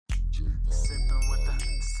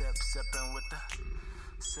Sipping with the.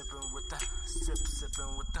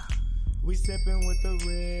 We sipping with the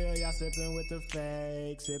real, y'all sipping with the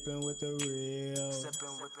fake, sipping with the real.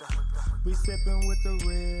 We sipping with the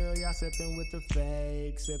real, y'all sipping with the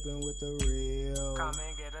fake, sipping with the real. Come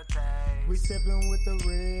and get a taste. We sipping with the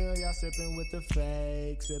real, y'all sipping with the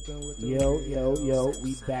fake, sipping with the real. Yo,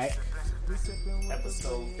 we back. We sipping with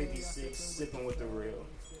Episode 56, Sipping with the Real.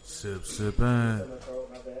 Sipping. My bad,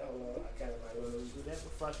 hold on. I kind of like, we do that,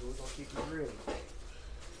 but fuck it, we're gonna keep it real.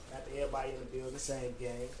 After everybody in the building, same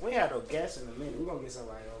game. We ain't had no guests in a minute. We're gonna get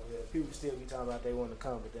somebody over here. People still be talking about they want to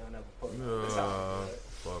come, but they'll never put them. It's all good.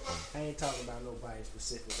 Fuck 'em. I ain't talking about nobody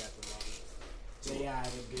specific at the moment. J.I.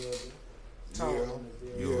 in the building. Tone in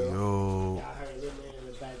the building. Yo. Y'all heard Lil Man in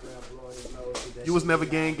the background blowing his nose. You was never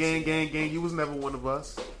gang. You was never one of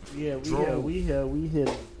us. Yeah, we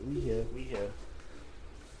here.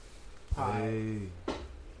 Pie.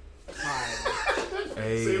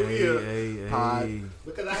 Hey.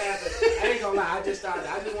 Because I ain't gonna lie, I just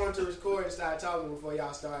wanted to record and start talking before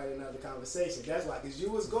y'all started another conversation. That's why, because you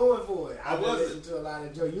was going for it. I wasn't listening to a lot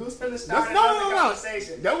of Joe. You was finna start another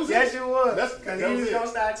conversation. That was yes, it. you was. Because that he was was gonna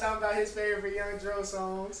start talking about his favorite Young Dro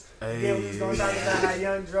songs. Hey. Then we was gonna talk about how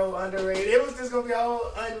Young Dro underrated. It was just gonna be a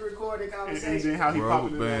whole unrecorded conversation. And then how he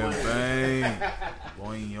popped in the Bang, line. bang.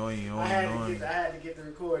 Boing, yoing, I yoing. had to get the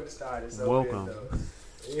recording started. So Welcome.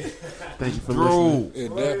 Thank you for Drew. listening.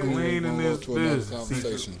 It definitely Clean in will go this to another business.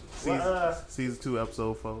 conversation. Season 2,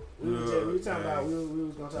 episode 4. We was talking about we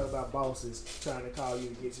was gonna talk about bosses trying to call you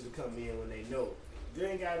to get you to come in when they know. You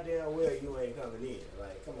ain't goddamn well you ain't coming in.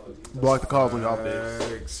 Like, come on, G. Block the calls on y'all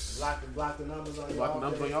days. Block the numbers on Block the y'all.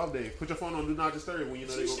 numbers on y'all days. Put your phone on Do Not Disturb when you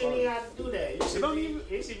know they You go shouldn't call even you. have to do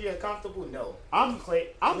that. It should be a comfortable no. I'm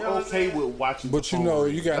Click. I'm You know what I'm okay saying? with watching. But the you phone know,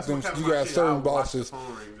 ring. you got That's them. what kind of You my got shit. I certain would watch bosses the phone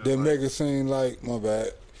ring, just that like- make it seem like my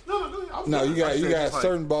bad. No, You got just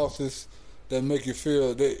certain bosses that make you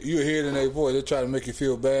feel that you hear it in their voice. They try to make you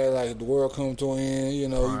feel bad, like the world come to an end. You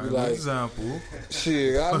know, you be Prime like, example.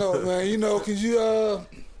 shit. I know, man. You know, cause you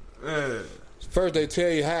Yeah. first they tell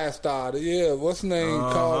you how it started. Yeah, what's the name?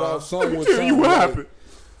 Called out something with Tell something. you what like, happened.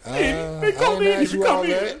 They come I ain't in, ask you you come all in.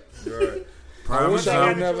 that. Right. I Prime wish I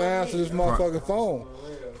would example. never answer this motherfucking phone.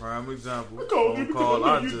 Prime example. Call you Phone call because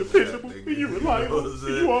I I know you just got, dependable, nigga. you reliable, know what I'm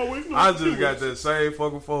saying? you always know I what to just do. got that same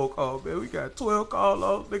fucking phone call, man. We got 12 call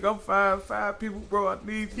offs. Nigga, I'm five people, bro. I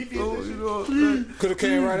need you. You know what I'm saying? Could have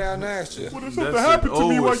came right out and asked you. What if That something shit happened to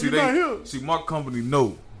me over. while See, you're not here? See, my company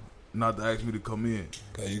know not to ask me to come in.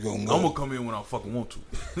 Okay, you gonna I'm go. gonna come in when I fucking want to.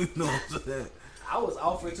 You know what I'm saying? I was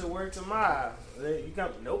offered to work tomorrow. You come?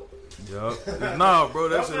 Nope. Yup. Nah, bro,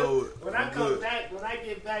 that shit over. When I come back, when I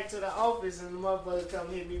get back to the office and the motherfucker come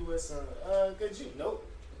hit me with some, could you? Nope.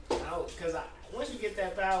 Because once you get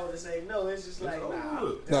that power to say no, it's just like,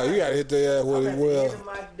 nah. No, you gotta hit their ass I'm with at it the well. end of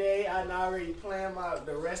my day. I done already planned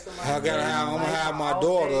the rest of my I'm day. gonna have my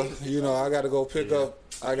daughter. You know, I gotta go pick up.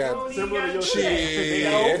 I got Similar to your shit.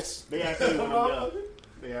 They asked me when I'm there.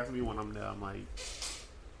 They asked me when I'm there. I'm like,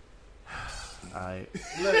 alright.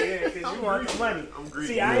 Look, yeah, because you want the money. I'm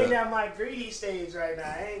greedy. See, I ain't at my greedy stage right now.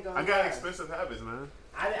 I ain't gonna I got lie. expensive habits, man.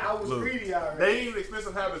 I was Look, greedy already. They ain't even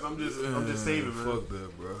expensive habits. I'm just saving, man. Fuck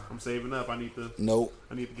that, bro. I'm saving up. I need to Nope.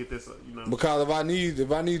 get this. You know. Because if I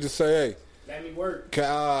need to say, hey, Let me work.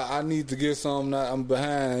 I need to get something that I'm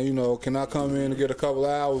behind. You know, can I come in and get a couple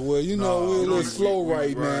of hours? Well, you know, we're a little slow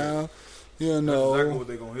right now. You That's know, exactly what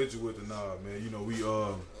they gonna hit you with. And nah, man. You know we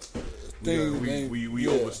yeah.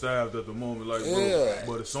 overstaffed at the moment, like, bro. Yeah.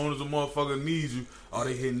 But as soon as a motherfucker needs you,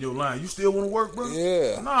 they hitting your line. You still want to work, bro?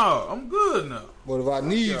 Yeah. Nah, I'm good now. But if I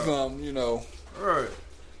need something, you know, All right.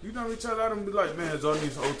 You know, reach out to them and be like, man, so I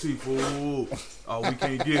need some OT, fool. Oh, we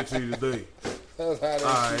can't get it to you today. that's how that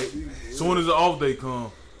All right. shit be. Soon as the off day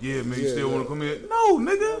come, yeah, man, you Yeah, still yeah. want to come in? No,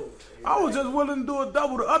 nigga. I was just willing to do a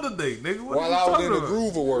double the other day, nigga. What While you I was talking in the about?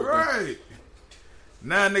 groove of working. Right.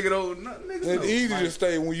 Now, nigga, though, nigga, It's no. easy to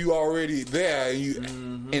stay when you already there and you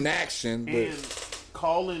in action. But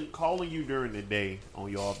And calling you during the day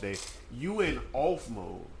on your off day, you in off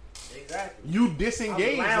mode. Exactly. You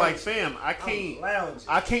disengage I'm like, fam. I lounging.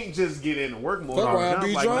 can't just get in work mode Fuck all around, the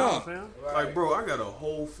be time. Like, nah, drunk. fam. Like, bro, I got a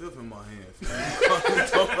whole fifth in my hand.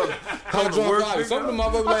 how drunk are you? Some of them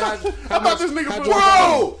motherfuckers like, How about this nigga? how for- drunk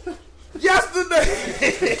are you? Bro,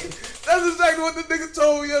 yesterday. That's exactly what the nigga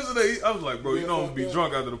told me yesterday. I was like, bro, you know I'm gonna be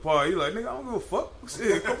drunk after the party. He like, nigga, I don't give a fuck.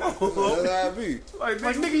 Shit, come on. That's how it be. Like,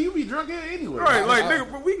 Like, nigga, you be drunk anyway. right, like, nigga,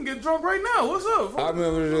 bro, we can get drunk right now. What's up? I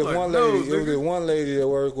remember this Like, one no, lady. It was nigga. this one lady that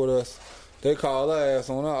worked with us. They called her ass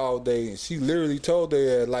on her all day, and she literally told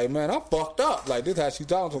their ass, like, man, I'm fucked up. Like, this how she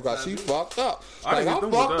talking to them, because she fucked up. I Like, hit I'm them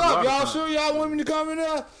with fucked that a lot up. of Y'all times. sure y'all want me to come in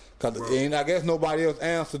there? And I guess nobody else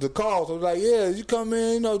answered the call. So it was like, yeah, you come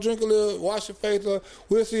in, drink a little, wash your face,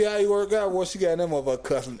 we'll see how you work out. Well, she got them motherfucker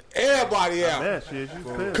cussing everybody out. Yeah, shit, you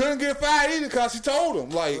pissed. Couldn't get fired either because she told him.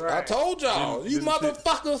 Like, I told y'all, you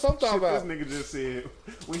motherfuckers, I'm talking about. This nigga just said,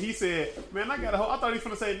 when he said, man, I thought he was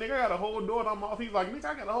finna say, nigga, I got a whole door and I'm off. He's like, nigga,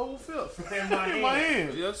 I got a whole fifth in my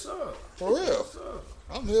hand. Yes, sir. For real. Yes, sir.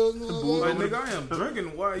 I'm here. Like, nigga, I am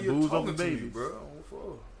drinking while you're Booze talking over to me, babies. bro.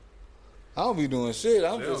 I don't be doing shit.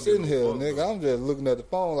 I'm They just don't sitting give a here, fuck, nigga. bro. I'm just looking at the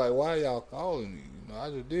phone like, why y'all calling me? I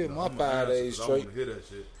just did my 5 days I straight. want to hear that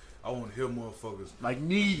shit. I want to hear motherfuckers. Like,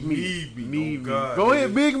 need me. Oh, God, Go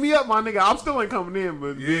ahead, nigga. big me up, my nigga. I'm still ain't coming in,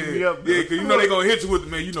 but big me up. Yeah, because you know they going to hit you with,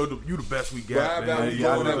 man, you know, you the best we got, Right, man. right, You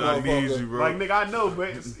know, that I need motherfucker. you, bro. Like, nigga, I know,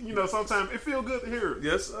 but, sometimes it feel good to hear it.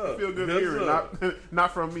 Yes, sir. It feel good Yes, to hear sir. it.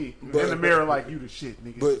 Not from me. But- in the mirror, like, you the shit,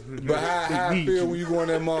 nigga. But how I need feel you. when you go in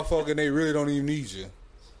that motherfucker and they really don't even need you.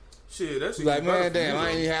 Shit, that's It's like, even better man, for damn, me, I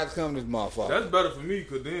ain't though. even have to come to this motherfucker. That's better for me,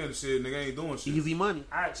 because then, shit, nigga ain't doing shit. Easy money.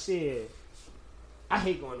 I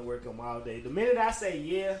hate going to work on all day. The minute I say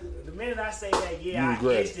that, You I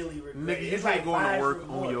regret it. instantly regret Nigga, it. you It's ain't like going to buying work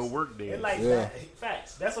remorse. on your work day. It's like Yeah.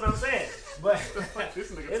 facts. That's what I'm saying. But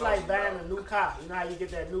This nigga it's like talking buying about. a new car. You know how you get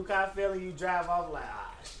that new car feeling? You drive off like,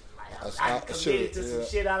 I committed shit, to some yeah.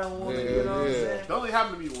 shit I don't want to. Yeah, You know what I'm yeah. saying? That only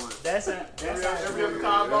happened to me once. That's how. Every other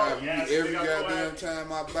car I bought, Every goddamn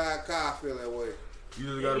time I buy a car, I feel that way. You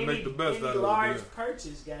just got to make the best any out of large it.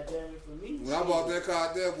 purchase, goddamn it, for me. When I bought that car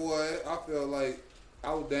out there, boy, I felt like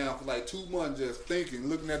I was down for like 2 months just thinking,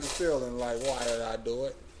 looking at the ceiling like, why did I do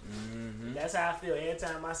it? That's how I feel. Every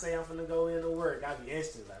time I say I'm finna go into work, I be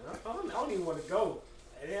instant. Like, I don't even want to go.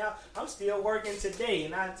 And I'm still working today,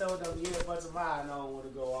 and I told them, yeah, but tomorrow I don't want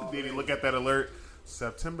to go all Then he day. look at that alert.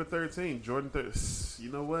 September 13th, Jordan 30.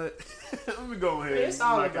 You know what? Let me go ahead. It's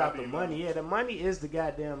all knock about out the these money. Yeah, the money is the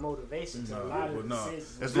goddamn motivation to a lot of but nah.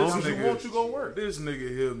 decisions. As This long as you nigga- want, you go work. This nigga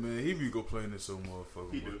here, man, he be complaining so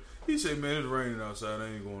motherfucker. He bro. do. He say, man, it's raining outside. I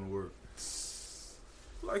ain't going to work.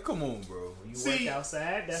 Like, come on, bro. You See- work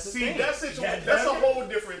outside, that's the See, thing. that situation, Yeah, that's a that's whole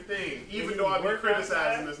different thing. Even When though you I be work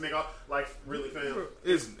criticizing outside- this nigga, like, really, fam.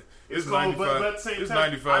 It's cold, 95. but at the same It's time,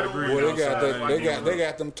 95 I don't degrees work Boy, they got outside. that. They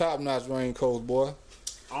got them top notch raincoats, boy.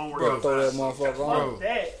 I don't Better work throw that outside. motherfucker Fuck on.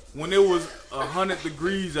 that. When it was 100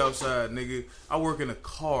 degrees outside, nigga, I work in a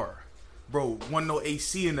car. Bro, wasn't no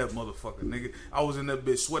AC in that motherfucker, nigga. I was in that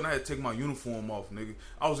bitch sweating. I had to take my uniform off, nigga.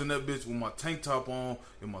 I was in that bitch with my tank top on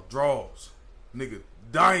and my drawers. Nigga,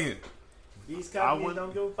 dying. These companies went-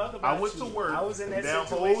 don't give a fuck about I went to you. work. I was in that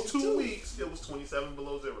whole situation 2 too. weeks, it was 27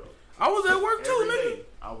 below zero. I was at work too, Every nigga. day,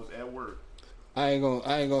 I was at work. I ain't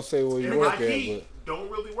gonna say where you And work my at, heat don't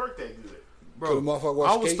really work that good. Bro, the motherfucker wear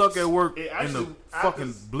I was skates? stuck at work It in actually the fucking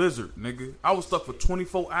happens. blizzard, nigga. I was stuck for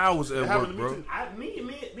 24 hours at It work, happened to me bro.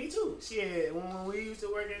 too. Me too. Shit, when we used to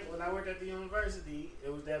when I worked at the university,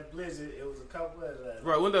 it was that blizzard. It was a couple of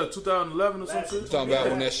Right, when that 2011 or some Last- shit? You talking about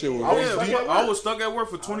when that shit was I was, raining? stuck, I was stuck at work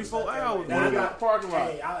for 24 hours, Nah, When we bro. got the parking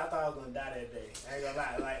lot. Hey, I thought I was gonna die that day. I ain't gonna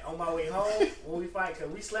lie. Like on my way home when we fight, cause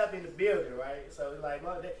we slept in the building, right? So it's like,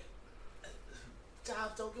 mother,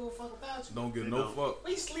 jobs don't give a fuck about you. Don't get They no don't. fuck.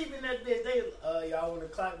 We sleep in that bitch. They y'all want to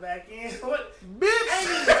clock back in? What? Bitch! I ain't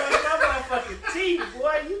even brush my motherfucking teeth,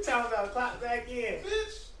 boy. You talking about clock back in?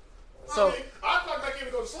 Bitch! So- I clock back in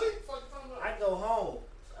to go to sleep. Fuck you talking about? I go home.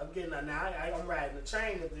 I'm getting now. I'm riding the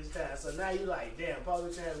train at this time. So now you like, damn,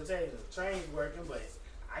 public transportation. The train's working, but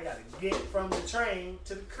I gotta get from the train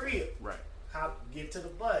to the crib. Right. Get to the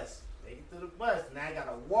bus. Make it to the bus. Now I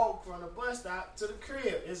gotta walk from the bus stop to the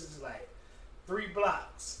crib. This is like 3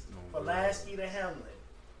 blocks. Oh, Pulaski to Hamlin.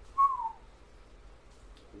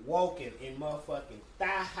 Walking in motherfucking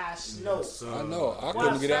thigh-high snow. Yes, sir. I know. I While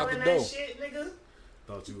couldn't get out the selling door. that shit, nigga.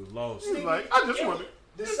 Thought you was lost. He's like, I just wanted.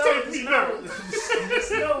 The Just snow, take the me snow, down. the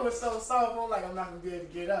snow was so soft. I'm like, I'm not gonna be able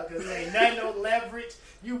to get up because there ain't nothing, no leverage.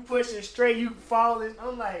 You pushing straight, you falling.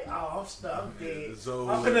 I'm like, oh, I'm stuck. I'm dead. So-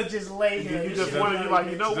 I'm gonna just lay here. You and just shit. wanted, you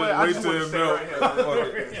like, you know Just what? I wait just till want to it stay melt. right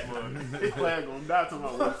here. Fuck it. This flag gonna die till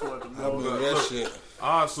my wait for it to I melt. believe that shit.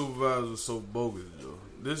 Our supervisor was so bogus, yo.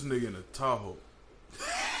 This nigga in a Tahoe.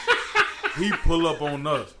 He pull up on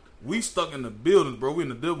us. We stuck in the buildings, bro. We in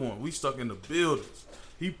the double one. We stuck in the buildings.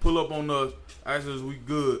 He pull up on us, ask us we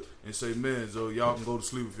good, and say, man, so y'all can go to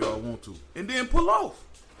sleep if y'all want to. And then pull off.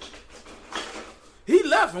 He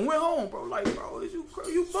left and went home, bro. Like, bro, is you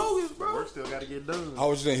bogus, bro. Work still got to get done. I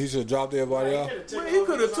was saying he should have dropped everybody off. Man, he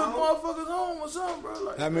could have took motherfuckers home or something, bro.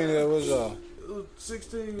 Like, How many there was? it was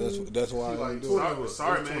 16. That's why I Like, didn't do it.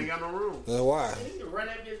 sorry, man, ain't got no room. That's why. You can run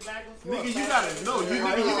that bitch back and forth. Nigga, you gotta know.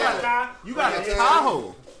 You got a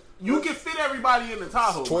Tahoe. You can fit everybody in the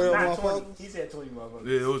Tahoe. 12 Not 20. motherfuckers. He said 20 motherfuckers.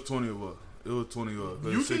 Yeah, it was 20 of us. It was 20 up. You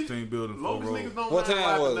There's can- 16 buildings, 4 Long as rows. niggas don't What mind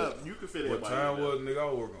time was wrapping it? up, you can fit What everybody time in was it, nigga? I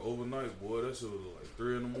was working overnight, boy. That shit was like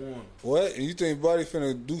 3 in the morning. What? You think Buddy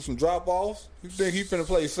finna do some drop offs? You think he finna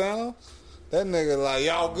play Santa? That nigga like,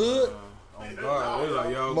 y'all good? Oh God, they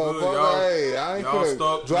like y'all good. Motherfucker, Y'all, hey, I ain't y'all finna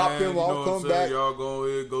stuck, drop man. him You know off, what I'm come saying? back. Y'all go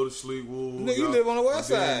ahead, go to sleep. Woo, Nigga, you y'all- live on the west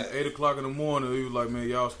and then side. 8 o'clock in the morning, he was like, man,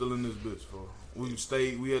 y'all still in this bitch for.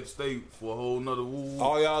 We had to stay for a whole nother woo.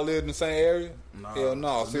 All y'all live in the same area? Nah, Hell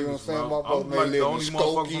no. See what I'm saying? Motherfuckers I'm may like the live in only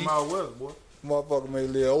motherfucker from Skokie. out west, boy. Motherfuckers may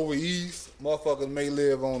live over east. Motherfuckers may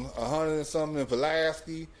live on 100 and something in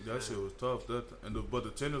Pulaski. That shit was tough. But the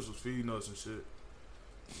tenants was feeding us and shit.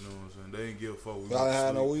 You know what I'm saying? They ain't give a fuck. We Y'all went ain't to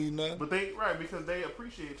had no sleep. weed, nothing? But they right because they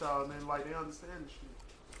appreciate y'all and then like they understand the shit.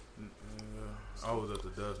 Yeah, I was at the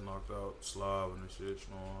desk, knocked out, slobbing and shit,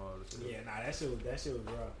 snoring hard as hell. Yeah, nah, that shit was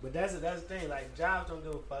rough. But that's the thing. Like, jobs don't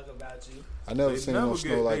give a fuck about you. I never They seen never no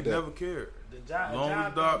snow like they that. never cared. The job, Long as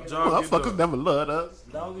job job- don't give a job- fuck. Motherfuckers never loved us.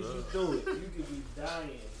 As long as you do it, you could be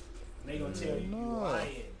dying. They gonna tell you No. you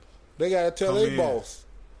lying. They gotta tell Come their in. boss.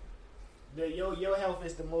 Your health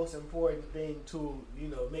is the most important thing to,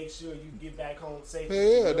 make sure you get back home safe. Yeah,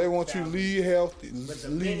 yeah, they want you to leave healthy, But the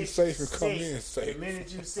leave minute safe you and come sick, in safe. The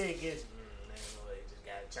minute you sick, it's they just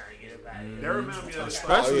gotta try to get it back. They remember me of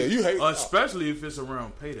Especially, Oh, yeah, you hate- especially if it's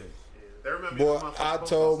around payday. They remember me Boy, of my I first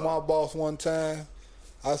told post my boss one time,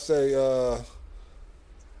 I say,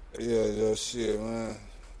 yeah, shit, man.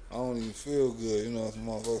 I don't even feel good, some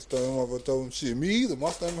motherfuckers told me, shit, me either. My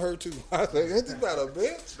stomach hurt too. I said, ain't this about a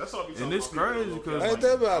bitch? That's all I be And talking it's about people, crazy though, 'cause- Ain't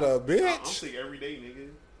that about a I'm bitch? sick every day, nigga.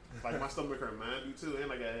 Like my stomach hurt, mine do too,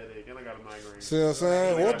 and I got a headache, and I got a migraine. See what I'm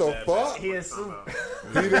saying? And I What got the bad fuck? back. He a What soup.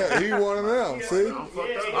 I'm talking about. He one of them, see? I'm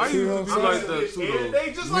fucked up. I See used what to I'm be saying? like that too, And though.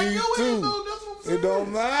 they just like Me you too. is, though. That's what I'm saying. It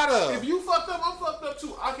don't matter. If you fucked up, I'm fucked up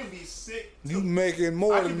too. I can be sick. You making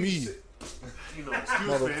more I than can be me, sick. Excuse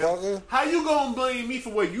motherfucker. man. How you gonna blame me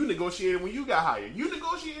for what you negotiated when you got hired? You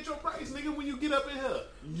negotiated your price, nigga, when you get up in here.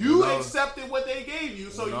 You When I was- accepted what they gave you,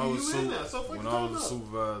 so When I you was in there. So fuck when you I was talking a about.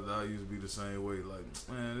 supervisor, I used to be the same way. Like,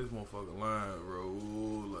 man, this motherfucker lying, bro.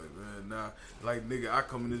 Ooh, like, man, nah. Like, nigga, I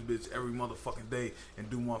come in this bitch every motherfucking day and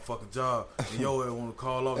do my fucking job. And yo ass want to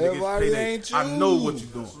call off. Nigga, it's Everybody payday. ain't I you. know what you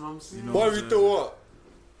doing. That's what I'm saying. You know What what if I'm you saying? threw up?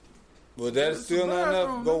 But that's It's still the not enough.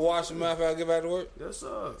 bathroom, Go man. wash your mouth after I get back to work. Yes,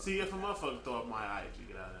 sir. See, if a motherfucker throw up my IG,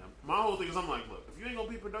 get out of there. My whole thing is, I'm like, look, if you ain't gonna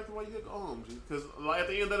be productive, why you go home, G? Because like, at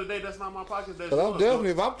the end of the day, that's not my pocket. That's Cause I'm yours. definitely,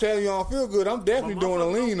 if I'm telling you I don't feel good, I'm definitely My doing a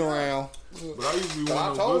motherfucker lean don't around. But I used to be I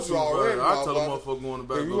one of told those you already, supervisors. I tell a motherfucker. motherfucker going to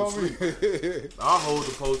back If you go to want sleep. me, I hold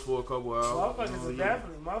the post for a couple hours. Motherfuckers will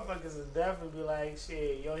definitely be like,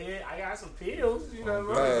 shit, yo, here, I got some pills. You know,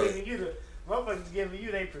 Oh, God. motherfuckers giving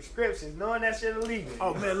you their prescriptions, knowing that shit illegal.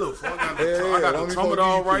 Oh man, look, so I got Yeah, yeah, I got don't the even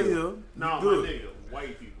tramadol go right deep here. here. No, my Good. nigga,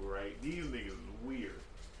 white people, right? These niggas is weird.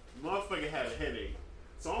 Motherfucker had a headache.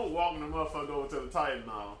 So I'm walking the motherfucker over to the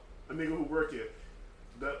Tylenol. A nigga who work here.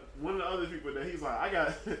 One of the other people that he's like,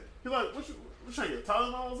 he's like, what you trying to get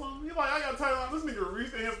Tylenol or something? He's like, I got Tylenol. This nigga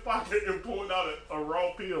reached in his pocket and pulled out a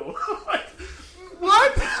raw pill. Like,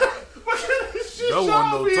 what? What kind of shit That y'all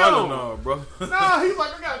wasn't no be on? Tylenol, bro. Nah, he's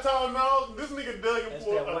like, I got Tylenol. This nigga dug and That's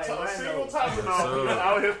pulled that white a wine, single though. Tylenol Yes,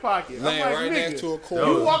 out of his pocket. I'm laying like, right nigga, next to a you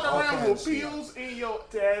corner. walk All around kinds with of shit. pills in your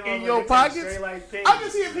Motherfucker pockets. straight like I can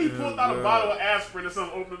see if he pulled out a bottle of aspirin or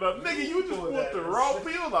something, opened it up. Nigga, you just pulled the raw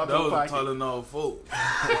pills out That your was a pocket. Tylenol folk.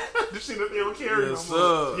 This shit that they don't carry Yes, no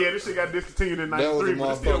more. sir. Yeah, this shit got discontinued in That was a 93,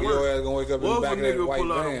 but it still motherfucker. Your works. ass gonna wake up in the What if back a of that nigga white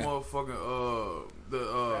pull out a van. motherfucking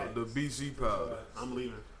the BC powder? I'm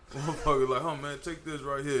leaving. Motherfucker like, oh man, take this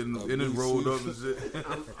right here, and it's BC. rolled up and shit.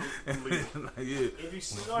 Like, yeah. If you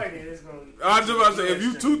snort it, it's gonna. I was just about to say, if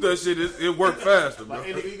you toot that shit, it work faster, bro. Like,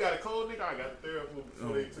 hey, nigga, you got a cold, nigga? I got the therapy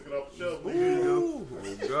before they took it off the shelf. Nigga. Ooh,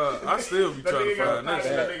 oh god, I still be That trying to nigga got find a that pocket.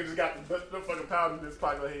 shit. That nigga just got the fucking powder in his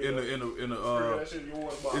pocket. Like, In screw the that shit in your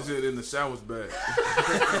water bottle. is it in the sandwich bag?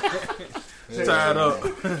 Tied up.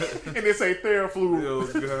 And it say Theraflu, Oh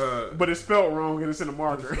god, but it's spelled wrong and it's in a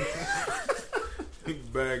marker. he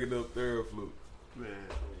bagging up Theraflu. Man.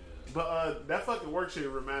 But that fucking work shit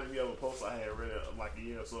reminded me of a post I had read like a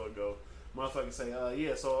year or so ago. Motherfucker say,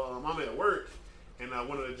 yeah, so I'm at work, and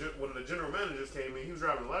one of the general managers came in. He was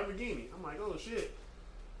driving a Lamborghini. I'm like, oh shit.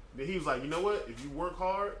 Then he was like, you know what? If you work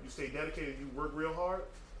hard, you stay dedicated, you work real hard,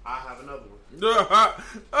 I have another one.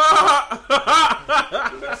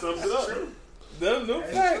 And that sums it up. That's no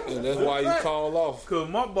fact. And that's why you call off. Cause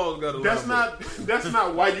my boss got a That's Lambo.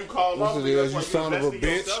 not why you call off. This nigga. is That's you why son of a invest in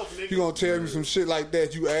bitch. yourself, nigga. You gonna tell me some shit like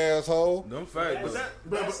that, you asshole? Them facts.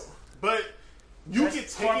 But you That's can take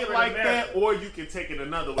it corporate like America. that, or you can take it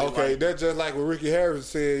another way. Okay, like, that's just like what Ricky Harris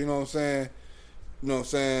said, you know what I'm saying? You know what I'm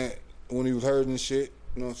saying? When he was hurting and shit.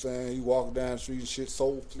 You know what I'm saying? He walking down the street and shit,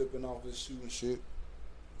 soul flipping off his shoe and shit.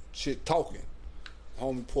 Shit talking.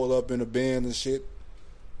 Homie pull up in a Benz and shit.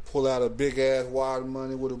 Pull out a big ass wad of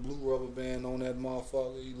money with a blue rubber band on that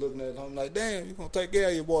motherfucker. He looking at him like, damn, you gonna take care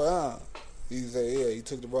of your boy, huh? He said, yeah. He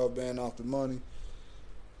took the rubber band off the money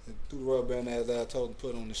and threw the rubber band as I told him to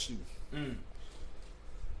put on the shoe.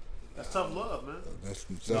 That's tough love, man. That's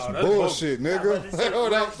Nah, some that's bullshit, Nah, nigga. but it's That's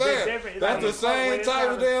what I'm it's saying. different. It's That's like the same when it's type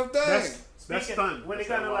of kinda- damn thing. That's Speaking- fun. When it That's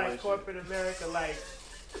comes to not like violation. corporate America, like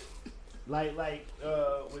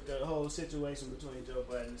with the whole situation between Joe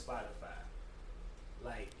Budden and Spotify,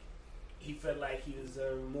 like he felt like he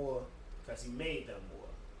deserved more because he made them more.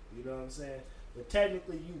 You know what I'm saying? But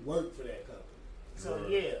technically, you work for that company. So Right.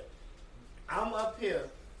 yeah, I'm up here.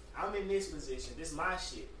 I'm in this position. This my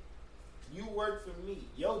shit. You work for me.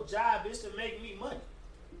 Your job is to make me money.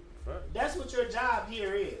 Fact. That's what your job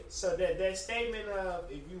here is. So that statement of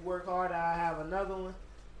if you work harder, I have another one.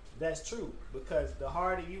 That's true because the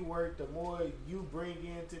harder you work, the more you bring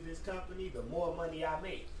into this company, the more money I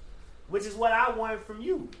make. Which is what I wanted from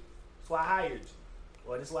you. That's why I hired you,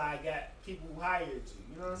 or that's why I got people who hired you.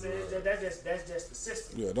 You know what I'm saying? That's just the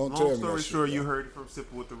system. Yeah, don't tell Long me story that short, shit, you bro. heard it from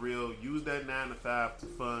Sipping with the Real. Use that 9 to 5 to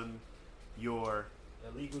fund your.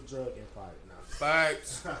 Illegal drug empire.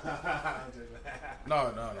 Facts. No.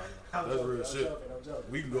 No. I'm That's joking, real I'm shit.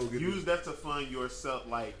 joking. We can go get Use that to fund yourself.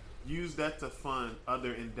 Like, use that to fund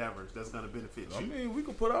other endeavors that's gonna benefit I you. mean, we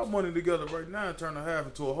can put our money together right now and turn a half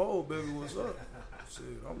into a whole, baby. What's up? Shit,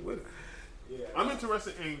 I'm with it. Yeah. I'm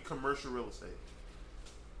interested in commercial real estate.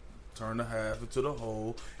 Turn the half into the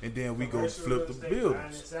whole, and then we go Commercial flip real the estate, buying and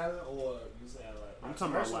buildings. selling, or you saying like I'm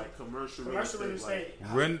talking about like commercial real commercial real estate.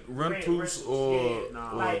 estate. Rentals or,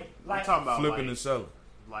 Nah, or like I'm talking about flipping like, and selling.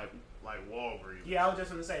 like Walgreens. Yeah, I was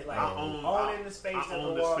just gonna say like I own owning the space I that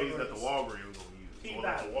own the the space Walgreens. that the Walgreens gonna use. Keep Or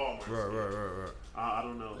that that. the Walmart. Right. I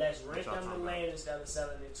don't know. Let's what rent y'all them talking the about. land instead of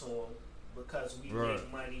selling it to them because we Right.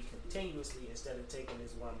 make money continuously instead of taking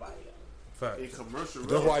this one body out. In Facts. commercial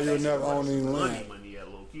That's real why you'll estate, never own any money land. at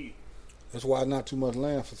low key. That's why not too much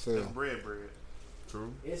land for That's sale. bread.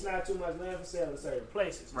 True. It's not too much land for sale in certain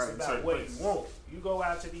places. It's Right, in about certain what places. you want. You go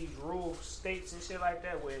out to these rural states and shit like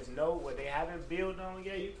that where where they haven't built on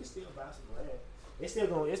yet, you can still buy some land. It's still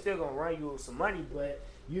gonna run you some money, but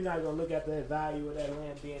you're not gonna look at the value of that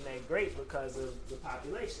land being that great because of the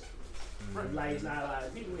population. Like it's not a lot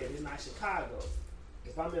of people here. It's not Chicago.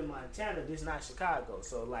 If I'm in Montana, this is not Chicago.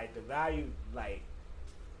 So like the value, like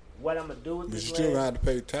what I'm gonna do with But you this still gonna land. have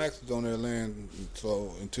to pay taxes on that land.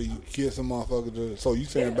 So until you get some motherfucker to, so you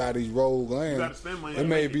saying Yeah. about these rogue You land, gotta spend money. it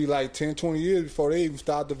may be like 10, 20 years before they even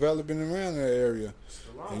start developing around that area. It's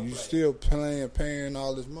the long And you play. still paying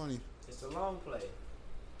all this money. It's a long play.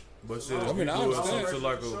 But shit, I if mean, you I do it understand. something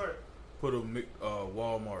like Short. put a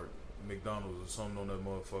Walmart, McDonald's, or something on that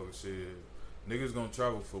motherfucker, shit, niggas gonna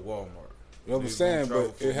travel for Walmart. You know what I'm Niggas saying? gonna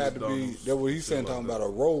But travel it for had to be, McDonald's, that's what he's shit saying, like talking that. about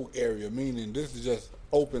a rogue area, meaning this is just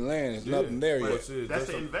open land. There's nothing there But yet. shit, That's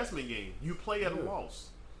the a- investment game. You play at a Yeah. loss.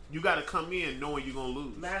 You got to come in knowing you're gonna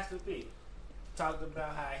lose. Master P talked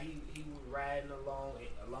about how he was riding along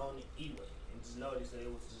the Eway and just noticed that it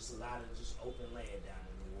was just a lot of just open land down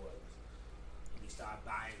in New Orleans. And he started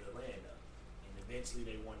buying the land up. And eventually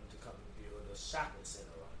they wanted to come and build a shopping center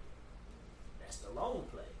on it. That's the loan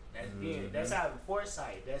play. That's having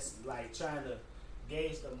foresight. That's like trying to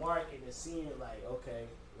gauge the market and seeing like, okay,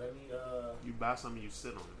 let me You buy something, you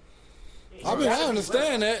sit on it. I mean, I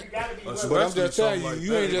understand that. You gotta be Especially But I'm just telling you, something like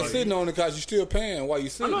you ain't that, just like- sitting on it because you're still paying while you I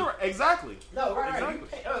sitting. know, right? Exactly. No, right. Exactly. You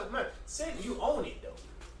pay, man, say you own it though.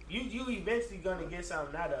 You eventually gonna get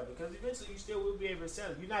something out of it because eventually you still will be able to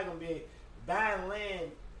sell it. You're not gonna be buying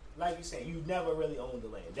land like you said. You never really own the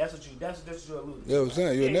land. That's what you're alluding to. Yeah, I'm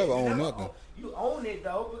saying, you'll Yeah, never you own nothing. You own it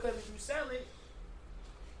though because if you sell it,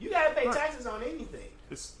 you gotta pay Right. taxes on anything.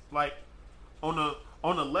 It's like on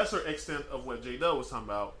a lesser extent of what J Dub was talking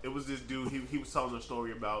about. It was this dude. He was telling a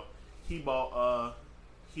story about he bought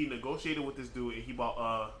he negotiated with this dude and he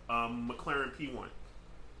bought a McLaren P1.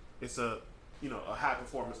 It's a high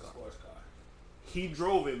performance car. Sports car. He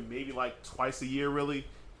drove it maybe like twice a year, really.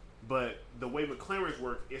 But the way McLarens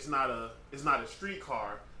work, it's not a street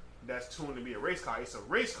car that's tuned to be a race car. It's a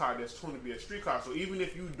race car that's tuned to be a street car. So even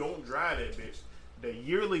if you don't drive that bitch, the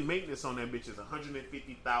yearly maintenance on that bitch is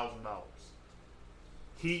 $150,000.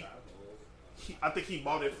 I think he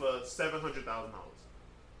bought it for $700,000,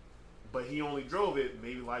 but he only drove it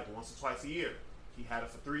maybe like once or twice a year. He had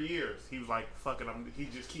it for 3 years. He was like, "Fuck it, he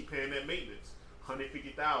just keep paying that maintenance,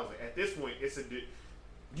 $150,000." At this point,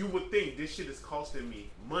 you would think this shit is costing me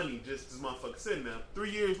money just this motherfucker sitting there.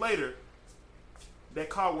 3 years later, that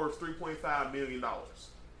car worth $3.5 million.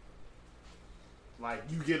 Like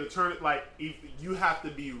you get a turn. Like you have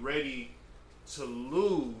to be ready to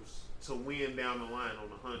lose to win down the line on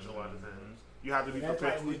a hunch a lot of times. You have to be That's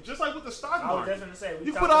prepared. like Just like with the stock I was market. just gonna say, we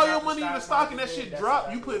You talked put all about your the money in the stock stock and that market, shit that's drop.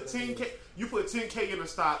 You exactly put what it 10K. is. You put 10K in the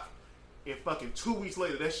stock, and fucking 2 weeks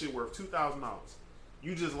later, that shit worth $2,000.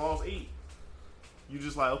 You just lost 8. You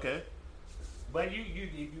just like okay, But you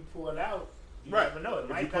if you pull it out, you right? never know. It If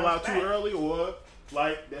might you pull bounce out back. too early, or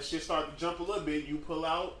like that shit start to jump a little bit, you pull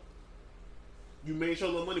out. You made your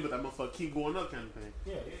little money, but that motherfucker keep going up, kind of thing.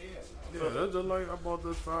 Yeah. Yeah, that's just like I bought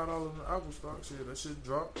this $5 in Apple stock. Shit, that shit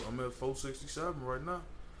dropped. I'm at 467 right now.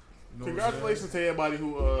 You know Congratulations to everybody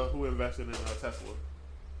who invested in Tesla,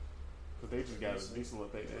 because they just got a decent little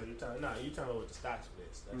payday. You talking about with the stock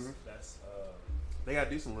splits. That's They got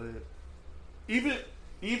decent lid.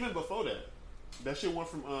 Even before that shit went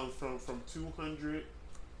from 200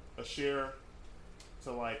 a share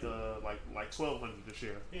to like 1,200 a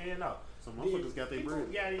share. yeah, no. So motherfuckers got their People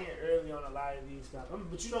bread. got in early on a lot of these stuff,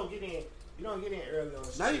 but you don't get in. You don't get in early on.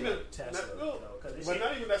 Not even Tesla, because but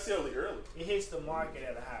not even necessarily early. it hits the market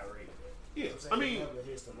at a high rate. Yeah, You know what I'm I saying? mean, it never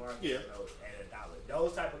hits the market yeah. at $1.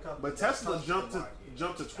 Those type of companies. but that Tesla come jumped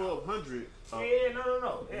the to market. 1,200 Yeah,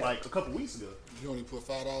 no. Yeah. like a couple weeks ago. You only put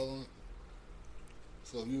 $5 on it.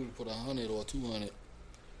 So if you would put 100 or 200,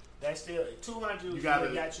 That's still 200. You You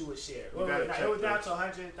gotta- got you a share. you gotta It check was down that. to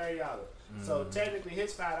 $130. So technically,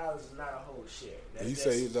 his $5 is not a whole share. That's he just,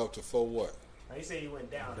 say he's up to 4 what? he said he went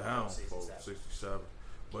down. to down 67. 67.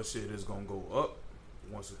 But shit is gonna go up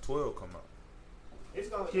once the 12 come out. It's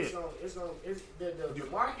the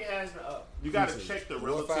market has been up. You got to check the What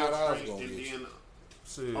relative $5 strength gonna and get you? then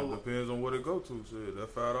Shit, Oh. depends on what it go to. Shit,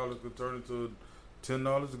 that $5 could turn into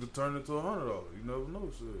 $10. It could turn into $100. You never know.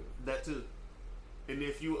 Shit. that too. And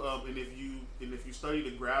if you study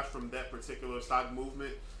the graphs from that particular stock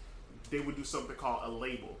movement, they would do something called a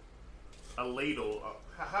label. A ladle.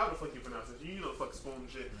 How the fuck you pronounce it? You know, fuck spoon and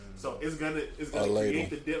shit. So it's gonna ladle. create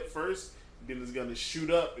the dip first, then it's gonna shoot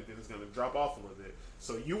up, and then it's gonna drop off a little bit.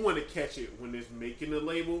 So you want to catch it when it's making the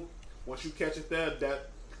label. Once you catch it there,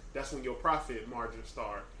 that's when your profit margins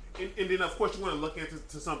start. And then of course you want to look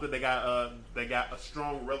into something that got a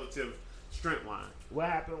strong relative strength line. What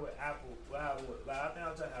happened with Apple? I think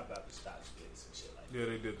I'll tell you about the stock splits and shit like that. Yeah,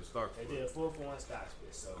 they did the stock. They did a 4-for-1 stock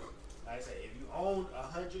split. So, like I said, if you owned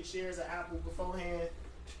 100 shares of Apple beforehand,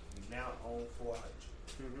 you now own 400.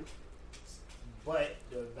 Mm-hmm. But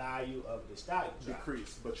the value of the stock dropped.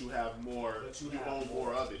 Decrease, but you have more. But you you have own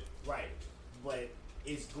more of it. Right. But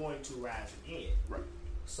it's going to rise again. Right.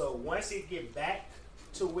 So once it get back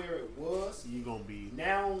to where it was, You gonna be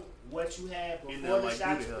now what you had In before there the like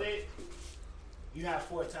stock you did. split, you have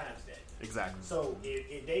 4 times that. exactly. So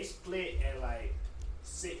if they split at like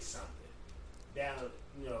 6 something, down,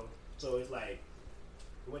 so it's like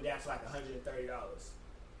it went down to like $130,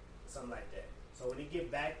 something like that. So when you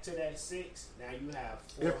get back to that 6, now you have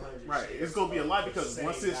 400. Right, shares it's gonna be a lot of the because same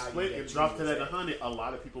once it's value split that and you dropped to was that at. 100, a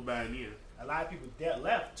lot of people buying in. A lot of people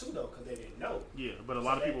left too though because they didn't know. Yeah, but a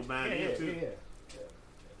lot of people buying in too. Yeah.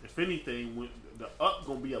 If anything, when the up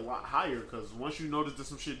gonna be a lot higher because once you notice that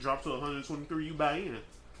some shit dropped to 123, you buy in.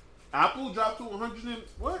 Apple dropped to 100 and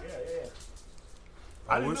what? Yeah.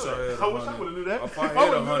 I I didn't wish know I that. had. I wish I would've knew that. If I If I had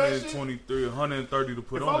would've knew that shit. 123, 130 to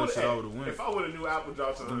put If on I that would shit, I would have went. If I would have knew Apple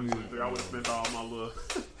dropped to 123, I would have spent all my little.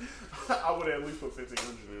 I would have at least put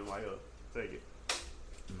 1,500 in. Like, take it.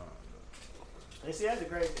 Nah. And see, that's the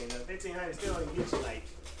great thing. Though. 1,500 still only get you like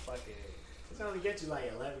fucking. It's only get you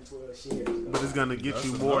like 11, 12 shares. But it's gonna get That's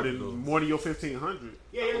you enough, more though. than your 1,500.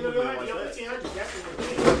 Yeah, I'm no, looking at it your like that. 1,500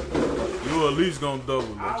 definitely. You at least gonna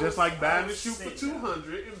double I it. Just like buying I a was shoe for sick,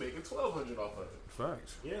 200 and making 1,200 off of it.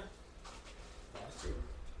 Facts. Yeah, that's true.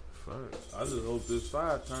 Facts. I just hope this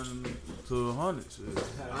 5 turn into 100. Shit.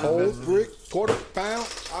 Whole brick, quarter pound.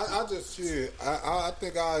 I just shit. I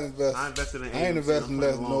think I invest. I invested in I ain't AMC. investing I'm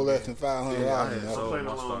less, playing no long less game. than $500. Yeah, I in had that. I'm sold playing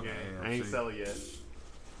my a long stock game. in I ain't AMC. selling yet.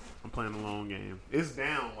 I'm playing a long game. It's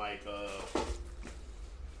down like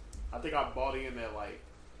I think I bought in at like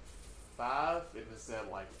 5 and it's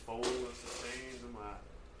at like 4 and some change.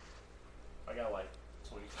 I got like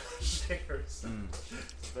 25 shares.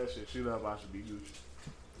 If that shit shoot up, I should be Gucci.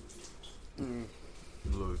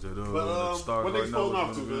 Look, that But, start what right niggas now. pulling is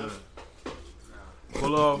off to, gonna man? be-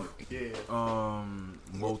 Pull off.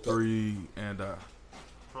 Yeah. Mo3 and I.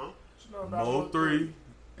 Huh? You know about Mo3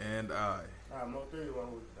 and I. Mo3 the one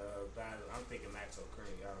who battled. I'm thinking Max O'Crane.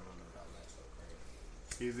 I don't know about Max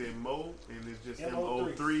O'Crane. Is it Mo and it's just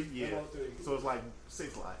MO3. MO3? Yeah. MO3. So it's like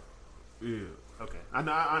 6 like. Yeah. Okay. I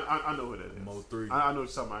know who that is. Mo3. I know what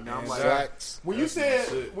you're talking about now. I'm And like, Slacks. when you That's my said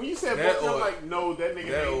shit. when you said That both, I'm or- like, no, that nigga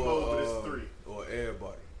That ain't Mo, or, but it's 3. or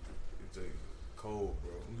everybody. It's cold,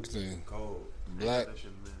 bro. See, Cold. Black. That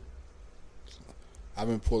shit, man. I've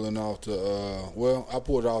been pulling off to, well, I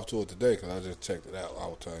pulled off to it today because I just checked it out. I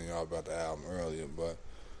was telling y'all about the album earlier, but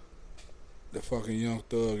the fucking Young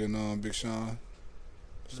Thug and Big Sean,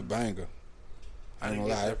 it's a banger. I ain't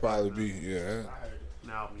gonna lie, it'd probably be, yeah. I heard it. An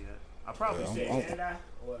album yet. I probably Yeah, say I'm- And I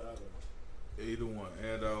or other. Either one,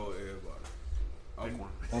 and or everybody. big one.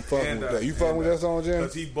 I'm fucking And with that. You fucking with that song, Jim?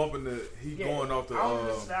 Cause he bumping he going off the I only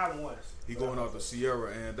listened to the album once. he going off the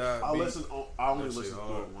Sierra and I I beat. listen. I only That shit listen to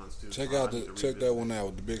hard. it once too. Check so I out need the to check revisit that one out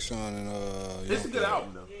with the Big Sean and It's a Young good Thug.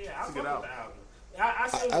 album though. Yeah, I It's a fuck good with album. the album. I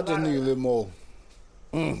seen I a just lot need a of- little more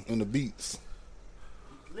in the beats.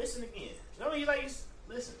 Listen again. I mean, like,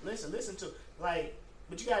 listen to like,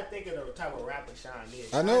 but you gotta think of the type of rapper Sean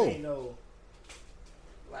is. I know. Sean ain't no,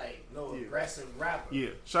 like, no Yeah. aggressive rapper. Yeah,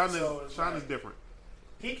 Sean So it's is like- different.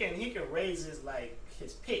 He can raise his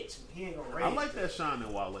pitch. He ain't gonna raise. I like that Sean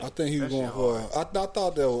and Wale. I think he was That going shit for. hard. I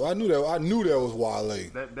thought that was, I knew that was Wale.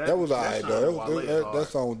 That was that alright Sean though. Wale is That hard.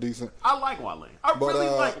 song was decent. I like Wale. I But really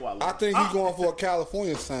like Wale. I think he's going for a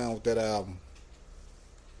California sound with that album.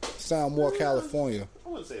 Sound more California, I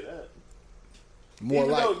wouldn't say that. more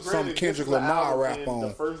Even though, like some granted, Kendrick this is the Lamar album rap and on. The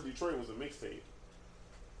first Detroit was a mixtape,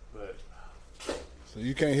 but So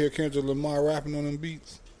you can't hear Kendrick Lamar rapping on them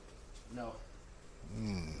beats. No.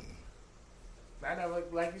 I never,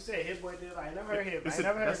 like you said, Hit Boy did. I never heard him. It's I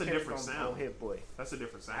never heard that's a Kendrick different on sound. Hit Boy. that's a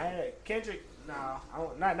different I sound. had Kendrick. Nah,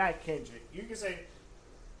 not Kendrick. You can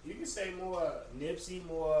say more Nipsey,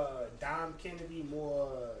 more Dom Kennedy, more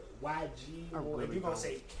YG. I More, really if you're gonna don't.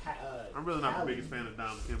 say, I'm really not the Khaled, biggest fan of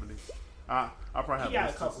Dom Kennedy. I probably have He got a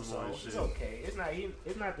listened to couple some more of songs. his It's shit. okay.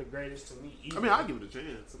 It's not the greatest to me either. I mean, I'll give it a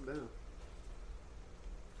chance. I'm down.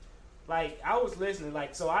 Like, I was listening,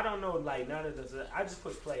 like, so I don't know, like, none of the, I just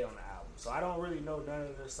put play on the album, so I don't really know none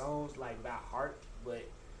of the songs, like, by heart, but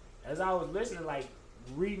as I was listening, like,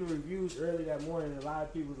 reading reviews early that morning, a lot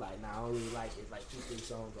of people was like, nah, I don't really like it, like, 2-3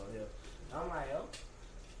 songs on here. I'm like, oh.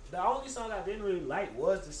 The only song I didn't really like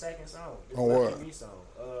was the second song, the On Lucky what? Me song,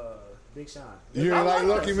 Big Sean. You I ain't like like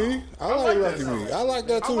Lucky that Me? song. I I like like that Lucky song. Me. I like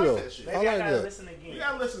that I too like though. that shit. Maybe I I like gotta that. listen again. You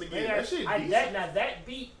gotta listen again. Maybe That shit decent. that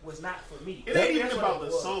beat was not for me. It ain't even That's about what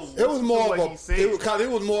the was. song. It was more what of he's a saying.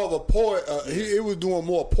 it was more of a poet. It was doing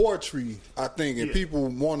more poetry, I think, and Yeah. people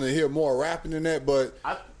wanted to hear more rapping than that. But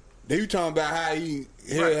I, they talking about how he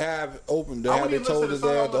Right. have opened, I how wouldn't they even told listen his to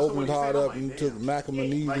the song, dad to I open listened his to what he heart said, up I'm and like, took damn.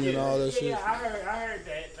 macaroni Like, and all that Yeah, shit. yeah, I heard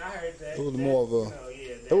that. It was more of a- you know,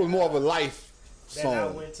 yeah, It was more of a life that I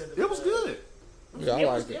song. went to the it was good. Yeah, I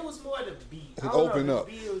liked It it. was more the beat. It I don't opened know, up.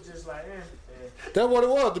 The beat was just like, That's what it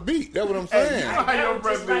was. The beat. That's what I'm Hey, you know saying. how your That was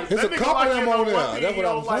brother just like- is. There's That a nigga couple like of them it on one there. thing That's he what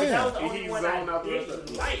I'm don't like. saying. that was the And only he's one zoned I out the rest didn't of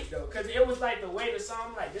it. like though, because it was like the way the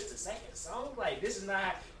song, like this the second song, like this is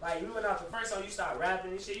not like we went out the first song, you start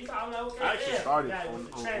rapping and shit. You thought, like, okay, I actually damn. started Now, on-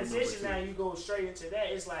 with the on transition. number Now you go straight into that.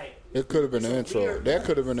 It's like It could have been the It's a intro. weird- That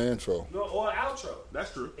could have been the intro. or outro.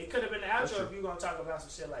 That's true. It could have been the That's outro true. if you're gonna talk about some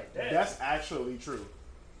shit like that. That's actually true.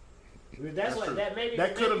 That's what true. that maybe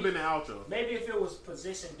That could have maybe- been the outro. Maybe if it was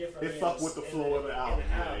positioned differently. It fucked with the flow of the album.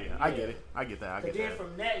 Yeah. I get it. I get that. I But get then that.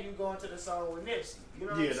 from that, you go into the song with Nipsey. You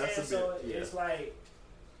know what Yeah, I'm saying? that's a So bit- yeah. it's like.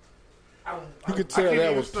 You could I tell can't that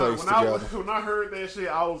even was stop. placed When I heard that shit,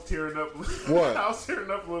 I was tearing up. What? I was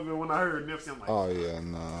tearing up a little bit when I heard Nipsey. I'm like, Oh yeah,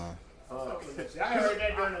 nah. I heard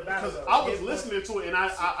that during the battle. because though. I was Hit Boy- listening to it and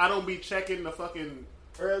I don't be checking the fucking.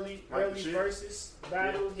 early Like the shit. versus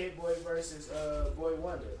battle. Hit Boy versus Boy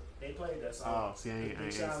Wonder. They played that song. Oh, see, I ain't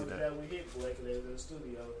Big see Sean was that. there with Hit Boy because they was in the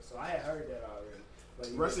studio. So I had heard that already. But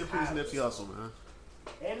you Rest in just peace, hyped Nipsey the Hussle, song. man.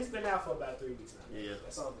 And it's been out for about 3 weeks now. Yeah.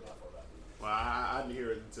 That song's been out for about 3 weeks. Well, I didn't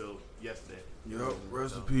hear it until yesterday. Yup,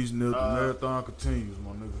 rest in peace, Nip. The marathon continues,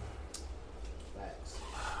 my nigga. Facts.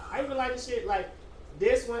 I even like the shit like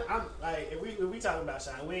this one. I'm like if we talking about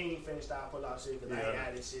Shine, we ain't even finished our pull out shit because I ain't Yeah.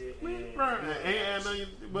 had this shit.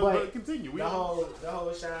 But continue. The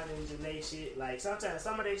whole Shine and Janae shit. Like sometimes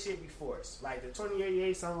some of that shit be forced. Like the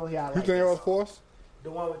 2088 song here, I like. You think that it was song. forced? The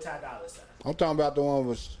one with Ty Dolla $ign. I'm talking about the one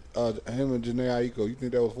with him and Janae Aiko. You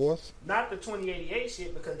think that was forced? Not the 2088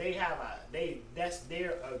 shit because they have that's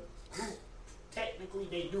their group. Technically,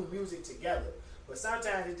 they do music together, but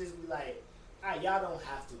sometimes it just be like, y'all don't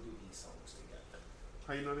have to do these songs together.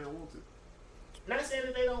 How you know they don't want to? Not saying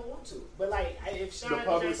that they don't want to, but like if Sean The did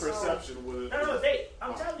public that song- perception would. No,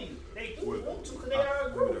 I'm telling you, they do want to because they are a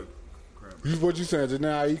Give me group. the cranberry. What you saying?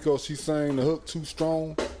 Janae Aiko, she sang the hook too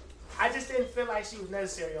strong. I just didn't feel like she was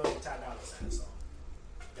necessary on the Ty Dolla $ign song.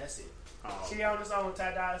 That's it. Oh. She on the song with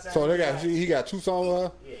Ty Dolla $ign. So they got like, he got 2 songs with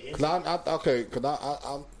her. Yeah, Cause I okay, cause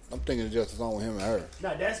I'm thinking it's just a song with him and her.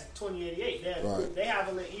 No, that's 2088. Right. They have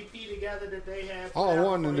a little EP together that they have. I was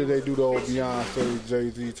wondering did they do the old Beyonce,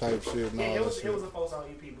 Jay-Z type shit and Yeah, all it that was shit. a 4-song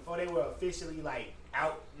EP before they were officially like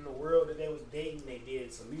out in the world that they was dating. They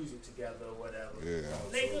did some music together or whatever. Yeah. So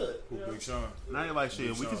they good. Who you know? Big Sean? Now you like shit.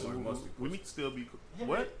 We Sounds like can musty we need to still be Yeah.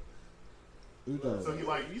 what? You done. So he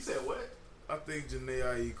like you said what? I think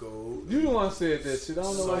Janae Aiko. You the one said that shit. I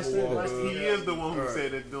don't know why you said that. Musty. He is the one who Alright.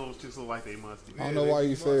 said that those chicks look like they musty. I don't know why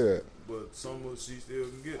you say that. But some of she still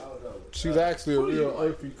can get. I don't know. She's actually a Who do you real like?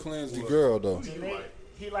 earthy, cleansy What? girl, though. Who do you Janae, like?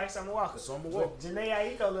 he likes Summer Walker. Summer But Walker.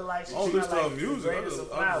 Janae Aiko look like she I don't smell listen to her like music. the I greatest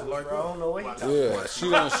just- of I just flowers, like bro. her. I don't know what he talking Yeah,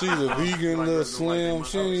 about. she's a vegan, Like little her, slim.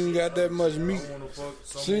 She ain't even got that much I meat. don't want to fuck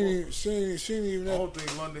Summer She Walker. ain't even I that, don't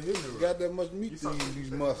think London hitting it right. got that much meat You to saw eat some these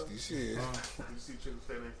shit, musty shit. Did you see chicks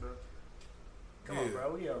stand next to her? Come on, Yeah.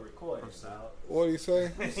 bro. We are recording, dog. What do you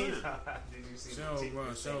say? Did you see She the don't chick run.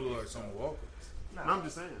 that She don't look like said Summer that? Walker. Nah, No, I'm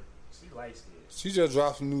just saying. she light skinned. She just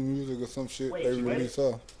dropped some new music or some shit. Wait, They she released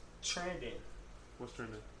her. Trending. What's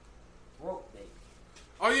trending? Rope baby.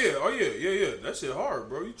 Oh yeah. That shit hard,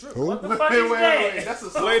 bro. You tripping? Who? What the fuck is that? That's a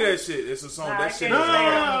song. Play that shit. It's a song. Nah, I That shit can't is play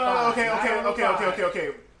hard. that. Okay.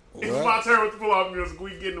 It's What? my turn with the pull-off music. We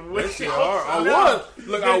getting the That shit hard. I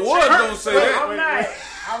was gonna say that. I'm not.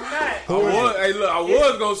 I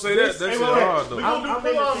was gonna say that. That Hey, shit look, hard we though. gonna I'm do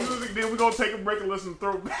pull-off in the- music, then we gonna take a break and listen to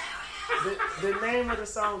Throwback. The name of the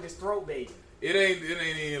song is Throat Baby. It ain't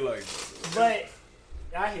even like. But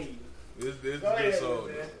I hear you. It's Go a ahead, good song.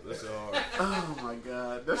 man. though. That shit hard. Oh my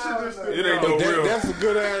god, that shit just. It ain't But no that, real. that's a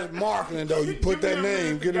good ass marketing though. You put that Give me a name,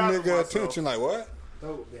 minute get a to gather nigga myself. attention. Like what?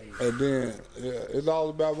 Throat Baby. And then yeah, it's all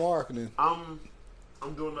about marketing. I'm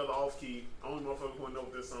doing another off key. Only motherfucker who know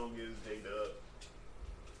what this song is, J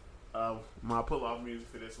Dub. My pull off music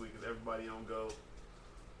for this week is Everybody on Go.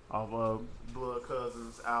 Off Blood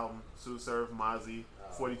Cousins album, Sue Surf, Mozzie,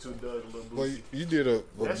 42 Doug, and Lil Well, Boosie. you did a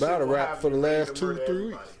That shit battle will rap have for the you ready last to 2 murder 3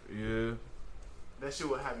 everybody. weeks. Yeah. That shit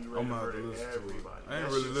will have you ready I'm to gonna have to murder listen to it. everybody. I ain't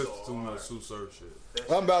That really shit listen so too much hard. Sue Surf shit. That I'm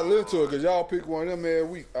shit about to so listen to it hard. because y'all pick one of them every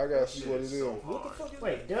week. I gotta That see shit what it is is. so What the hard. fuck is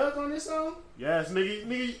Wait, Doug on this song? Yes,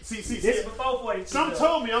 nigga, see. This before 42. Some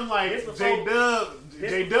told me, I'm like, This before-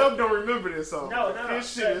 J Dub don't remember this song. No.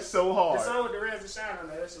 This shit is so The hard. song with the Reds and Shine on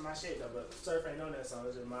there, that's my shit though. But Surf ain't on that song.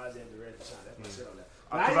 It's just Mozzie and the Reds and Shine. That's my shit on there.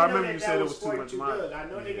 But 'Cause didn't I know remember that you that said it was too much 42 mine. Doug. I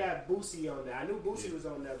know they got Boosie on there. I knew Boosie was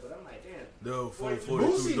on there, but I'm like, damn. No, Boosie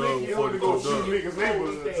 42 make you want to Doug, go 42 shoot Doug. niggas'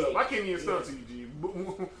 neighborhoods Yeah. up. I can't even start to you, G.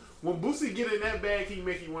 When Boosie get in that bag, he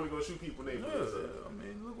make you want to go shoot people Yeah, neighborhoods up. I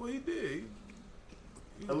mean, look what he did.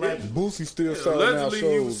 He Allegedly. Boosie still Yeah, selling out allegedly,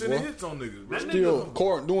 he was shows, sending boy. hits on niggas, bro. That Still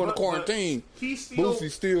nigga- doing the but quarantine. He still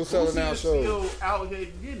Boosie still selling Boosie out is shows. Still out here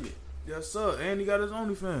getting it, Yes, sir. And he got his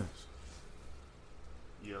OnlyFans.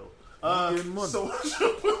 yo. getting money. So what's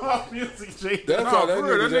your pull-off music, J? That's Nah, how that for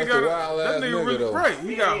real, nigga just a got wild that ass nigga nigga really though. right.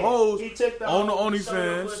 He got hoes He took the on the whole show your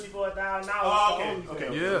OnlyFans. pussy for $1,000. Oh, for okay.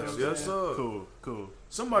 OnlyFans. You know Yes, what I'm yes, saying? sir. Cool.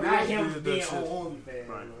 Somebody Not else him did being that on shit. OnlyFans.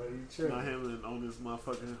 Right. bro. You tripping. Not him and on this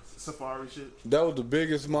motherfucking Safari shit. That was the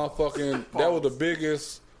biggest motherfucking. That was the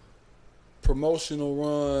biggest promotional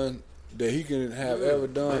run that he can have Yeah. ever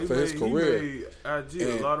done He for his made- career. He made IG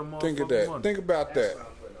a And lot of motherfucking think of that. money. Think about That's that. what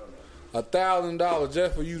I'm putting on there. $1,000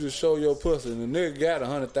 just for you to show your pussy, and the nigga got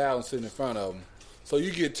 100,000 sitting in front of him. So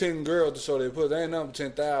you get 10 girls to show their pussy. Ain't nothing but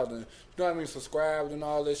 10,000. You know what I mean? Subscribed and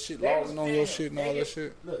all that shit, They logging on your was- shit and they all that get-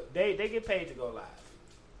 shit. Look, they get paid to go live.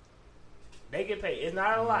 They get paid. It's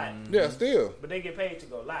not a lot, Yeah, still. but they get paid to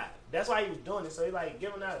go live. That's why he was doing it. So he like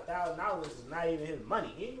giving out $1,000 is not even his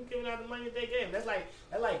money. He ain't even giving out the money that they gave him. That's like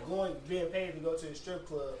being paid to go to a strip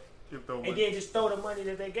club and then just throw the money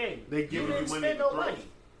that they gave you. They giving you didn't you money spend to no throw. money.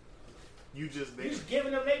 You just You just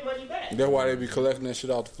giving them their money back. That's why they be collecting that shit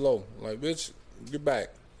off the floor. Like, bitch, get back.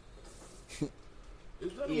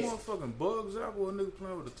 Is that a Yeah. motherfucking bugs out or a nigga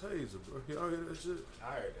playing with a taser, bro? Y'all hear that shit?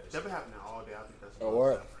 I heard that. That Shit. been happening all day. I think that's Oh,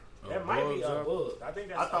 what? That might be Bugs a out? bug. I think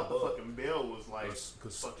that's I thought a the bug. fucking bell was like. Cause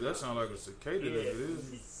fucking that up. sound like a cicada Yeah. if it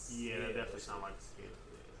is. Yeah, that definitely sound like a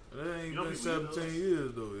scale. That ain't You know been people eat 17 those?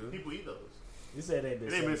 years though, yeah. People eat those. You said they been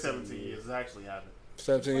It ain't been 17 years. It's actually happened.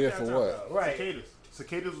 17 years for what? Right.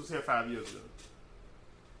 Cicadas was here 5 years ago.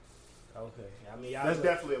 Okay. I mean, y'all That's look,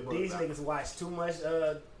 definitely a bug these out. niggas watch too much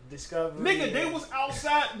Discovery. Nigga, they was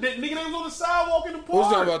outside. Nigga, they was on the sidewalk in the Who's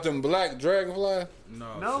talking park. about them black dragonfly?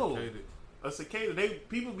 No. Cicada. A cicada.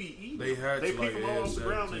 People be eating. They them. hatch They like pick them all every off the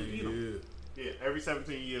ground and 17 eat them. years. Yeah, every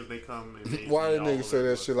 17 years they come and they Why eat that all nigga of say it.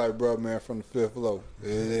 that shit like, bro, man, from the 5th floor? Yeah,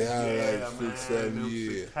 they had Yeah, like man, 6, 7 them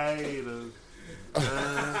years. cicadas. Yeah,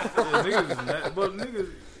 niggas is mad, but niggas,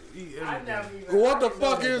 eat I everything. never even. What I the didn't know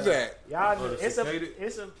fuck is that? Y'all, Oh, the it's a, cicada?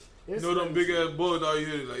 it's a, You it's know them a- big ass bugs out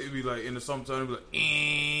here, like it be like in the summertime, it be like,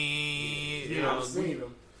 Yeah, I've seen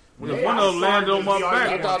them. When Yeah, one I of them landed on my saw back.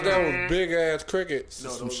 I thought that was big ass crickets or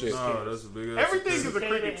No, some those shit. Nah, that's a big ass. Everything is a Cicada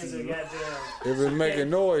cricket to is a you. goddamn. If it's making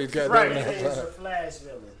noise, goddamn. Right. Cicada is a flash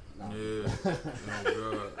villain. No, Yeah.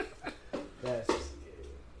 Oh god. that's just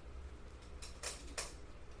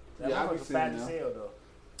that Yeah, I motherfucker be seeing fat that. as hell though.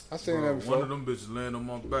 I seen Bro, that one before. of them bitches landed on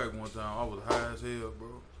my back one time. I was high as hell, bro.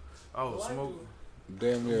 I was What? smoking.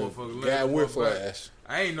 Damn near Motherfucker landed got on my whiplash.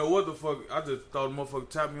 I ain't know what the fuck. I just thought the motherfucker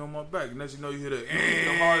tapped me on my back. Next you know you hear that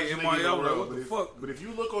The hardest in nigga my in ear. the I'm like, world, what but the if- fuck? But if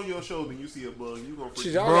you look on your shoulder and you see a bug, you gonna freak.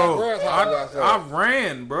 Shit, out. y'all got Bro, grasshoppers I outside.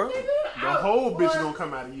 ran, bro. The whole bitch gonna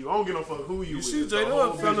come out of you. I don't give no fuck who you You is. see The J whole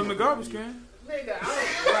Dub bitch fell in gonna the come garbage out of you. can.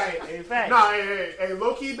 Nigga, right. In fact, Nah, hey,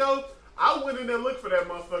 low key though, I went in there look for that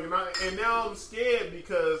motherfucker, and now I'm scared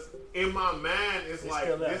because in my mind it's like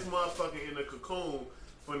still there. this motherfucker in a cocoon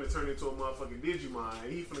finna turn into a motherfucking Digimon.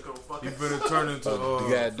 And he finna come fucking. He finna turn into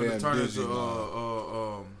goddamn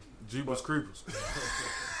Jeepers Creepers.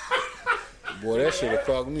 Boy, that shit have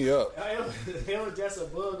fucked me up. it was just a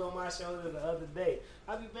bug on my shoulder the other day.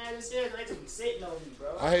 I be mad as hell 'cause they just be sitting on me, bro.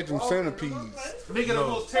 I hate them Walking, centipedes. I'm like, Nigga, the No.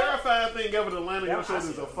 most terrifying thing ever to land on Yeah, your shoulder I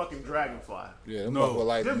is see a them. fucking dragonfly. Yeah, them No. motherfuckers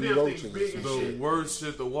like Them damn roaches things or big some as The shit. shit. worst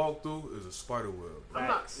shit to walk through is a spider web. I'm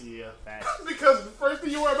not. Facts. Yeah. Facts. Because the first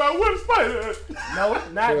thing you worry about, what a spider? No,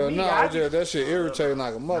 not Hell me. no, I that shit irritating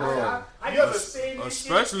like a motherfucker. I You never ever- seen this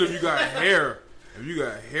Especially if shit. you got hair. If you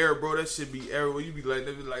got hair, bro, that shit be everywhere. You be like,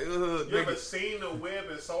 they be like, You ever nigga. seen the web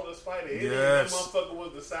and saw the spider? It Yes. that motherfucker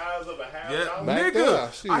was the size of a house. Yeah, Back nigga.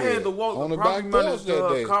 there, shit. I had to walk On the the property back porch manager to that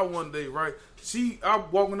her day. car one day, right?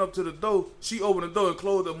 I'm walking up to the door. She opened the door and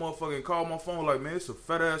closed that motherfucker and called my phone like, man, it's a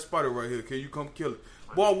fat ass spider right here. Can you come kill it?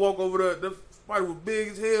 Boy, I walk over there. The spider was big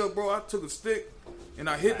as hell, bro. I took a stick and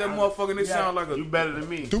I hit that motherfucker and it Yeah. sounded like a. You better than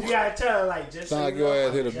me. You gotta tell her, like, just Sound like so your you know,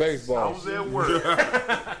 ass hit a just- I baseball. was at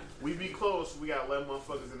work. We be close. We got 11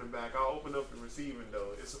 motherfuckers in the back. I open up the receiving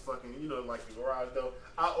door. It's a fucking, you know, like the garage door.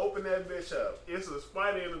 I open that bitch up. It's a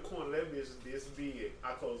spider in the corner. That bitch is this big.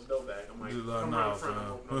 I close the door back. I'm like, Just come like, around nah, the front. I'm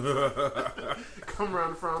fam. opening up the front. Come around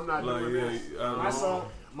the front. I'm not Like, doing yeah, this. I My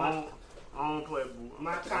song, I don't play boo.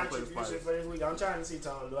 my I don't play contribution spiders. for this week. I'm trying to see,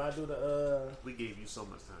 Tom. Do I do the? We gave you so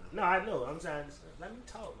much time. No, I know. I'm trying to. Let me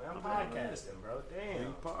talk, man. I'm Okay. podcasting, bro. Damn.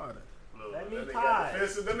 You potting. Look, Let me then they pie. got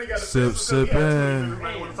defensive. Then they got Sip, defensive. sip, because he had in. 20 minutes.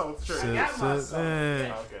 Might want to talk to church. I got my Sip, song. in.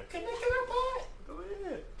 Yeah. Okay. Can I pod? Go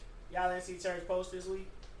ahead. Y'all didn't see church post this week?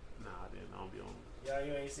 Nah, I didn't. I don't be on. Y'all,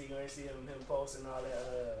 you ain't see him posting all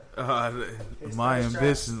that. His My first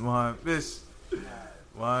ambition, my ambition.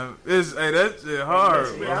 My ambition. Hey, that shit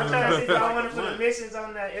hard, Yeah, I'm trying to see if bro. I want to put the missions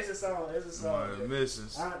on that. It's a song. It's a My song.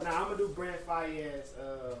 ambitions. Now I'm gonna do Brent Fayez,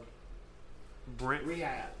 Brent.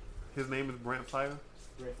 Rehab. His name is Brent Fire.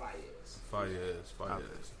 Brent Fayez. Fire ass, fire Okay.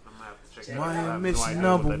 ass. I'm gonna have to check Check it out. I My have no ambition idea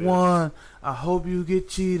number what that is. one. I hope you get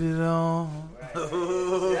cheated on. Right. That's what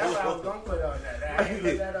I was gonna put on that. I ain't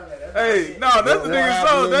put that on there. That's my Hey, shit. no, that's the What nigga's happened,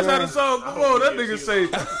 song. That's how man? the song I come hope on. you That get nigga say,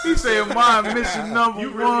 cheated he saying my mission number You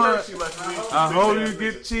really one. heard she like me. I hope you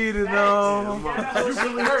get cheated on. You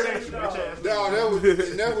really heard that, you bitch ass. No,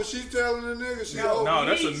 that was she telling the nigga. She No, No,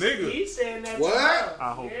 that's a he's- nigga. He's saying that. What? To her.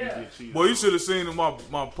 I hope Yeah. you get cheated. Boy, you should have seen my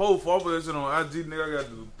post. I put that shit on IG, nigga. I got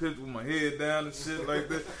the picture with my head down and shit like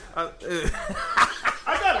that.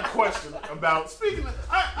 I got a question about speaking.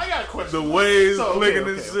 I got a question. The waves So, okay, flicking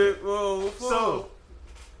okay, and okay. shit. Whoa, So,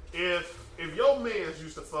 if your man's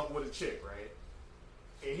used to fuck with a chick, right,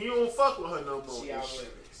 and he don't fuck with her no more, She and out she-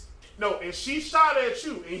 lyrics. no, and she shot at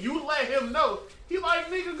you, and you let him know, he like,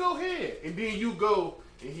 nigga, go ahead, and then you go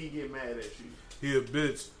and he get mad at you. he a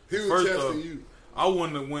bitch. he was First testing off, you. I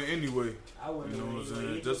wouldn't have went anyway. I wouldn't You know know what I'm either.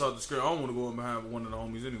 saying? Just out the script, I don't want to go in behind one of the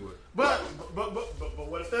homies anyway. But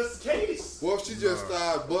what if that's the case? Well, if she just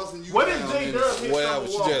started busting you What if down J and Dub hit whatever,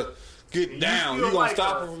 Summer she Walker? just get And down. feel You gonna like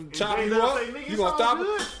stop her, her from and chopping J you Dub up? say, "Nigga, You it's gonna all stop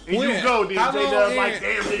good." her? And When? you go, then How J long Dub in? like,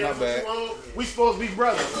 damn, nigga, My that's bad. what you want. We supposed to be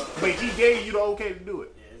brothers, but he gave you the okay to do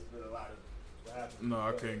it. Yeah, it's been a lot of. What happened? No,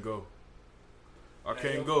 I can't go. I Hey,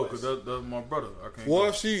 can't yo, go boys. because that's my brother. I can't What go.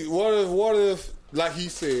 if she? What if? Like he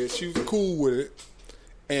said, she was cool with it,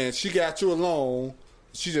 and she got you alone.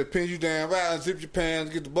 She just pinned you down, right, and zip your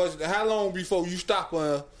pants, get the budget. How long before you stop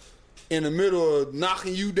her in the middle of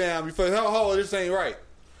knocking you down? Before oh, this ain't right.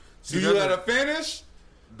 See, Do you that's let the- her finish,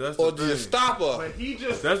 That's the or do you thing. stop her? But he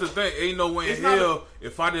just That's the thing. Ain't no way in It's not hell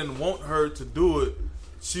if I didn't want her to do it,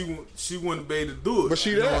 she wouldn't be able to do it. But she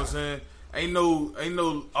you know there. what I'm saying? Ain't no.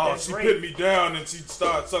 Oh, That's she rape. pinned me down and she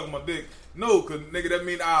started sucking my dick. No, cause nigga, that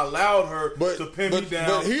mean I allowed her But- to pin but- me down.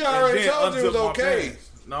 but he and already then told you it was unzip my okay. pants.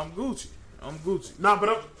 No, I'm Gucci. I'm Gucci. nah.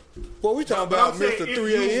 But Well, we talking But about I'm saying, Mr. if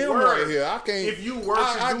 3 you a.m. were- right here. I can't. If you were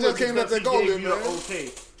I to do just it can't let because that go, he there, gave you man. an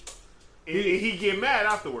okay, and he get mad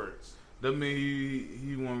afterwards. That mean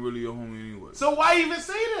he wasn't really your homie anyway. So why even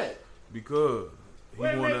say that? Because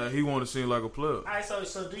Wait a minute. he wanna seem like a player. All right, so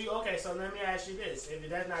do you? Okay, so let me ask you this: if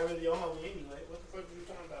that's not really your homie anyway, what the fuck are you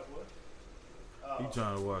talking about, boy? He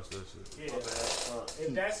trying to watch that shit. Yeah.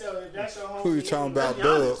 If that's your homie, Who you talking about, Be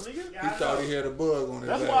Doug? honest, nigga. Yeah, He I thought know. he had a bug on his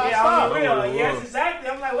That's ass. why I Yeah, on the Oh, real. Yes, Lord. exactly.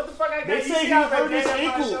 I'm like, what the fuck? I got They you say see he how hurt bad his my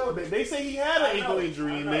ankle. shoulder. They say he had an I ankle know,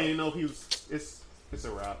 injury, I and know. they didn't know if he was. It's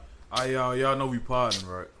a wrap. Y'all know we podding,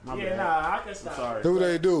 right? My Yeah, bad. nah, I can stop. I'm sorry. Do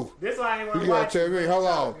they do? This why I ain't want You to gotta watch tell it, me. but Hold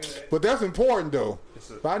it's all on. good. But that's important though.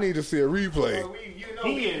 It's I need to see a replay. But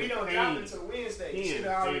He we in don't pain. drop into Wednesday. He You in should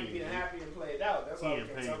already pain. be happy and played out. That's why He we in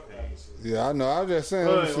can't pain, talk about pain. this shit. Yeah, I know. I'm just saying.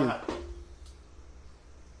 Let me What see. happened?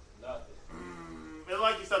 Nothing. It's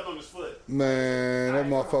like he stepped on his foot. Man, that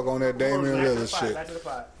motherfucker on that Damian Back to the Lillard pot, shit. Back to the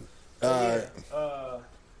pot. Alright.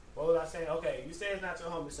 What was I saying? Okay, you said it's not your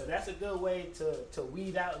homie, so that's a good way to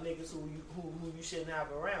weed out niggas who you shouldn't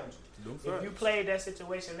have around you. Them If you facts. played that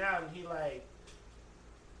situation out and he like,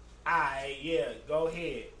 alright, yeah, go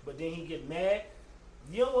ahead, but then he get mad,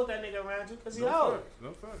 you don't want that nigga around you because he No old. facts.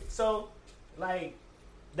 No facts. So, like,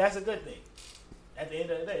 that's a good thing. At the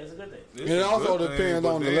end of the day, it's a good thing. It's It a also good thing, depends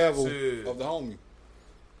but on the then level shit. of the homie.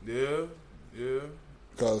 Yeah.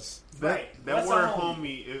 Cause Right. That What's word a homie?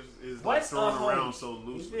 homie is like What's a thrown homie? around so You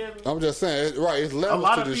loosely. feel me? I'm just saying, right? It's A levels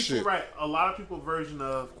lot to of this people, shit. right? A lot of people version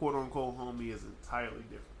of quote unquote homie is entirely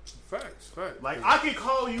different. Facts. Like I can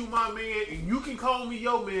call you my man, and you can call me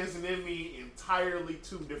your man, and then mean entirely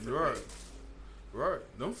two different Right. things.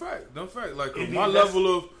 Right. Them facts. Like And my then that's-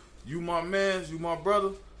 level of you my mans, you my brother,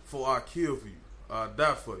 for I kill for you. I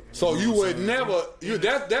die for you. So know you what would I'm saying? never. You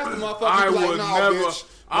that's the motherfucker. I you like, would nah, never. Bitch,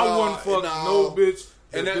 I nah, wouldn't fuck nah. no bitch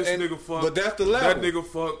that And that- this and- nigga fuck. but that's the That level. nigga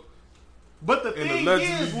fuck. But the And thing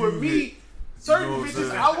allegedly is, with you me, hit. certain You know what I'm bitches,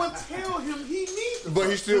 saying? I would tell him he needs. to But he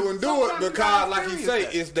fuck. still wouldn't do it Sometimes you because, gotta like you say,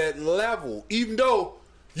 experience that. it's that level. Even though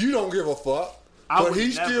you don't give a fuck, I but would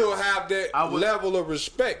he never. still have that I would- level of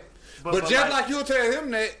respect. But But just like- like you'll tell him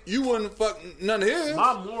that, you wouldn't fuck none of his.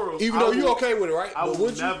 My morals. Even I though you would- okay with it, right? I But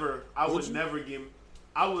would you? never. I Would would you? never give.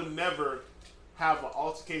 I would never have an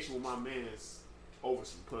altercation with my mans over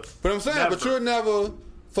some pussy. But I'm saying, Never. but you'll never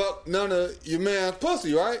fuck none of your man's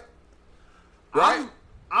pussy, right? Right?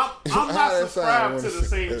 I'm How not that subscribed sound to when the it's-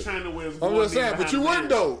 same channel as I'm going just saying, in but you behind wouldn't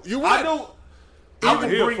the though. man. You I wouldn't. don't. I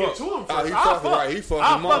would He'll bring it fuck. to him first. Oh, he I'll fucking fuck. right. He fucking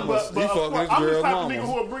I'll fuck, mamas. but He of fucking course, his I'm the girl type of mama. nigga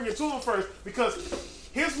who will bring it to him first because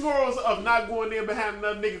his morals of not going there behind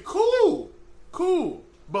another nigga, cool.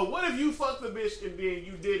 But what if you fucked the bitch and then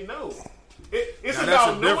you didn't know? It's Now, that's about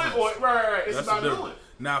a knowing, difference. or right. It's That's about the difference. knowing.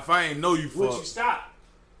 Now if I ain't know you Would you fuck, stop?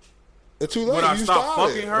 It's too late. Would I you stop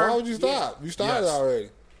started. fucking her? Why would you stop? You started Yes. already.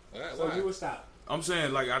 So you would stop. I'm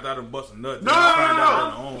saying like after I done bust a nut. No, then I no, find no, out no.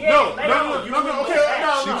 on my own. Yeah. No.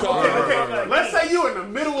 Okay, She called her. okay. Let's say you in the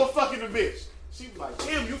middle of fucking the bitch. She was like,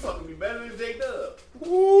 "Damn, you fucking me better than J Dub."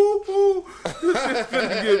 Ooh, this bitch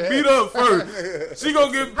finna get beat up first. She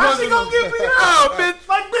gonna get How she gonna get beat up? bitch.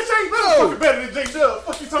 Like, bitch ain't no fucking better than J Dub.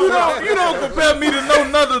 Fuck you talking about? You don't compare me to no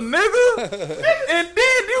another nigga, and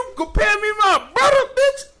then you compare me to my brother,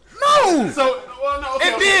 bitch. No. So, well, no. Okay,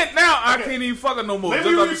 And okay. then now I Okay. can't even fuck her no more. Let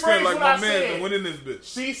Just me understand rephrase like what my I man said. that went in this bitch.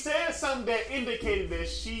 She said something that indicated that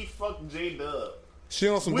she fucked J Dub. She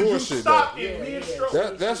on some Would you bullshit stop though. in Yeah, mid yeah.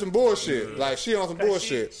 stroke? That's some bullshit. Like she on some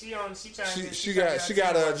bullshit. She trying She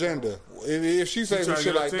got her agenda. If she say some trying to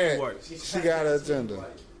shit get her like team that, white. she got her agenda.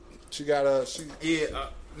 She got her. Yeah,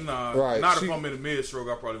 nah. Right, Not she- if I'm in the mid stroke,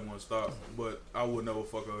 I probably wouldn't stop. But I would never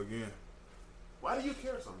fuck her again. Why do you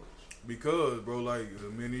care so much? Because, bro, like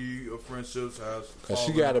many friendships has. Cause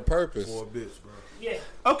she fallen got a purpose. for a bitch, bro. Yeah.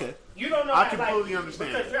 Okay. You don't know. I how, completely like,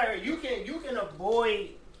 understand. Because right, you can avoid,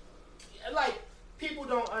 like, people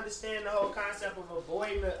don't understand the whole concept of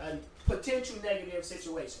avoiding a potential negative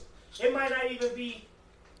situation. It might not even be.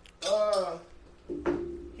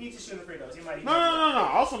 He's just shooting free throws. He might even. No.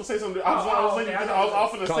 I was gonna say something. I was okay, gonna I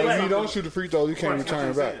say Cause if you something. don't shoot the free throw, you can't return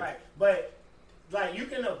it back. Right, but like you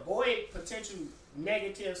can avoid potential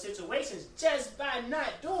negative situations just by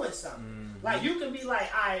not doing something. Like you can be like,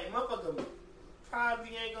 alright, motherfucker probably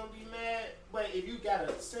ain't gonna be mad, but if you got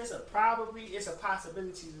a sense of probably, it's a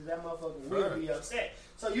possibility that motherfucker will be upset.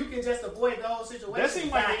 So you can just avoid the whole situation. That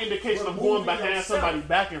seems like by an indication of removing going behind yourself. somebody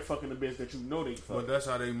back and fucking the bitch that you know they fuck. But that's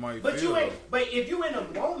how they might But feel. you ain't. though. But if you in a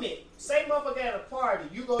moment, say motherfucker at a party,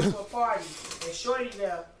 you go to a party and shorty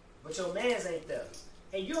there, but your man's ain't there,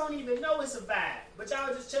 and you don't even know it's a vibe. But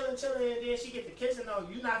y'all just chilling, and then she get the kissing on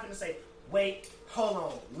you. Not gonna say, wait, hold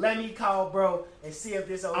on, let me call bro and see if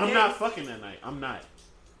this okay. I'm not fucking that night. I'm not.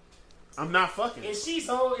 I'm not fucking. If she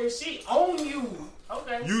own you,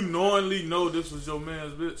 okay. You knowingly know this was your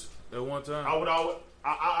man's bitch at one time.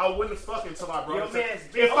 I wouldn't fuck until I brought Your it to man's him.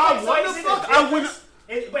 If I wanted to fuck, I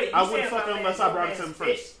wouldn't. I wouldn't fuck him unless I brought it to him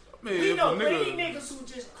first. Man, We if know a plenty nigga, niggas who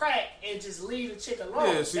just crack and just leave the chick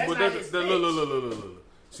alone. yeah, see, that's but not that his look, bitch.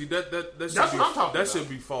 See that That's what I'm talking that about. should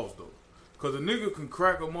be false though, cause a nigga can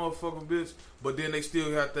crack a motherfucking bitch, but then they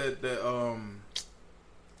still got that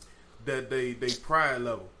they pride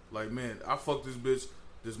level. Like, man, I fuck this bitch,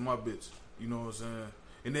 this my bitch. You know what I'm saying?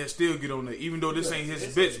 And then still get on there, even though this ain't his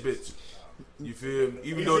bitch. You feel me?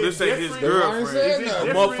 Even Is though it this ain't his different? girlfriend, Is it a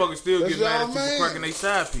different? motherfucker still That's get mad y'all at you man. for cracking they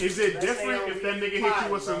side piece. Is it That's different they if that don't nigga be hit you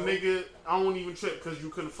fine, with some bro. nigga? I won't even trip because you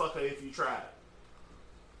couldn't fuck her if you tried.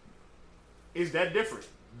 Is that different?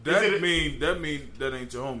 That Is it- mean that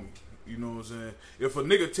ain't your homie. You know what I'm saying? If a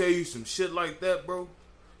nigga tell you some shit like that, bro,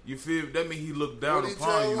 you feel that mean he look down What he upon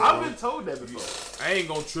tell you. you? Bro. I've been told that before. I ain't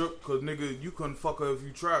gonna trip, cause nigga, you couldn't fuck her if you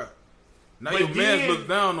tried. Now But your then- man's look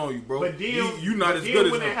down on you, bro. But then you not but as then good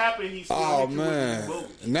as when him. it happened, he still Oh hit you with man, the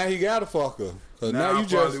bogus. now he gotta fuck her. Cause Nah, now I you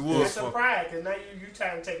just probably would. That's a fuck. pride, because now you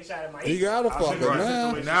trying to take a shot at my he ego. gotta I've fuck been her, right man.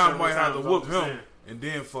 situation. Now I several might have to times, whoop I'm just him saying. and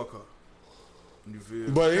then fuck her. You feel?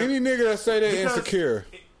 But any nigga that say they Because insecure,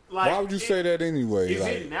 Like, why would you say that anyway? Is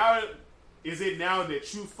Like, it now? Is it now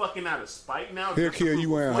that you fucking out of spite now? he'll just to kill prove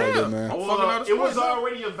you a and point? her, Yeah. man. I'm Well, fucking out of it was spite,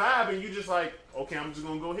 already a vibe, and you just like, okay, I'm just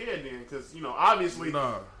gonna go ahead then, because you know, obviously,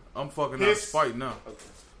 Nah, I'm fucking out of His- spite now. Okay.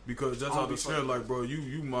 Because that's I'll how be the shit fucking- like, bro. You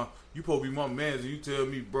supposed to be my man, and you tell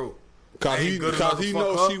me, bro. Cause ain't he good enough to fuck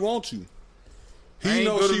knows her. she wants you. I He ain't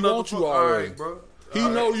knows good she enough wants to you fuck- already. Alright, bro. He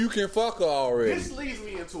Alright. know you can fuck her already. This leads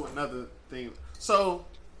me into another thing. So,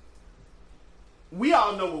 we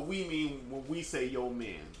all know what we mean when we say yo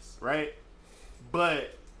mans, right?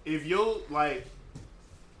 But if you're like,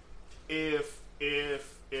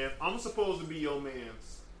 if I'm supposed to be your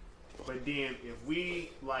mans, but then if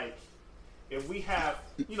we have,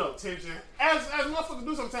 you know, tension, as motherfuckers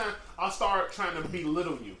do sometimes, I'll start trying to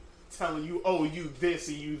belittle you, telling you, oh, you this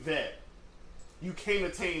and you that. You can't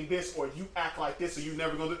attain this, or you act like this, or you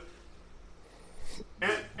never gonna do.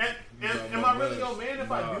 And am I really your man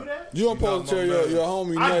if I do that? You don't You supposed to not tell my your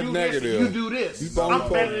man. homie I nothing do negative. this, you do this. You supposed I'm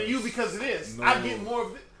to- better than you because of this. No. I get more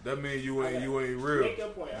of it. That means you ain't real. Make your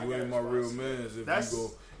point. I You got ain't a my real response. mans. If That's- you go,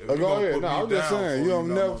 if Oh, you go gonna ahead. put No, me I'm just down saying for you it, don't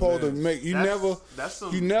not never my supposed to mans. make you That's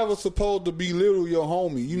some. you never supposed to belittle your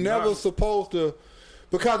homie. You never Nah. supposed to,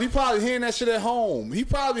 because he probably hearing that shit at home. He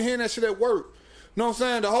probably hearing that shit at work. You know what I'm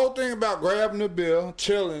saying? The whole thing about grabbing the bill,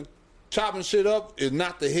 chilling, chopping shit up is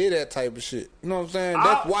not to hear that type of shit. You know what I'm saying?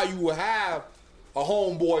 That's why you would have a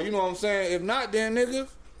homeboy. You know what I'm saying? If not, then nigga,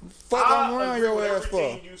 fuck on I around agree your with ass for.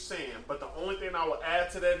 everything you saying, but the only thing I will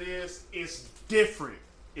add to that is it's different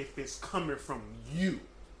if it's coming from you.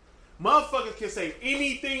 Motherfuckers can say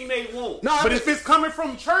anything they want, Nah, but if if it's coming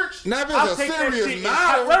from church, Now, if it's I'll a take that serious shit.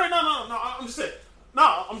 matter- No. I'm just saying.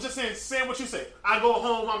 No, I'm just saying what you say. I go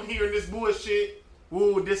home, I'm hearing this bullshit.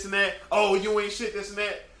 Woo, this and that. Oh, you ain't shit, this and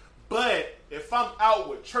that. But if I'm out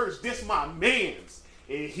with church, this my man's,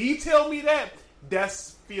 and he tell me that,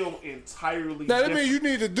 that's feel entirely Now that different. means you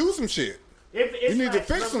need to do some shit. It's You need to like-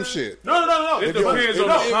 fix some shit. No. It If depends yo-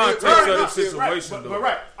 on if- the if- context if- of the if- situation, Right, though. but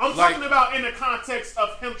right. I'm Like- talking about in the context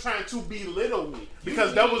of him trying to belittle me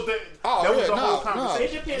because that was the Oh, that was yeah, the whole no.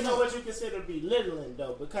 conversation. It depends on what you consider belittling,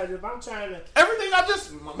 though. Because if I'm trying to, Everything I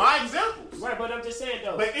just my examples, right, but I'm just saying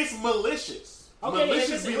though. but it's malicious. Okay, Malicious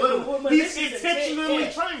yeah, this is- belittling. well, He's malicious intentionally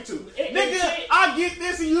intent, yeah. trying to. It- Nigga, intent- I get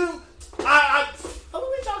this and you. I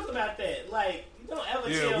oh, we talked about that. Like, you don't ever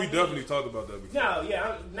Yeah, tell we me. definitely talked about that before. No,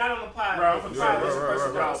 yeah, not on the pod. Bro, I'm Pod, sorry, it's a right,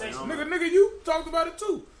 personal right. conversation. Nigga, you talked about it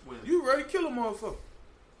too. When? You ready to kill a motherfucker?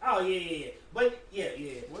 Oh yeah. But yeah.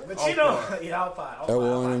 But Off you know, pod. yeah, I'll pod. That was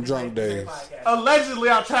one of them drunk days. allegedly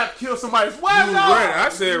I tried to kill somebody's wife. You dog. ready? I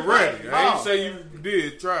said ready. I ain't No. say you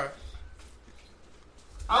did. Try.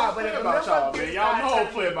 I Nah, don't but play if a about y'all, motherfucker man. gets Y'all know I started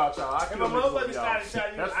don't play about y'all. I If a kill niggas with motherfucker y'all. started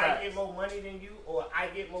telling you That's I fact. get more money than you, or I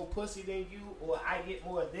get more pussy than you, or I get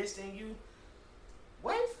more of this than you,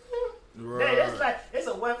 wait for him. Right. It's like it's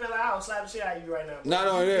a weapon. Like, I'll slap the shit out of you right now. Not You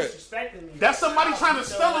only that. disrespecting me. That's somebody I'll trying to beat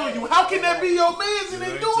stun your on ass. you. How can that be your man's and It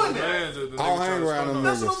they ain't doing your that? mans that the I don't nigga hang trying to around stunt them on.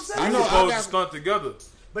 That's what I'm niggas. saying. I You know I supposed to got stunt together,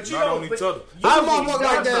 But you not know, on each other. I'm usually motherfucker you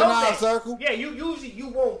like don't that know in our circle. Yeah,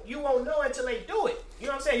 you won't know until they do it. You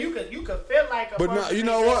know what I'm saying? You could feel like a But no, person you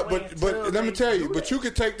know ain't what? that way But until let me they tell you. do But that. you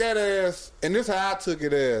could take that as, and this is how I took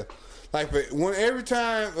it as. Like when every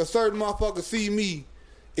time a certain motherfucker see me,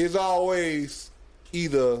 it's always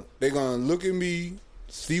either they gonna look at me,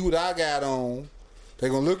 see what I got on. They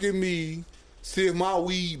gonna look at me, see if my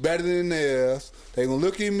weed better than theirs. They gonna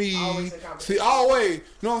look at me, Always a see competition. always. You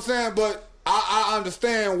know what I'm saying? But I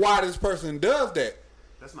understand why this person does that.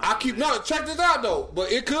 That's not I keep check this out though.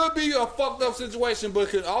 But it could be a fucked up situation, but it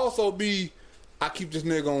could also be I keep this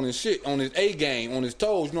nigga on his shit, on his A game, on his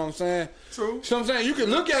toes. You know what I'm saying? True. You know what I'm saying? You can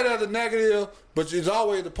look at it as a negative, but it's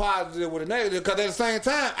always the positive with a negative. Because at the same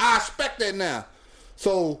time, I expect that now.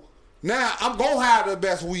 So now I'm gonna have the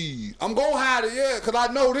best weed. I'm gonna have it, because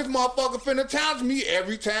I know this motherfucker finna challenge me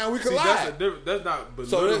every time we See, collide. that's not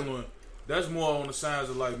belittling. That's more on the signs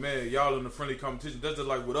of like, man, y'all in a friendly competition. That's just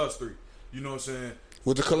like with us three. You know what I'm saying?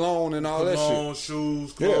 With the cologne and all that shit. Cologne,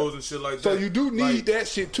 shoes, clothes, and shit like that. So you do need like, that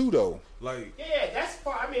shit too, though. Like, Yeah, that's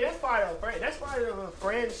part. I mean, that's part of a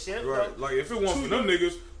friendship. right? Like, if it wasn't for them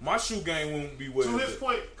niggas, my shoe game wouldn't be where To it's his at.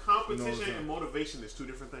 point, competition You know what I'm and motivation is two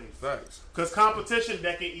different things. Facts. Because competition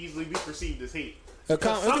that can easily be perceived as hate. It could be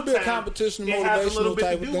a Sometimes competition, it has a little motivational bit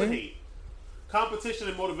type to of do with thing. hate. Competition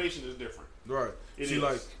and motivation is different. Right. It See, is.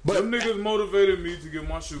 like, But- them niggas motivated me to get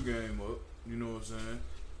my shoe game up. You know what I'm saying?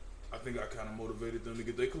 I think I kind of motivated them to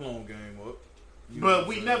get their cologne game up. You know what But I'm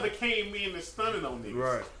we saying? never came in and stunning on niggas.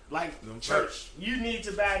 Right. Like Them church. You need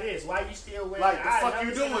to buy this. Why you still wearing? Like, the I fuck never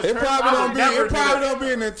you seen doing? a It church- probably I don't would be. never It do probably that. don't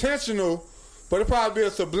be an intentional, but it probably be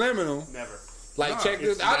a subliminal. Never. Like Nah, check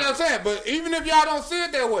this. it's I'm not. not saying, but even if y'all don't see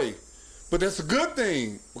it that way, but that's a good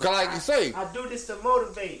thing because, like you say, I do this to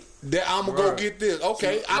motivate. that I'm gonna go Right. get this.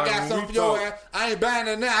 Okay, See, I like got when something we for your talk- ass. I ain't buying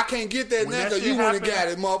it now. I can't get that When now that because shit you went and happen, got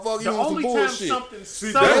it, motherfucker. The You want some only time bullshit. something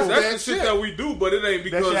See, so that's that the shit shit. that we do, but it ain't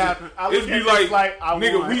because shit happen. I look it at be this like I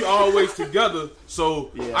nigga, won. we always together,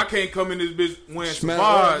 so Yeah. I can't come in this bitch wearing Smell-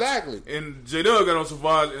 Savage, exactly. and J-Dub got on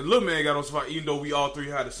Savage, and Lil Man got on Savage, even though we all three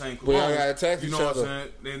had the same We all cologne. gotta text You each know what I'm other.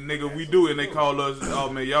 saying? And nigga, we do it, and they call us, oh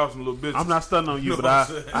man, y'all some little bitches. I'm not stunning on you, You know but what I'm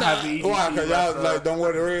saying? I have the EDP. Why? Because y'all like don't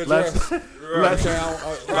wear the red let's dress. let's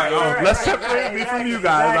Like, let's separate me from you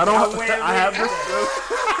guys. I don't. I have this.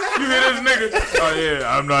 you hear this nigga? Oh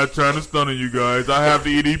yeah, I'm not trying to stun on you guys. I have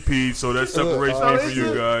the EDP, so that separates So me it's from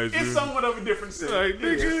you guys. It's dude. somewhat of a different scent. Like, It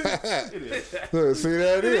is. nigga. It is. Look, see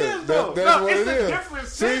that It is, though. That's No, what it's it a is. different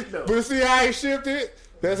See, scent, though. but see how he shifted.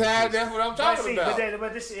 That's what I'm But talking see, about.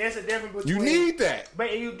 but this it's a difference between. You need that.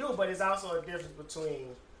 But you do. But it's also a difference between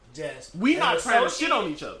just We an not trying to associate, shit on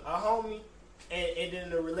each other. a homie, and then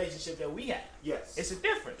the relationship that we have. Yes. It's a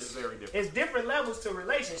difference. It's very different. It's different levels to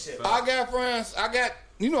relationship. I got friends. I got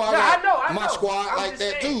I Yeah, got I my know. squad I'm like just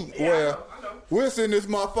that saying. too. Yeah, where I know. we're sitting this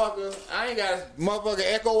motherfucker. I ain't got a motherfucker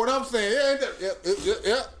echo what I'm saying. Yeah, ain't that,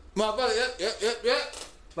 yep, motherfucker, yep.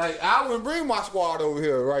 Like I wouldn't bring my squad over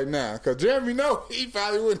here right now because Jeremy know he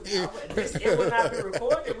probably wouldn't. It would not be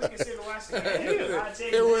recorded. We can sit and watch it. I'll tell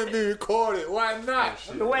you It wouldn't that. be recorded. Why not?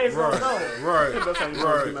 The way it's gonna go. Right, That's how you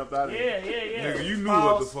right. get up out of here. Yeah. Nigga, you knew Pause.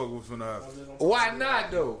 what the fuck was finna happen. Why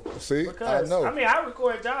not though? See, Because I know. I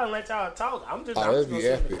record y'all and let y'all talk. I'm just, Oh, I'm just that'd gonna be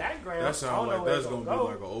sit in the epic. background. That I sounds don't know like where that's it's gonna be go.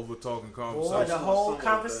 like an over talking Boy, conversation. the whole Something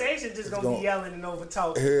like conversation just gonna be Gonna- yelling and over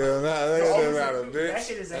talking. Hell nah, that matter, bitch. That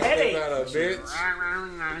shit is a That headache. matter, bitch.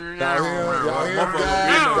 Y'all hear him, Motherfucker,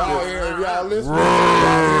 guys? Y'all hear him, y'all listening?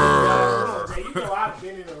 Y'all hear him, You know I've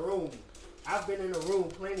been in a room. I've been in a room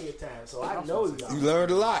plenty of times, so I know y'all. You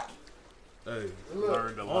learned a lot. Hey,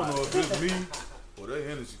 Learned a I don't lot. know if it's me or that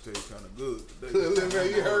Hennessy tastes kind of good today. Look, man,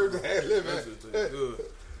 you heard that, That shit tastes good.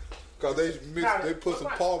 Cause they put some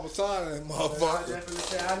Parmesan in that I motherfucker. definitely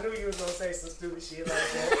said, I knew you was gonna say some stupid shit like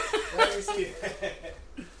that. Let me see that.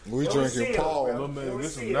 We It was drinking sealed, Paul. bro. Little man, It was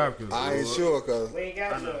get some sealed. napkins. I ain't bro. sure, cause We ain't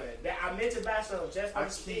got I know. none. I meant to buy some just I for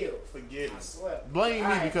steal. keep forgetting. I swear. Blame me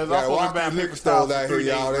Alright. because yeah, I watch fucking these bad liquor paper stores styles out for here, 3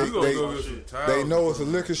 y'all. days. You gonna They- go get some towels. they know it's a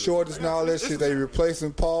liquor shortage and all that shit. They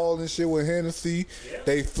replacing Paul and shit with Hennessy.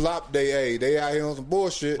 They flop. They out here on some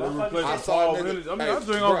bullshit. They replacing I Paul saw a with nigga- Hennessy. I mean, hey, I drink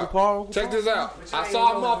bruh, Uncle Paul. Check this out. But you I ain't saw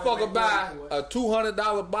a gonna motherfucker make buy money for it. a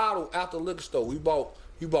 $200 bottle at the liquor store.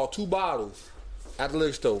 He bought 2 bottles at the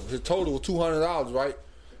liquor store. His total was $200, right?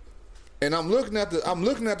 And I'm looking at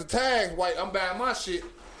the tags. Right, I'm buying my shit,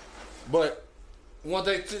 but once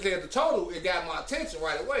they said the total, it got my attention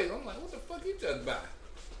right away. I'm like, what the fuck you just buy?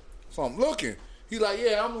 So I'm looking. He like,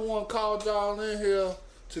 yeah, I'm the one called y'all in here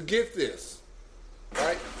to get this,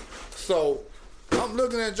 right? So I'm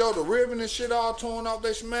looking at Joe, the ribbon and shit all torn off.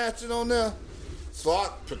 They smashed it on there. So I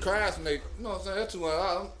procrastinate. You know what I'm saying? That's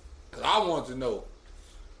 $200. Cause I wanted to know.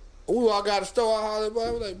 Ooh, I got a store. I hollered, bro.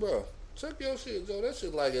 I was like, bro, check your shit, Joe. That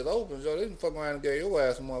shit like it's open, Joe. They didn't fuck around and gave your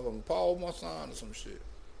ass some motherfucking Paul Masson or some shit.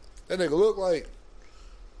 That nigga look like,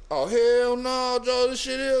 oh hell no, Joe. This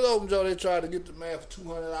shit is open, Joe. They tried to get the man for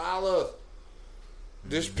 $200.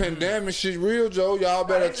 This pandemic shit real, Joe. Y'all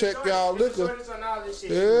better check y'all liquor. Shortage on all this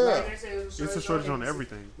shit. Yeah. Like they said, It's a shortage on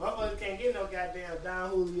everything. Motherfuckers can't get no goddamn Don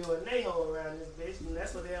Julio and Neho around this bitch, and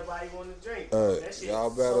that's what everybody want to drink. That shit Y'all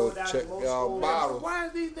sold better out check in most y'all stores. bottles. Why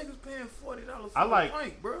are these niggas paying $40 for I like a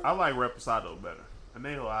pint, bro? I like Reposado better.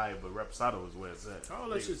 Anejo alright, but Reposado is where it's at. All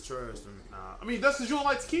that shit's trash to me. Nah, I mean that's because you don't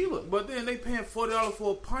like tequila. But then they paying $40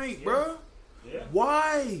 for a pint, bro. Yeah.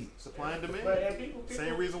 Why? Supply and demand. But and people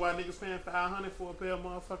Same reason why niggas paying $500 for a pair of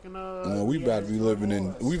motherfucking Man, we about to be living in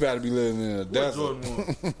a What desert. Jordan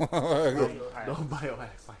want? no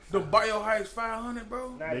biohacks like The biohacks $500, bro.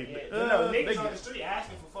 Not They- yet. they Niggas on get- the street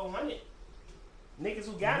asking for $400. Niggas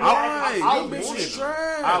who got it. Why? I Them wanted bitches them.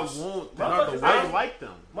 trash. I want them. Motherfuckers I like- like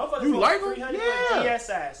them. Motherfuckers You want like 'em? 300 Yeah. for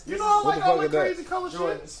GSIs. You know I What like the all fuck that is that? crazy color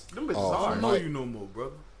Jordans. shit. Them bitches Oh, I are. don't know Mike. you no more,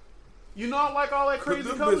 brother. You know I like all that Cause crazy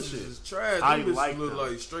them color bitches shit. is trash. I Them bitches like look them.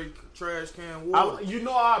 like straight trash can water. You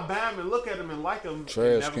know I buy them and look at them and like them.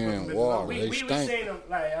 Trash can water. We They stink. seen them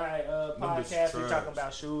like all right. Them bitches Podcast. We trash. talking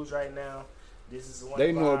about shoes right now. This is one.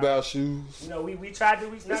 They of know our- about shoes. You know, we tried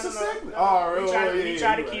to. It's a segment. we Oh, try, yeah, we yeah,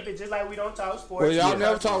 try to you're keep right. it just like we don't talk sports. Well, y'all Yeah.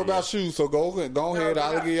 never talk about shoes, so go ahead. no.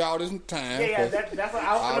 I'll give y'all this time. Yeah, that's what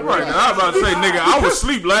I was All gonna right. Right now, I was about to say, nigga, I was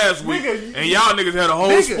asleep last week, Nigga, and y'all niggas had a whole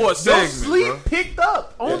Nigga, sports your segment, sleep bro. picked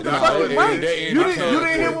up on Yeah, the nah, fucking they- mic. they You ain't didn't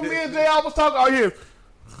hear when me and Jay I was talking out here.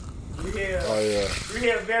 You hear, Oh yeah. you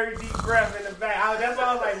hear a very deep breath in the back. That's why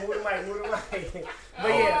I was like, move the mic. But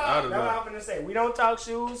yeah, out that's of what that. I'm gonna say. We don't talk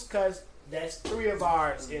shoes because that's 3 of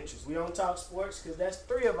our interests. We don't talk sports because that's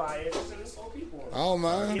 3 of our interests, and there's 4 people. I don't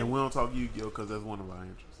mind. And we don't talk Yu-Gi-Oh because that's one of our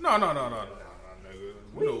interests. No, nigga.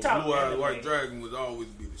 We You know, talk Blue Eyed anime. White Dragon would always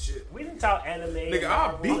be the shit. We didn't talk anime. Nigga, and I'll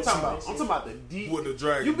Marvel beat and I'm talking all about, that I'm shit. talking about the deep. With the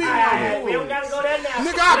dragon. You beat Alright, we don't gotta go there now.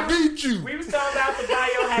 Nigga, I beat you. We was talking about the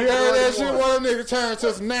biohack. You heard that shit? War. One nigga turned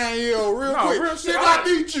to some 9-year-old real Nah, quick. real shit. Nigga, I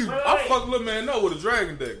beat you. Wait, I wait. fucked little man up with a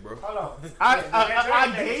dragon deck, bro. Hold on.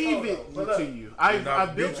 I gave it But look, to you. And I I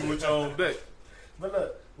built beat you with your own deck. But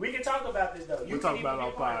look, we can talk about this though. We talk about it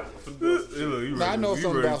on fire. Hey, look, you Nah, I ready- know you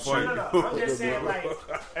something ready about to fight. No, I'm just saying like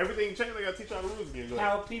Everything changed. I got to teach y'all the rules again. Go ahead.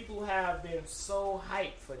 how people have been so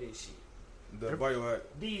hyped for this shit. The biohack.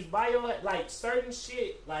 These like certain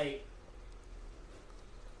shit, like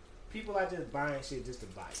people are just buying shit just to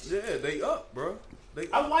buy shit. Yeah, they up, bro. They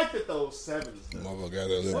I up. liked it those 70s. Though. Motherfucker got that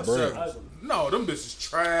little What's bread. up? No, them bitches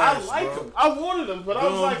trash. I like bro. them. I wanted them, but I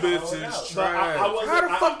was Them like, bitches but trash. wasn't- How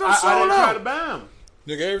the fuck them I sold didn't try out? to buy them.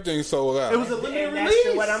 Nigga, everything sold out. It was a And limited that's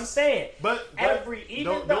release. what I'm saying. But Even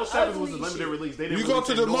those the 70s was a ugly limited shit. release. They didn't You go release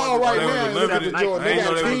to it the nor mall did right they was now and release look at it the at Jordan. night. They I ain't know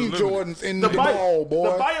got they was Team limited. Jordans in The the mall,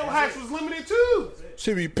 boy. biohacks was limited too.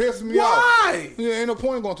 Should be pissing me off. Why? Yeah, ain't no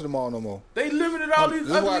point going to the mall no more. They limited all these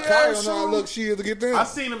That's why ugly Kyle ass know how shoes. look she is to get them. I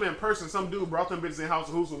seen them in person. Some dude brought them bitches in House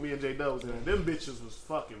of Hoops with me and J Dubs, and them bitches was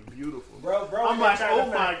fucking beautiful. Bro, I'm we like, trying to oh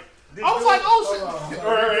my. find- this I was dude- like, oh hold shit. on. All This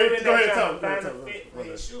right, dude go ahead, trying tell to find me. a fit for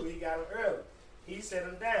his shoe. He got him early. He set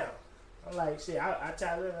him down. I'm like, shit. I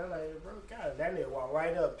tried to. I'm like, bro, God, that nigga walk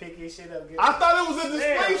right up, pick his shit up. Get I thought it was a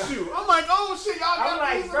display Damn. shoe. I'm like, oh shit, y'all I'm got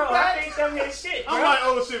like, these bro, in the I back? think them his shit, bro. I'm like,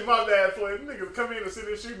 oh shit, my bad for it. Niggas come in and sit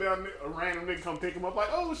his shoe down. A random nigga come pick him up. Like,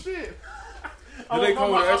 oh shit. Do they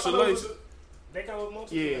come with extra lace? They come with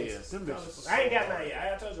multiple. Yeah, laces. yeah, them bitches I ain't got none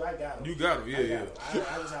yet. I told you I got them. You got them, yeah, I yeah. got 'em. I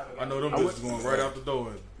just haven't got I know them bitches going right out the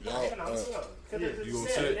door. Yeah, I'm seeing them. Yeah, you gonna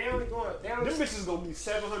sit? They only going. They Them only bitches gonna be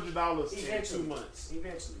 $700 in eventually. 2 months.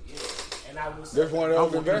 Eventually, yeah. And I was. That's one of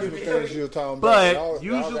those I'm investment looking- things you were talking about. But Y'all got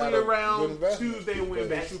usually a good around investment. Tuesday and Wednesday,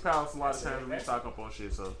 That's- Shoe Palace a lot of that's times we it. stock up on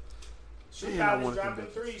shit. So Shoe Damn, I Palace want them dropping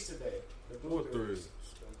bitches. 3s today. The blue What threes?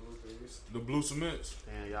 The blue threes. The blue cements.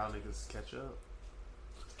 man, y'all niggas catch up.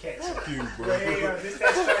 Catch. Fuck you, bro. Yeah, yeah, this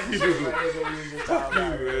that certain shit right here that we was just talking Fuck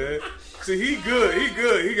about. you, man. See, he good. He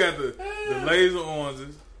good. He got the laser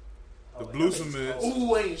oranges, the blue cements.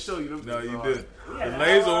 Ooh, I ain't show you them. No, bitches you hard. did. Yeah, The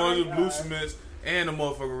laser all oranges, right, blue all right. cements, and the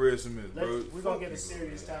motherfucking red cement, bro. We're gonna get a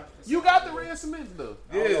serious topic. You got the red cement though.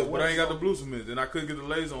 Yeah, know but what I ain't got the it's blue cement, and I couldn't get the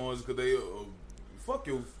laser oranges because they fuck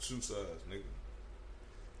your shoe size, nigga.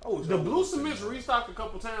 I wish The I blue would've seen cements that. restocked a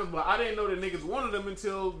couple times, but I didn't know that niggas wanted them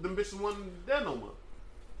until them bitches wasn't there no more.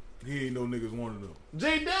 He ain't no niggas wanted them.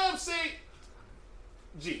 J Dub say,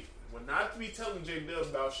 G, when not to be telling J Dub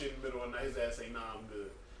about shit in the middle of the night, his ass say, nah, I'm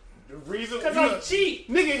good. The reason Because I'm cheap.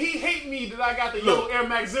 Nigga, he hate me that I got the yellow Air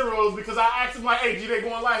Max Zeros because I asked him like, hey, G, they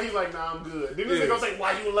going live? He's like, nah, I'm good. Then this Yeah. nigga say,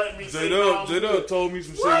 why you let me say nah, I'm J-Dub good? told me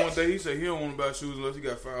some shit What? one day. He said he don't want to buy shoes unless he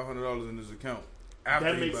got $500 in his account. After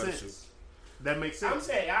That he makes buy the sense. shoes. That makes I'm sense.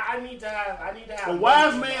 saying I need to have. A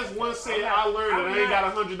wise money. man once said, I'm not- I learned that I'm I ain't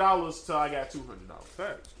not- got $100 till I got $200.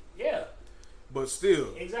 Facts. Yeah. But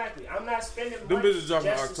still, Exactly. I'm not spending them money bitches dropping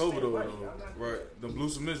in just to October spend though, money. I'm not doing right? Them blue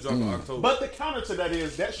submits dropping in October. But the counter to that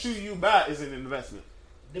is that shoe you buy is an investment.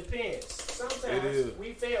 Depends. It Sometimes is.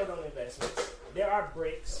 we failed on investments. There are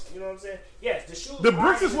bricks. You know what I'm saying? Yes, the shoes. The are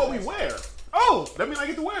bricks an is what we investment. wear. Oh, that means I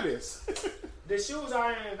get to wear this. The shoes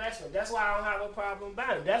are an investment. That's why I don't have a problem buying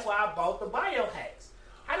them. That's why I bought the biohacks.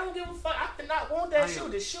 I don't give a fuck. I did not want that shoe.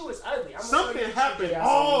 The shoe is ugly. I'm gonna show Something you the happened. shit that Oh,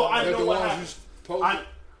 saw. I That's know the what ones happened. you posted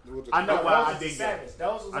with the- I know Those why I was the didn't get sevens.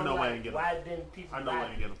 Those was I know I'm why I like, didn't get why didn't people I know buy why I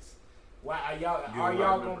didn't get them. Why are y'all You are don't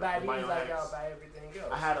y'all remember gonna buy the these like biohacks. y'all buy everything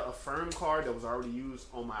else? I had a Affirm card that was already used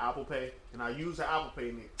on my Apple Pay, and I used the Apple Pay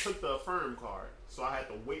and it took the Affirm card, so I had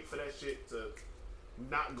to wait for that shit to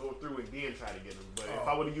not go through and then try to get them. But if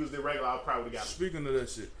I would have used it regular, I probably would have got them. Speaking of that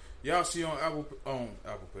shit, y'all see on Apple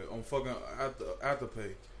Pay, on fucking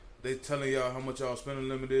Afterpay, they telling y'all how much y'all spending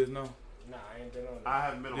limit is now. Nah, I ain't been on that. I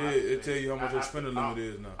haven't been on Yeah, Apple it Pay. tell you how much your spending limit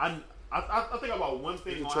is now. I think about one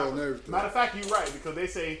thing You on charging Apple. everything. Matter of fact, you're right because they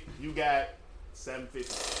say you got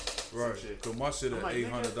 $750. Right, Shit. cause my shit I'm at like,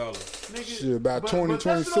 $800. Nigga, Shit, about but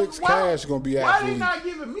 2026 why- cash gonna be Why athlete. they not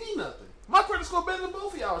giving me nothing? My credit score better than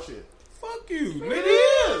both of y'all shit. Fuck you, nigga. It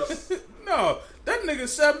is. No, that nigga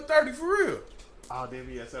 730 for real. Oh, damn,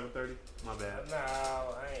 he at 730. My bad. No,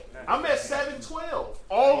 I ain't. I'm at 712.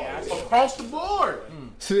 All Yeah, I see. across the board.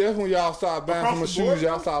 See, that's when y'all start buying some of the Across the board, shoes.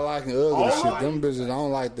 Y'all start liking ugly All shit. right. Them bitches, I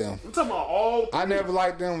don't like them. I'm talking about all. I never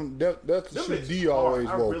liked them. That's the Them shoe bitches D hard. always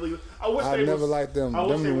I wore. really. I wish I they never was, liked them. I wish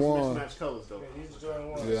Them they the was one. mismatched colors though. These are Jordan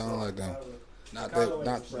 1s. Yeah, I don't like them. Not Colorway that.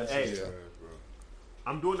 Not is fresh. Hey. yeah.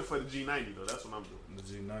 I'm doing it for the G90 though. That's what I'm doing. The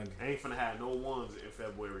G90. I ain't finna have no ones in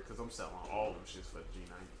February because I'm selling all them shits for the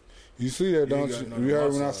G90. You see that, You don't ain't got you? none You of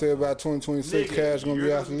heard my when I size. said about 2026 cash gonna be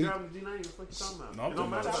you're athlete? driving the G90. What the fuck you talking about? No, I'm It talking don't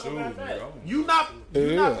about matter. shoes, about that. nigga. You not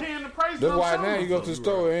Yeah. paying the price. That's I'm why selling now you them go for. to the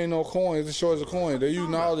store, there ain't no coin. It's the shorts of coin. They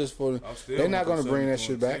using all this for. I'm still They're not on gonna bring that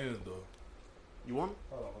 7 shit back. 10s, though. You want them?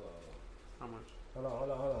 Hold on. How much? Hold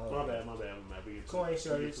My on. bad. We get Coin we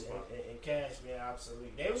shortage get too far. and cash being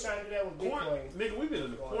obsolete. They was trying to do that with Corn, Bitcoin. nigga, we've been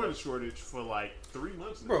in a corn shortage for like 3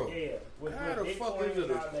 months now. Bro, Yeah, with how the fuck Bitcoin is it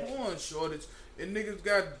and all a that. corn shortage and niggas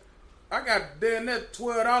got... I got damn that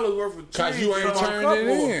 $12 worth of Cause change you ain't in my turning cup it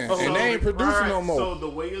holder. in, Oh, and they ain't producing Right, no more. So the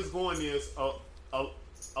way it's going is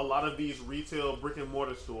a lot of these retail brick and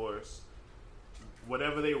mortar stores,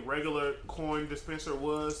 whatever their regular coin dispenser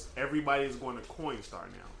was, everybody's going to Coinstar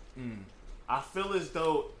now. I feel as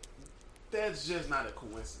though that's just not a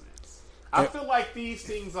coincidence. I feel like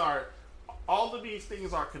all of these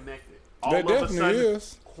things are connected. All They of a definitely sudden,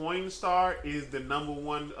 is. Coinstar is the number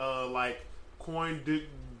one coin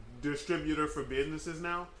distributor for businesses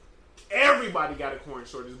now. Everybody got a coin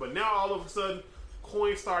shortage, but now all of a sudden,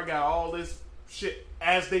 Coinstar got all this shit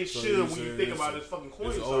as they So should when you saying think it's about a- this fucking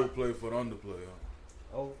It's Coinstar. old play for the underplay,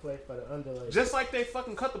 huh? Overplay for the underlay. Just like they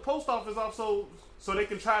fucking cut the post office off so they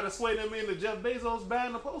can try to sway them into Jeff Bezos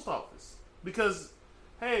buying the post office. Because,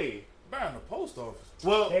 hey, Buying the post office.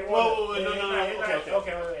 well, They whoa, want no,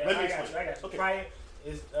 okay. Let me I got explain. you. Okay. Private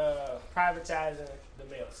is privatizing the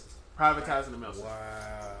mail system. Privatizing the mail system.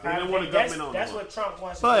 Wow. They didn't want the That's- government on That's the what Trump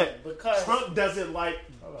wants But to do because Trump doesn't like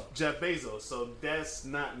Hold on. Jeff Bezos, so that's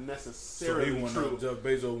not So necessarily he true. wanted Jeff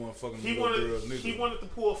Bezos want fucking He little girls, wanted nigga. he wanted to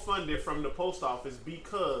pull funding from the post office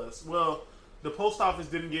because, well, the post office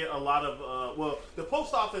didn't get a lot of. The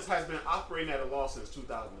post office has been operating at a loss since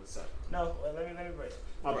 2007. no. Let me break it.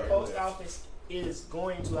 My The bad. post office is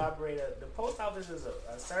going to operate. The post office is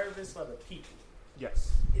a service for the people.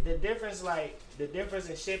 Yes. The difference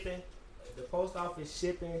in shipping, the post office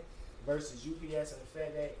shipping versus UPS and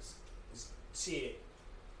FedEx is shit.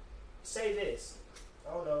 Say this,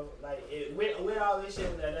 I don't know, like with all this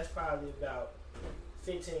shit, that's probably about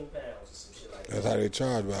 15 pounds or some shit like That's that. how they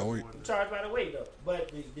charge by weight. Charged by the weight though,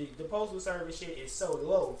 but the postal service shit is so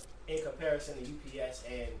low in comparison to UPS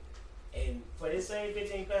and for this same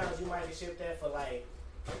 15 pounds, you might have shipped that for like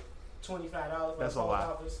 $25 for That's the a post lot.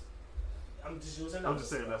 office. I'm just using I'm numbers.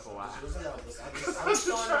 just saying that's a lot. I'm just using numbers. I'm I'm just just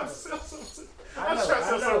throwing trying to numbers. sell something. I I'm know, trying to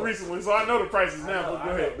sell I know. something recently, so I know the prices I now. know, But I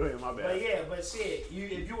go know. ahead, my bad. But yeah, but shit,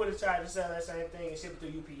 if you would have tried to sell that same thing and ship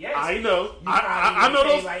it through UPS, I know. you I probably know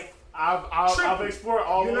pay those. like I've triple. explored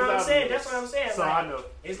all you those know what I'm saying. avenues. That's what I'm saying. So like, I know.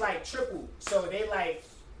 it's like triple. So they like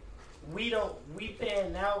we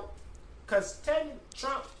paying out because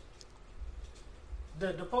Trump,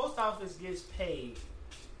 the post office gets paid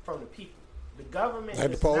from the people. The government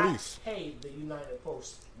Like the does not police. pay the United States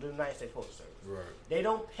Postal Service. Right. They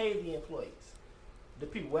don't pay the employees. The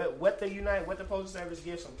people, what the Postal Service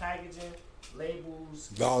gives from packaging,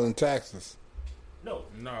 labels, All in taxes. no,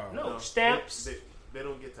 No. no, stamps, They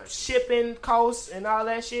don't get taxes. shipping costs and all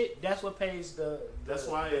that shit. That's what pays the That's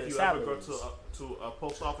why the if you ever go salaries. to a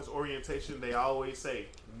post office orientation, they always say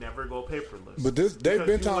never go paperless. But they've Because been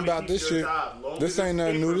you talking wanna about keep this your shit. job. Long This as ain't it's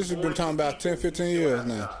nothing new. paper This has been going talking to about people, 10, 15 you still years have a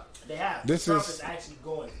now. job. They have. This Trump is- is actually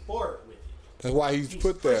going forward with it. That's why he's He's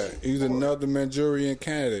put that. pushing He's forward. another Manchurian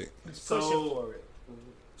candidate. He's pushing So- for it.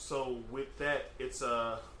 So with that, it's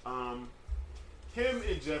him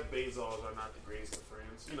and Jeff Bezos are not the greatest of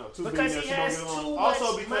friends. You know, two Because he billionaires has who don't get too along. much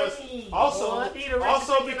Also because money. also boy. He the richest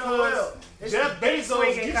also nigga in the because world. It's Jeff a big Bezos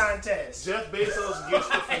swinging gets contest. Jeff Bezos gets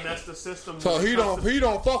to finesse the system. So when it he comes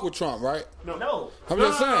don't fuck with Trump, right? to- No. I'm No,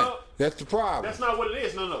 just no, saying. no. That's the problem. That's not what it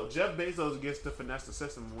is. No. Jeff Bezos gets to finesse the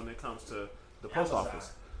system when it comes to the post Amazon. office.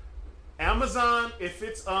 Amazon, if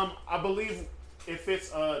it's I believe if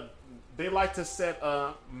it's they like to set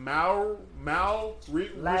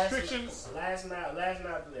restrictions. Last mile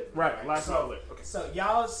delivery. Right, last so, mile delivery. Okay. So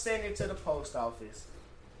y'all send it to the post office.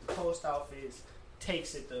 The post office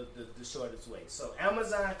takes it the shortest way. So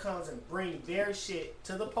Amazon comes and bring their shit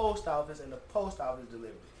to the post office, and the post office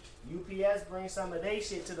delivers. UPS brings some of their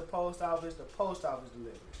shit to the post office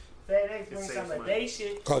delivers. FedEx brings saves some of money. their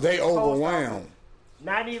shit. Cause to they the post overwhelmed. office.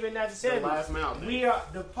 Not even necessarily. The last mile thing.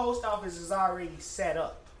 The post office is already set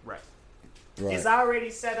up. Right. Right. It's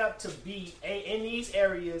already set up to be in these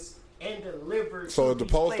areas and delivered. So to the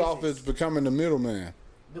these post places. office becoming the middleman.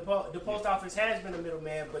 The post office has been a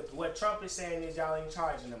middleman, but what Trump is saying is y'all ain't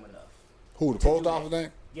charging them enough. Who the to post do office that.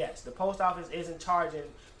 thing? Yes, the post office isn't charging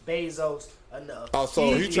Bezos enough. Oh, so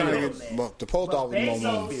He's he the trying to middleman. get but the post But office more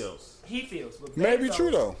Bezos- money. He feels. But Maybe Bezos-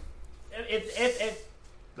 true though.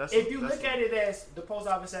 That's If you that's look at it as the post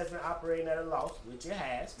office has been operating at a loss, which it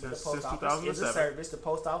has, but the Since post office is a 2007. service. The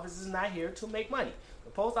post office is not here to make money.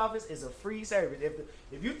 The post office is a free service.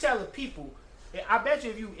 If you tell the people, I bet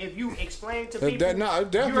you if you explain to people, It's you're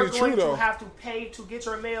definitely going true though. to have to pay to get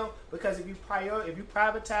your mail because if you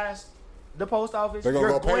privatize the post office, They're gonna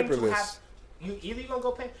you're go going to paperless. have. You either gonna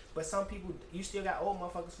go pay, but some people you still got old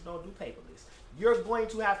motherfuckers who don't do paperless. You're going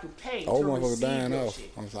to have to pay Old to motherfucker receive dying your off.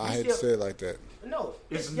 shit. I You hate to still- say it like that. No,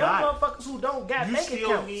 It's it's young not. motherfuckers who don't got You bank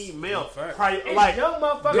still accounts. need mail. Fact. It's Like young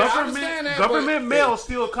motherfuckers. Yeah, I understand that, government but- mail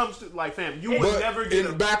still comes to like fam. You would But never get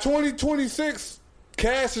a by 2026,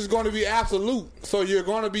 cash is going to be absolute. So you're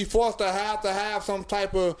going to be forced to have some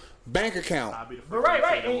type of bank account. I'll be the first But right, one to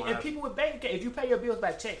say right, that won't and happen. people with bank accounts, if you pay your bills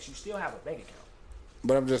by checks, you still have a bank account.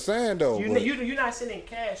 But I'm just saying though. You're not sending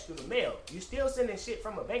cash through the mail. You're still sending shit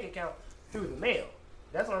from a bank account through the mail.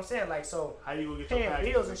 That's what I'm saying. Like so, How you gonna get your paying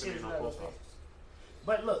package bills and if shit there is ain't not no no post thing. office?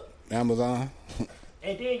 But look, Amazon.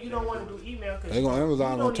 and then you don't want to do email because They gonna-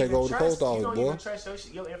 Amazon gonna take over the post office, You don't boy. even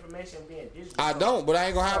trust your information being digital. I So- don't, but I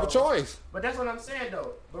ain't gonna have a So- choice. But that's what I'm saying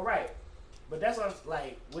though. But right, but that's what I'm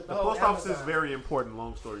like with the The whole post office is Amazon, very important.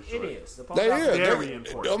 Long story short, It is. The post They office. is. Very They-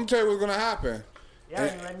 important. I'm gonna tell you what's gonna happen. Y'all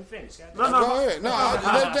didn't let me finish. No, goddamn. no, Go ahead. No,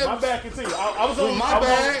 my bad. Continue. I was on My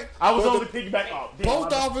bad, I was but on the the piggyback. Oh, damn, Post my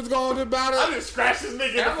bad. office going to buy I the. just scratched this nigga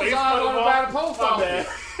in the Amazon face. gonna buy the post My office.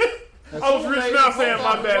 bad. I was reaching out saying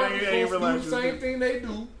my bad. I ain't realize the same thing they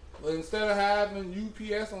do. But instead of having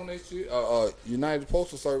UPS on their shit, United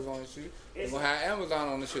Postal Service on their shit, they're gonna have Amazon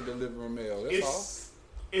on their shit delivering mail. That's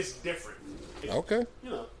It's different. all. Okay. You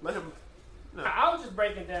know, let him. I was just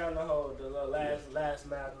breaking down the little last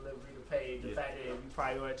mile delivery to pay. The fact that if you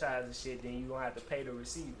prioritize the shit, then you gonna have to pay to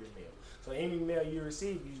receive your mail. So any mail you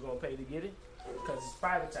receive, you gonna pay to get it because it's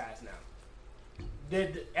privatized now.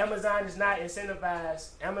 Amazon is not incentivized.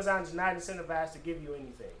 Amazon is not incentivized to give you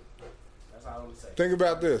anything. That's all I'm gonna say. Think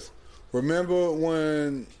about this. Remember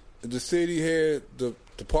when the city had the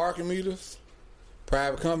parking meters?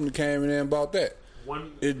 Private company came in there and bought that.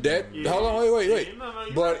 One. Hold on, wait. Yeah, no,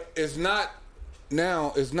 you're But right. it's not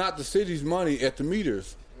now. It's not the city's money at the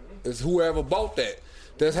meters. It's whoever bought that.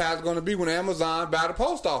 That's how it's going to be when Amazon buy the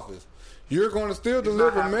post office. You're going to still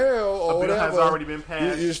deliver happening. mail or A bill whatever. has already been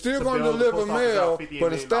passed You're still to going to bail the deliver post office mail, out $58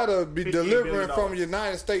 but instead of be $58 delivering billion. from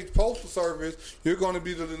United States Postal Service, you're going to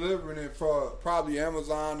be delivering it for probably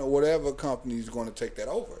Amazon or whatever company is going to take that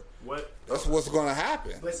over. What? That's what's going to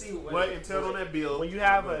happen. But see, What entailed on that bill? when you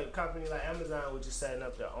have a company like Amazon, which is setting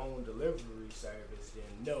up their own delivery service, then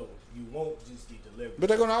no, you won't just be delivered. But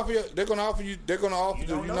they're going to offer you. They're going to offer you. They're going to offer You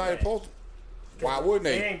the don't know United that. Postal. Why wouldn't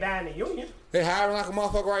They they? ain't buying the union. They hiring like a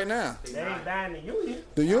motherfucker right now. They ain't buying the union.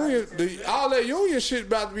 The union, all that union shit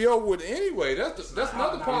about to be over with anyway. That's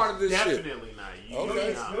another part of this shit. Definitely not.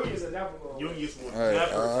 Okay. Unions are never going. Unions will Hey,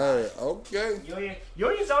 never. all right, okay.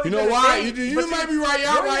 Unions only. You know been a why? thing- You but may see, be right.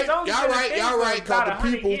 Y'all unions right. only Y'all been a right. thing Y'all for right. about Cause the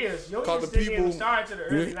 100 people. years. Cause Unions the didn't even people. start to the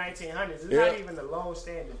early Yeah. 1900s. It's Yeah. not even a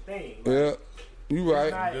long-standing thing. Yeah, you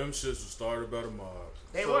right. not- Them shits was started by the mob.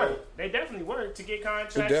 They So- were. They definitely were to get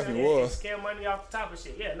contracts definitely and was. scam money off the top of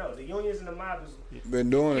shit. Yeah, no, the unions and the mob is Been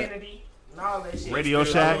doing it. Kennedy and all that shit. Radio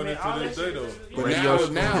Still Shack. doing it All to that this shit day, is- though. But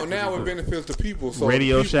Radio- now it benefits the people. So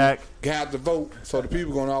Radio the people Shack. got the vote, so the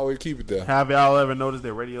people gonna always keep it there. Have y'all ever noticed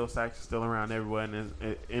that Radio Shack is still around everywhere, and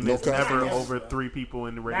No it's never customers. over 3 people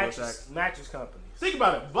in the Radio Shack? mattress companies. Think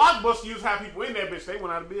about it. Blockbuster used to have people in that bitch. They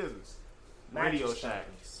went out of business. Radio Mattress Shack.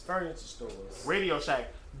 companies, furniture stores. Radio Shack.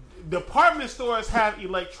 Department stores have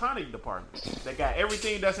electronic departments that got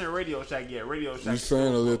everything that's in Radio Shack. Yeah, Radio Shack. You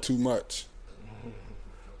saying a little too much.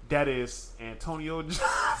 That is Antonio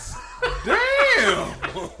Johnson. Damn.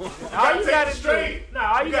 All you take gotta it straight. do, no,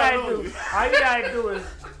 all you You gotta gotta know. do, all you gotta do is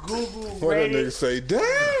Google What that nigga Reddit, say?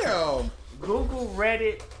 Damn. Google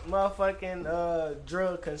Reddit, motherfucking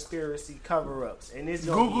drug conspiracy cover-ups, and it's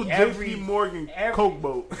gonna Google be J.P. Morgan every- Coke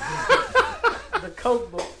boat. the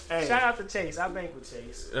Coke book. Hey. Shout out to Chase. I bank with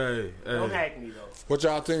Chase. Hey, Don't hey. hack me though. What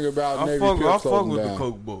y'all think about I Navy fuck Pill with closing the down?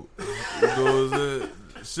 Coke boat.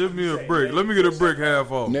 Ship me a brick. Let me get a brick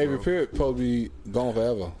half off. Navy bro. Pill supposed to be gone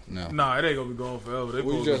forever now. Nah, it ain't gonna be going forever. They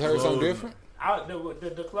We supposed just to heard close something it. different.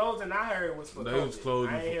 The closing I heard was for They COVID. was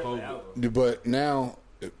closing I ain't for hear COVID. forever. But now,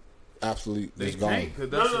 absolutely, They it's gone. can't, cause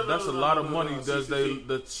that's a lot of money no.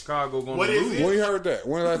 that Chicago gonna What is lose. it? When you heard that?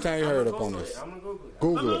 When the last time you heard up on Google this? it. I'm gonna Google it.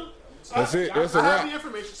 Google it. That's it. That's a I have the wrap.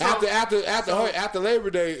 information. So, After Labor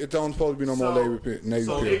Day, it don't supposed to be no more Navy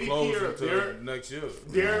so Pill. Navy Close Pier, until they're- next year.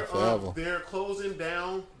 Forever. they're closing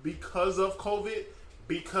down because of COVID,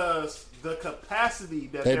 because the capacity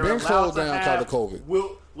that They they're been allowed closed to down have because of COVID.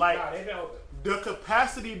 will like Nah, they been open. the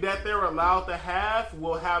capacity that they're allowed to have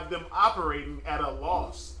will have them operating at a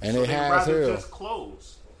loss. And so they they'd high as rather hell. just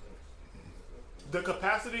close. The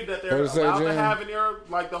capacity that What they're it say, allowed to Jim? have in there,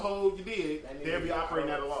 like the whole you did, That they'll nigga be operating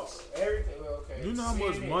at a loss. Everything okay. You know how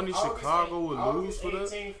much CNN, money August Chicago 8th, would lose for that?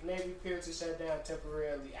 August 18th, Navy Pier to shut down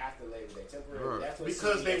temporarily after Labor Day. Temporarily. Right. That's what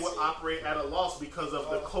Because they CBS will said. operate at a loss because of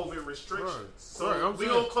the COVID restrictions. Right. So Right, I'm we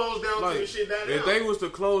saying, gonna close down like, to the shit down if now. they was to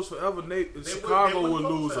close forever, Chicago wouldn't would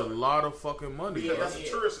close lose a forever. lot of fucking money. because bro. that's a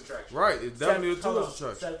tourist attraction. Right, it's definitely a Hold on. tourist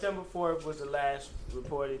attraction. September 4th was the last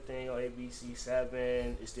reported thing on ABC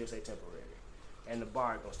 7. It still say temporary. And the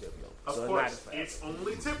bar gonna still be open. Of so course, it's not a it's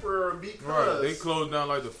only temporary because Right, they closed down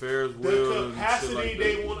like the Ferris the wheel and capacity shit like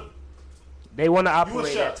they that. want. They want to You a operate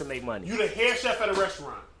chef that to make money. You the head chef at a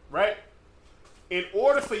restaurant, right? In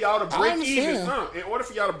order for y'all to break even, understand. in order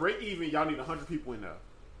for y'all to break even, y'all need 100 people in there.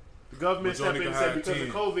 The government But you stepped only in and can said have because 10.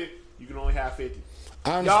 of COVID, you can only have 50. I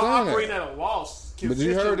Y'all understand operating that. at a loss. But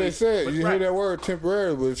you heard they said, consistently, you but hear that word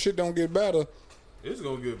temporary, but if shit don't get better, It's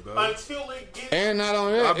gonna get better. until it gets. and not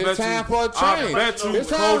only I that, bet it's time you- for a I change. bet you It's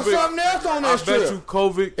time for COVID something else on I that bet strip. you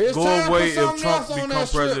COVID It's go time away for if something Trump else on become that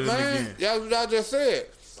strip, president man. again. That's what I just said.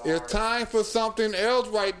 It's time for something else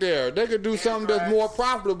right there. They could do something that's more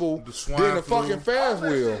profitable The swine than the flu. fucking Ferris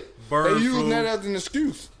wheel. Bird They using flu. that as an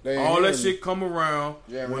excuse. They ain't All that hearing me. shit come around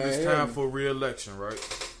Yeah, when man, it's hear time me. for re-election, right?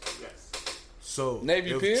 Yes. So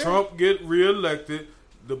Navy if Pier? Trump get re-elected,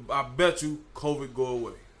 I bet you COVID go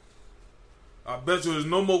away. I bet you there's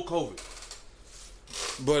no more COVID.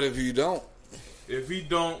 But if you don't, If he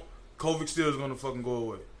don't, COVID still is gonna fucking go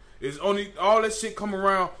away. It's only all that shit come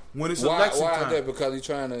around when it's why election is time. that? Because he's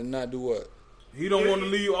trying to not do what? He don't want to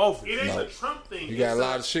leave office. It ain't No. a Trump thing. You got It's a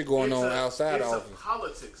lot of shit going it's on outside it's office. a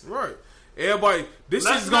politics. Right. Everybody, this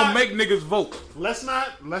Let's shit's gonna not- make niggas vote. Let's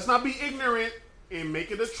not be ignorant and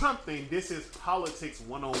make it a Trump thing. This is politics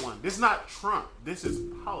 101. This is not Trump. This is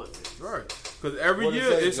politics. Right. Because every What it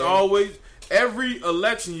year say, it's Jay? always every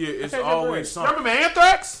election year it's said always something. Remember man,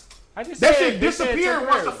 anthrax? I just That said- shit just said disappeared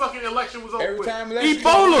once the temporary. fucking election was over Every with. time election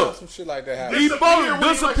Ebola. comes, some shit like that happens. Disappeared when Ebola the election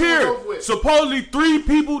was over disappeared. with. Supposedly 3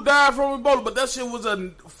 people died from Ebola, but that shit was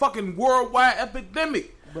a fucking worldwide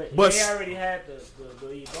epidemic. But But they already had the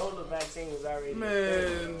Ebola vaccine was already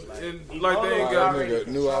man, and Ebola like they was ain't That got. already nigga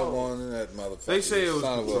knew I was controlled. going in that motherfucker. They say it was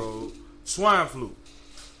Son of a- controlled. Swine flu.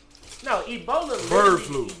 No, Ebola. Bird literally-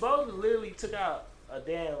 flu. Ebola literally took out a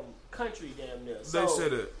damn country, damn near. So, They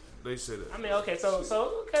said it. They said it. I mean, okay, so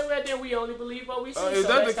okay, well then we only believe what we see. Is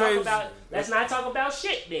so that let's the case? let's not talk about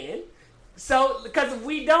shit then. So because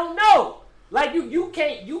we don't know, like you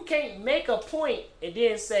can't make a point and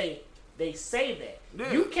then say they say that.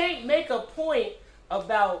 Yeah. You can't make a point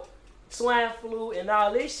about swine flu and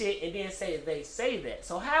all this shit and then say they say that.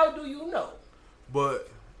 So how do you know? But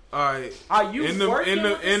all right, Are you in the working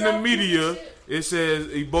with in the scientists media, and shit? it says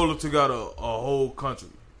Ebola took out a whole country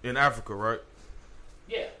in Africa, right?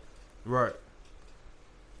 Yeah. Right.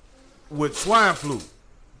 With swine flu,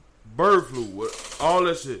 bird flu, with all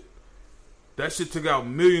that shit took out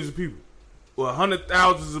millions of people, well,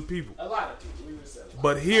 100,000s of people. A lot of people. We would say.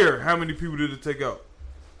 But here, how many people did it take out?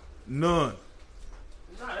 None.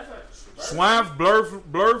 Nah, that's not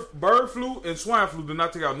Bird flu and swine flu did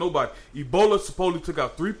not take out nobody. Ebola supposedly took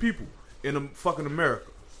out 3 people in fucking America.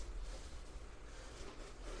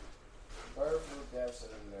 bird flu deaths in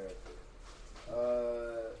America.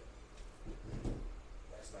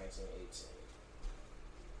 That's 1918.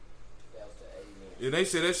 That was the avian. And they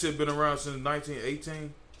said that shit been around since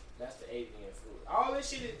 1918. That's the avian flu. All this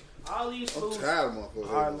shit is, all these I'm flus tired of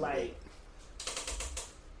motherfuckers. are like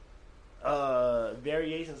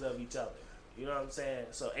variations of each other. You know what I'm saying?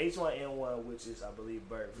 So H1N1, which is I believe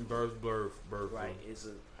bird flu, Bird flu. right? It's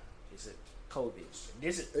a COVID.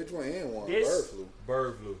 This is H1N1, This- bird flu.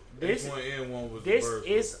 Bird flu. This- H1N1 was this the bird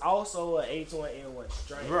is also a H1N1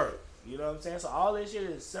 strain. flu. Right. You know what I'm saying? So all this shit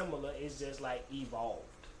is similar. It's just like evolved.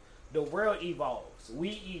 The world evolves.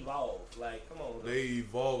 We evolve. Like, come on. They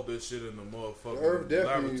evolved this shit in the motherfucking The Earth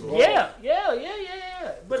definitely laboratory. evolved.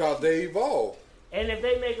 Yeah. But Because they evolved. and if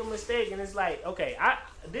they make a mistake, and it's like, okay,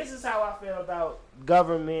 this is how I feel about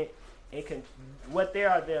government and what they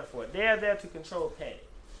are there for. They are there to control panic.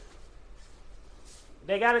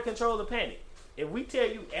 They got to control the panic. If we tell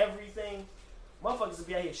you everything, motherfuckers will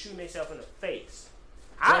be out here shooting themselves in the face.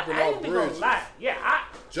 Jumping I off ain't even gonna bridges. lie. Yeah,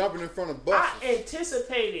 Jumping in front of I buses.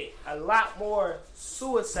 anticipated a lot more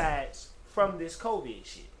suicides from this COVID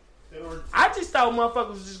shit. They don't. I just thought motherfuckers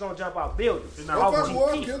was just gonna jump out buildings. They're not off Motherfuckers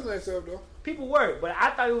were GP. killing themselves though. People were, but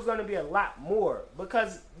I thought it was gonna be a lot more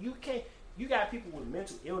because you got people with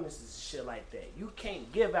mental illnesses and shit like that. You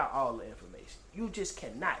can't give out all the information. You just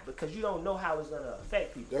cannot because you don't know how it's gonna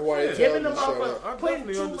affect people. That's why they tell Giving them them to shut up, up. I putting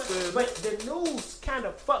definitely too much, understand. but the news kind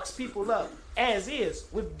of fucks people up as is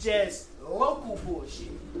with just local bullshit.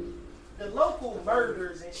 The local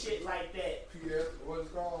murders and shit like that PS, what's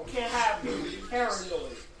it called? can have people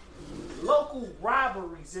paranoid. Local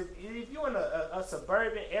robberies. If you're in a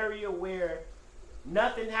suburban area where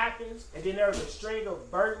nothing happens and then there's a string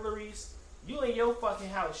of burglaries, you in your fucking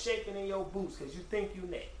house shaking in your boots because you think you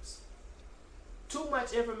next. Too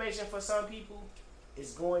much information for some people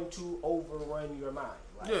is going to overrun your mind.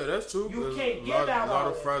 Like, Yeah, that's true. You There's can't a give lot, out lot all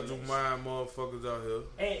of that fragile information. mind motherfuckers out here.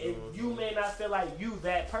 And if know what you I'm may not feel like you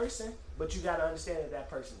that person, but you got to understand that that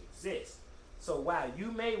person exists. So while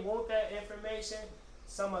you may want that information,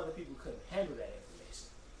 some other people couldn't handle that information.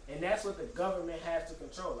 And that's what the government has to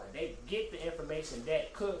control. Like, they get the information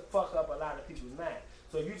that could fuck up a lot of people's mind.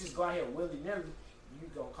 So if you just go out here willy-nilly, you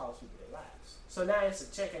going to cost people their lives. So now it's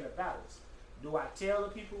a check and a balance. Do I tell the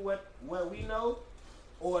people what we know,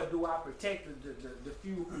 or do I protect the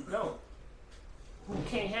few who don't, who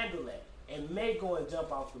can't handle that, and may go and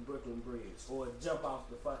jump off the Brooklyn Bridge, or jump off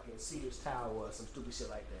the fucking Sears Tower, or some stupid shit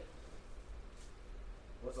like that?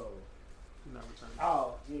 What's over? Not returning.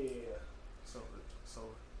 Oh, yeah. So.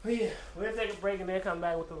 But yeah, we'll take a break and then come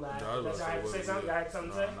back with the live. Yeah, I was Unless y'all about have to to say say something? what Y'all it have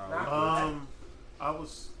something to is. say? Nah, I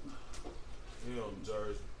was. You know,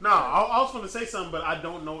 Jersey. No, I was going to say something, but I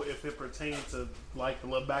don't know if it pertains to like the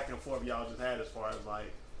little back and forth y'all just had as far as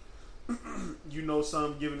like,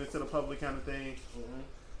 some giving it to the public kind of thing. Mhm.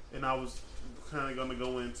 And I was kind of going to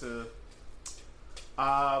go into.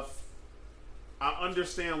 I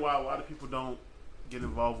understand why a lot of people don't get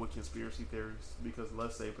involved with conspiracy theories because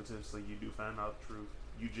let's say potentially you do find out the truth.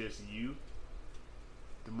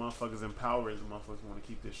 The motherfuckers in power is the motherfuckers want to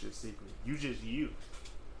keep this shit secret.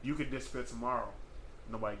 You could disappear tomorrow.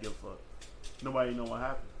 Nobody give a fuck. Nobody know what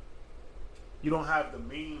happened. You don't have the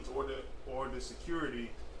means or the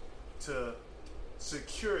security to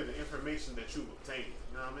secure the information that you've obtained.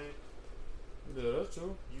 You know what I mean? Yeah, that's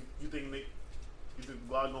true. You think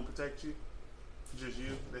God gonna protect you? Just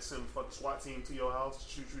you? They send a fucking SWAT team to your house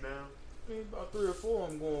to shoot you down? Ain't about 3 or 4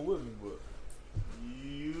 I'm going with me, but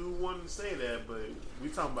You wouldn't say that, but we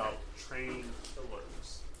talking about trained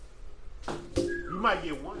killers. You might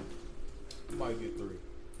get one. I might get 3.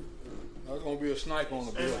 There's gonna be a sniper on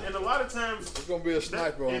the building. And a lot of times There's gonna be a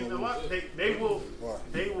sniper on and the a lot, building. they will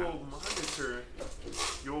Right. they will monitor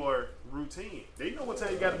your routine. They know what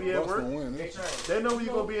time you got to be at Bucks work. gonna win. They This. trying. They know when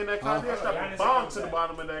you gonna be in that car. Huh? They'll strap a bomb to the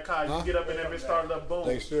bottom of that car. You Huh? get up in there and started up, boom.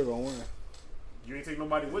 They still gonna win. You ain't take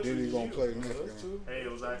nobody with you. Then he just gonna you. play the Yeah, next that's game. true. Hey,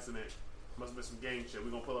 it was an accident. Must have been some gang shit.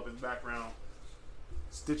 We gonna pull up his background,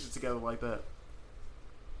 stitch it together like that.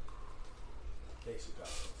 They should go.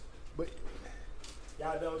 But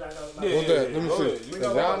y'all know what y'all talking about? Yeah, What's that? Let me go see. ahead. Is We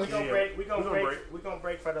that gonna Johnny? break. We We gonna gonna break. break. We gonna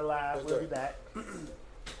break for the live. What's We'll be that? back.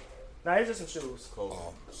 Now here's just some shoes. Cold.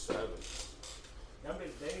 Oh. Savage. Y'all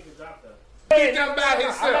bitches, they need to drop them. He done by I'm not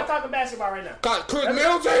himself. talking basketball right now. Got Chris Let me-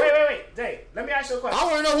 Middleton? Wait, Jay. Let me ask you a question.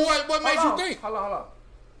 I want to know what makes you think. Hold on.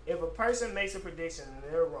 If a person makes a prediction and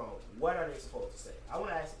they're wrong, what are they supposed to say? I want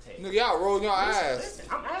to ask the tape. Nigga, y'all rolling your eyes. Listen,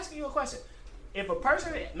 I'm asking you a question. if a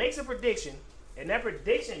person makes a prediction and that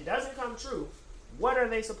prediction doesn't come true, what are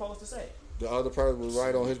they supposed to say? The other person was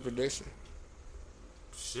right on his prediction.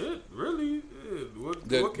 Shit, really? Yeah, what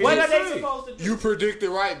can What you are they say? supposed to do? You predicted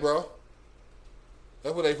right, bro.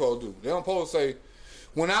 That's what they supposed to do. They don't supposed to say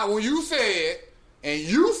when you said and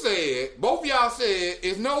you said, both of y'all said,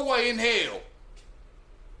 "There's no way in hell."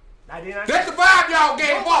 I did not That's say the vibe y'all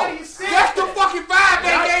gave Nobody off. said That's the that. fucking vibe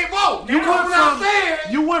they gave off. You went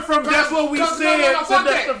from you went from that's what we said to fuck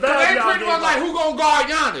that's the that. value They y'all pretty gave much like, off. who gonna guard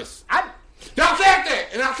Giannis? Y'all said that,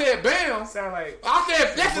 and I said, bam. sound like I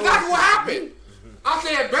said, that's exactly what happened. I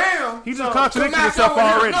said, bam. He just So, contradicted Come out himself there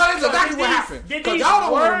with him. already. No, that's exactly what happened. Did Because these y'all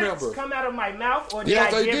don't want to words remember. come out of my mouth, or did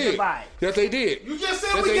Yes, I they give did. the vibe? Yes, they did. You just said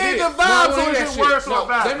Yes, we they gave did. the No, vibe, I so wanna hear it's that words shit. on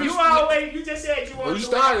No, let vibe. me- You just said you Well, wanted you to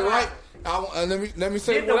started, work right? out. Let me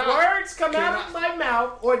say Did the what I... words come Can out of my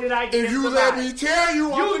mouth, or did I give If you the let vibe? me tell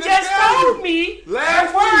you, I'm You gonna just tell told you. me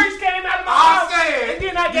Last the words week, came out of my I mouth, said, and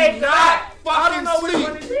then I gave do the not vibe. I don't fucking know which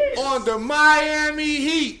one it sleep is. on the Miami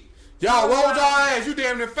Heat. Y'all No, rolled y'all I- ass. You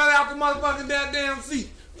damn near fell out the motherfucking damn seat.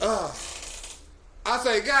 I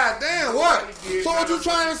say, God damn, what? did. So what you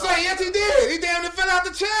trying to say? Yes, he did. He damn near fell out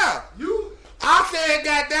the chair. I said,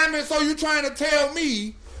 God damn it, so you trying to tell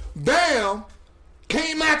me, Bam,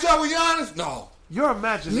 can't match up with Giannis? No. Your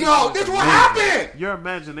imagination. No, is this what amazing. happened. Your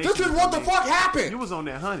imagination. This is what the amazing. fuck happened. You was on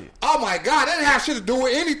that 100. Oh my God, that didn't have shit to do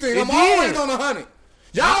with anything. It I'm did. always on the 100.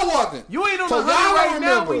 Y'all wasn't. You ain't on So the 100 y'all right don't now,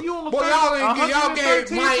 remember. but you on the But y'all gave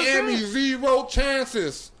 113%. Miami 0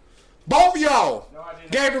 chances. Both of y'all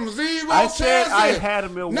gave them 0 I chances. said I had a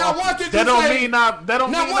Milwaukee. Now once did that you don't say, mean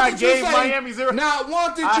I gave Miami 0. Now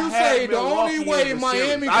once did I you had say the Milwaukee only in way the Miami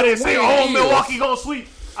series. can I didn't say, win is- Milwaukee gonna sweep.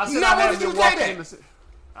 I said Now, I when had did you say Milwaukee that? in the series.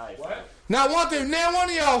 Now one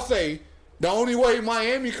of y'all say the only way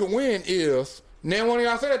Miami can win is. Now one of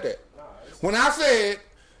y'all said that. When I said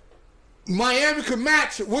Miami could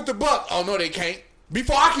match with the Bucks, oh no they can't.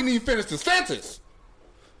 Before I can even finish the sentence,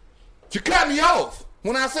 you cut me off.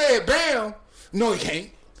 When I said Bam, no he can't.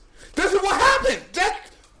 This is what happened.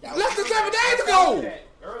 Less than 7 days ago.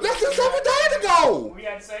 Less than 7 days ago. We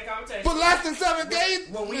had the same conversation. But less than 7 days.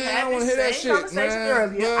 When we Man, I had don't wanna this hear that same shit, conversation man.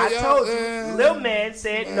 earlier, Man, I y'all, told you, man. Lil Man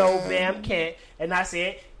said no, Bam can't. And I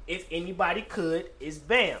said, if anybody could, it's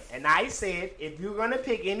Bam. And I said, if you're going to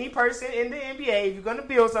pick any person in the NBA, if you're going to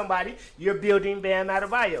build somebody, you're building Bam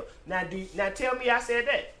Adebayo. Now tell me I said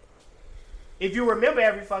that. If you remember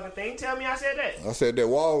every fucking thing, tell me I said that. I said that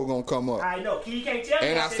wall was gonna come up. I know. You can't tell me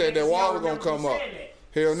And I said that because wall you was don't gonna come remember up. you saying that.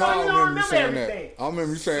 Hell no, So I you don't don't remember you remember saying everything. that. I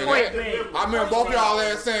remember you saying Wait, that. wait. I remember both y'all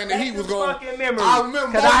ass saying that he was going. Fucking memory. I remember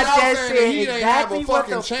both 'Cause I y'all just saying that he said didn't have a exactly what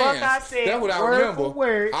fucking the fuck I chance. said, That's what I word remember. for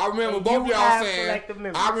word, I remember and both you y'all have saying. selective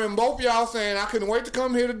memory. I remember both y'all saying I couldn't wait to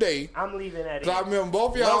come here today. I'm leaving that in. Cause I remember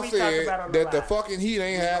both What y'all we talked said about on the that the live. fucking Heat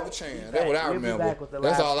ain't have a chance. That's what I We'll be remember. back with the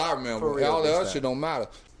That's live all I for remember. real All the this other time. shit don't matter.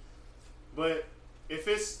 But if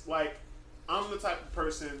it's like, I'm the type of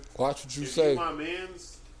person, Watch what you if say. you my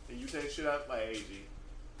mans and you take shit out like, hey, G,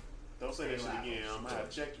 don't say that shit again. I'm gonna have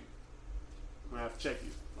to check you. I'm gonna have to check you.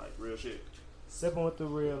 Like, real shit. Sipping with the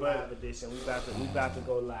Real But- live edition. We about to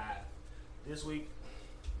go live this week.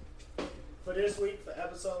 For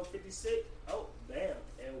episode 56. Oh, damn!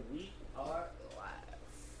 And we are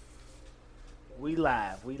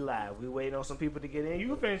live. We live. We waiting on some people to get in. You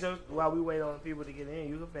can finish us while we wait on people to get in.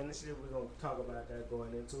 You can finish it. We're gonna talk about that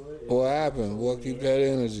going into it. What happened? What keep that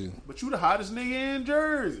energy? But you the hottest nigga in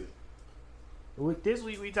Jersey. This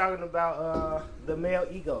week we talking about the male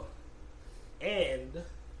ego and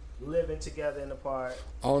living together in the park.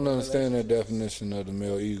 I don't understand that definition of the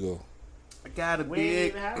male ego. I got a We ain't big,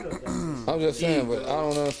 even have no definition. I'm just saying, but I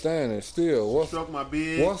don't understand it. Still, stroke my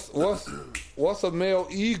big. what's a male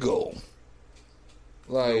ego?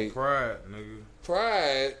 Like Pride, nigga.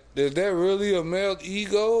 pride? Is that really a male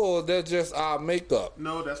ego, or that just our makeup?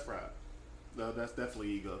 No, that's pride. No, that's definitely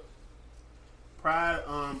ego. Pride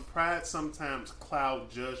sometimes cloud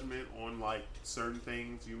judgment on like certain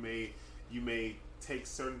things. You may take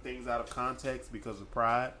certain things out of context because of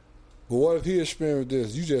pride. But what if he experienced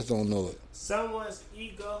this? You just don't know it. Someone's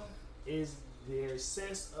ego is their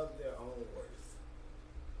sense of their own worth.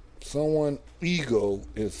 Someone's ego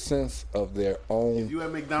is sense of their own If you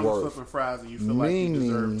at McDonald's worth. flipping fries and you feel like you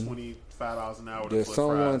deserve Meaning $25 an hour to That flip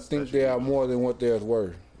someone fries, think that's they your are ego. more than what they're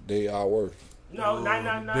worth. They are worth. No.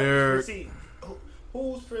 They're- See,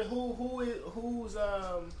 who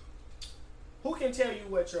can tell you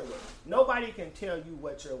what you're worth? Nobody can tell you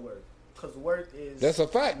what you're worth, because worth is That's a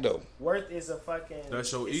fact, though. a fucking.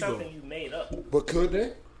 That's your it's ego. something you made up. But could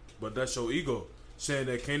they? But that's your ego saying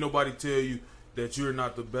that can't nobody tell you that you're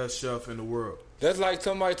not the best chef in the world. That's like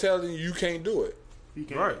somebody telling you you can't do it. He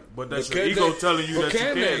can't. Right, but that's But your can ego they- telling you but that you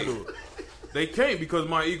can can't they? do it. They can't because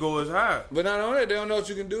my ego is high. But not only that, they don't know what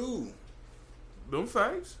you can do. Them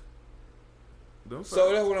facts. Them So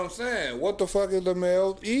facts. that's what I'm saying. What the fuck is the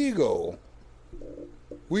male ego?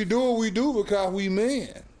 We do what we do because we men.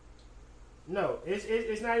 No,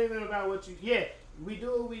 it's not even about what you. Yeah, we do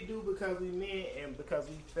what we do because we men and because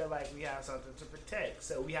we feel like we have something to protect.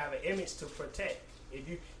 So we have an image to protect. If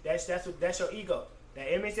you that's your ego.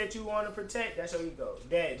 That image that you want to protect, that's your ego.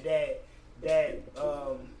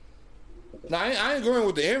 Now, I ain't agreeing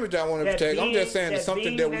with the image I want to That protect. I'm just being- saying it's that something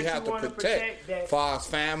being that we that have you to wanna protect. protect, that- For our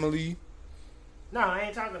family. No, I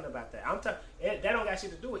ain't talking about that. I'm talking. That don't got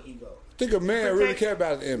shit to do with ego. I think a man really Protect- care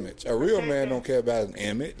about his image. A real protect man that. don't care about his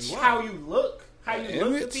image. How you look, how you look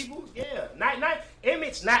Image? to people. Yeah, not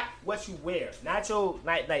image, not what you wear, not your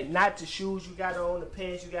not the shoes you got on, the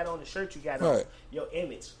pants you got on, the shirt you got on. Right. Your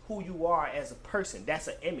image, who you are as a person, that's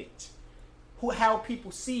an image. How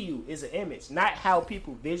people see you is an image, not how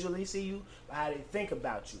people visually see you, but how they think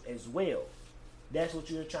about you as well. That's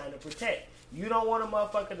what you're trying to protect. You don't want a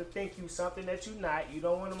motherfucker to think you something that you not. You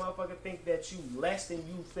don't want a motherfucker to think that you less than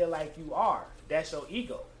you feel like you are. That's your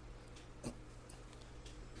ego.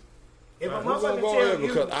 If a Who's gonna motherfucker go tell there? you,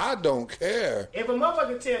 Because I don't care. if a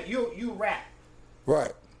motherfucker tell you rap,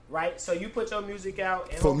 Right. right? So you put your music out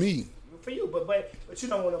and For me. for you, but you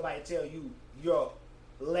don't want nobody to tell you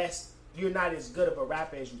you're not as good of a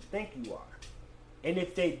rapper as you think you are. And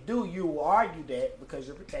if they do, you will argue that because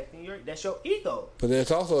you're protecting that's your ego, But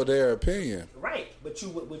it's also their opinion. right? But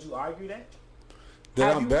would you argue that? That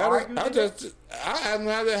Have I'm you better? argued I haven't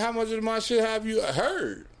had how much of my shit have you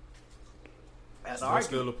heard? That's That's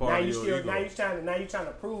still a part now of you your still ego. now you trying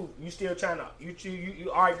to prove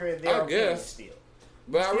you arguing their I opinion guess. still.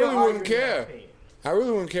 But I Still really wouldn't arguing their care. opinion. I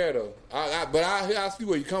really wouldn't care though. But I see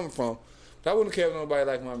where you're coming from. But I wouldn't care if nobody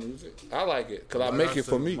like my music. I like it because I Like make it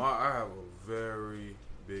for said, me. I have a very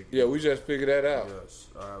big. Yeah, we just figured that out. Yes,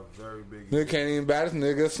 I have very big. Nigga can't even buy this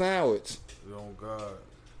nigga a sandwich. Oh God.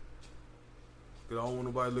 Cause I don't want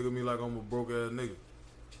nobody to look at me like I'm a broke ass nigga.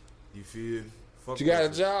 You feel? Fuck You got a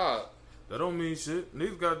that shit. job. That don't mean shit.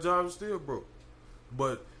 Niggas got jobs still broke.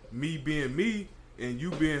 But me being me and you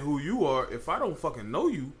being who you are, if I don't fucking know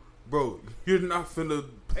you, bro, you're not finna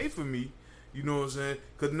pay for me. You know what I'm saying?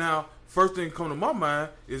 Cause now, first thing come to my mind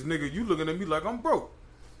is nigga, you looking at me like I'm broke.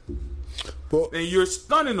 But And you're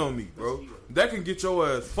stunning on me, bro. That can get your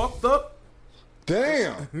ass fucked up.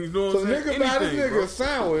 damn. You know what So I'm saying? nigga buy this Anything, nigga bro. a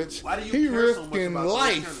sandwich. Why do you He care so much risking about those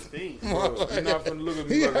kind of life. things? Bro, you're not finna look at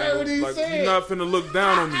me He like, heard what he like said. you're not finna look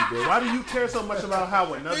down on me, bro. Why do you care so much about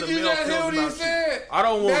how another Did you male not feels hear what he about you? said? I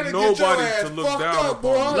don't want That'll get your nobody ass to look fucked down up, upon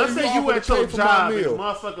boy. me. Let's say you offered at to pay your for my job and a meal.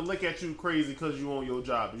 motherfucker look at you crazy because you on your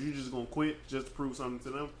job. Is you just gonna quit just to prove something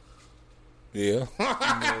to them? Yeah.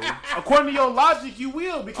 According to your logic, you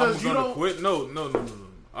will I'm because you gonna don't. quit. No.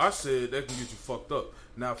 I said that can get you fucked up.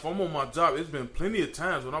 Now, if I'm on my job, it's been plenty of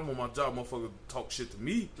times when I'm on my job, motherfucker talk shit to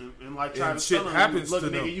me. And like trying And to shit tell them, happens look, to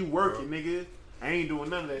nigga, them, you working, nigga. I ain't doing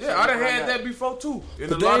none of that shit. Yeah, I done Right had now. that before too. And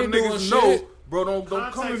But a they lot of ain't doing niggas shit. know, bro. Don't come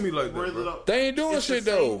at Context me like that, really bro. don't- They ain't doing it's the shit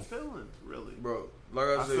same though. Feeling, really. Bro, like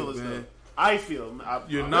I I feel said, as man, though I feel.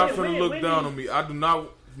 you're not When- finna look when down you- on me. I do not.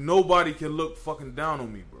 Nobody can look fucking down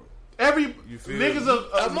on me, bro. Every You feel niggas me?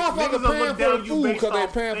 are A motherfucker niggas are paying look for down the you food based 'cause they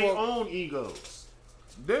off paying their for- own egos.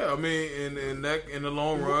 Yeah, I mean, in that in the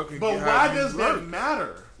long run, can But get why how you does work. that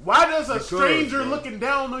matter? Why does a Because, stranger bro. looking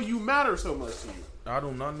down on you matter so much to you? I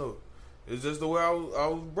do not know. It's just the way I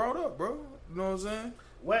was brought up, bro. You know what I'm saying?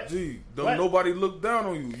 What? Gee, don't What? nobody look down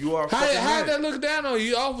on you. You are a How fucking that man. look down on you?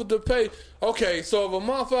 You offered to pay. Okay, so if a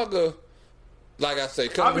motherfucker, like I say, I'll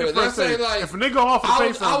come be here. the Let's first say to say, like if a nigga offer to I pay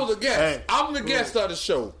was something, a guest. hey, I'm the guest of the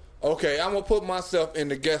show. Okay, I'm gonna put myself in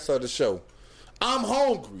the guest of the show. I'm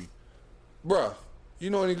hungry, bruh. You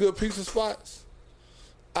know any good pizza spots?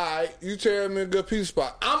 Alright, you tell me a good pizza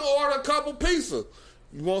spot. I'm gonna order a couple pizzas.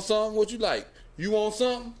 You want something? What you like? You want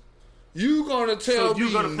something? You gonna tell so you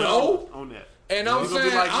me gonna put no? on that. And I'm You gonna be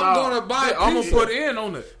saying like, I'm no. gonna buy Yeah, I'm gonna pizza. put in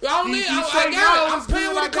on it. I don't need. You I say got no, it. I'm it's paying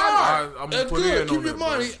good, with I a got card. it. I'm That's put good. in Keep on your that, bro.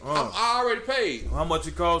 money. I already paid. How much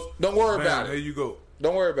it cost? Don't worry Bam, about it. There you go.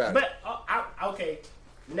 Don't worry about it. But okay,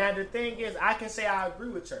 now the thing is, I can say I agree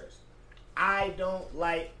with Church. I don't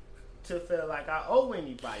like to feel like I owe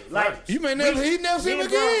anybody. Like You may never. He never see him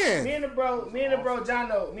again. Me and the bro John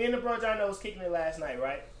was kicking it last night,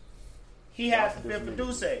 right? He has the fifth of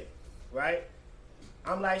Douce, right?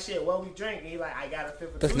 I'm like, shit, what we drink? And he like, I got a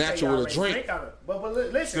fifth of That's Douce. natural y'all with a already drink. on it. But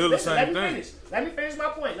listen, Still the listen, same let me thing. finish. Let me finish my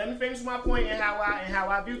point. Let me finish my point and how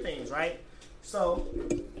I view things, right? So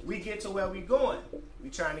we get to where we going. We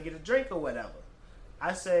trying to get a drink or whatever.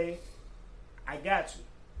 I say, I got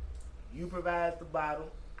you. You provide the bottle,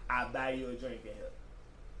 I buy you a drink in here.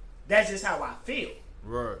 That's just how I feel.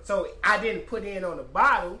 Right. So I didn't put in on the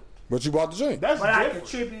bottle, But you bought the drink. That's but I different.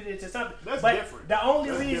 contributed to something. That's but different. The only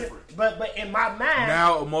That's reason, different. but in my mind,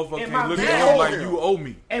 Now a motherfucker In my can't look mind- at you like you owe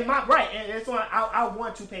me. and that's why I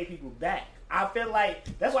want to pay people back. I feel like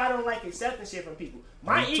that's why I don't like accepting shit from people.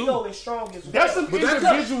 My Me too. ego is strong as well. That's some But that's-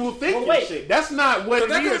 individual thinking wait. shit. That's not what But it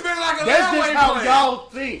that is. could've been like a That's just Elway how plan. y'all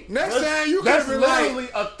think. Next That's- time you That's could've been like- literally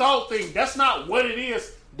a thought thing. That's not what it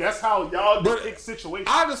is. That's how y'all But depict situations.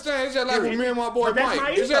 I understand. It's just like with me and my boy But that's my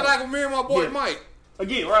Mike. It's ego. just like with me and my boy Yeah. Mike.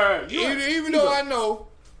 Again, right. Even though I know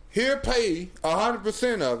he'll pay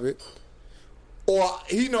 100% of it, or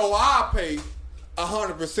he know I'll pay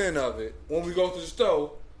 100% of it when we go to the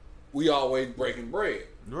store, we always breaking bread.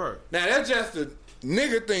 Right. Now that's just the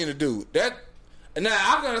nigga thing to do. Now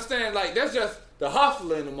I can understand, like, that's just the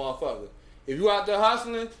hustler in the motherfucker. If you out there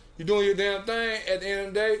hustling, you doing your damn thing, at the end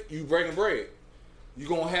of the day, you breaking bread. You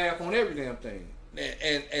gonna have on every damn thing.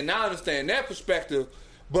 And I understand that perspective.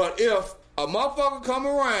 But if a motherfucker come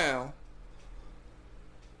around,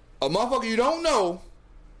 a motherfucker you don't know,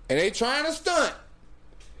 and they trying to stunt,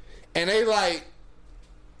 and they like,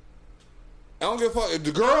 I don't give a fuck. If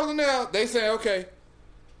the girls in there, they say, okay,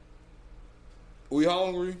 we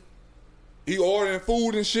hungry. He ordering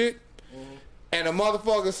food and shit. And the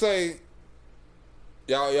motherfucker say,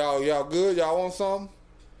 y'all good? Y'all want something?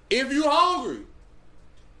 If you hungry.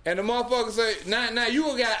 And the motherfucker say, now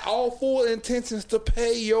you got all full intentions to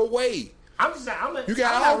pay your way. I'm just saying, You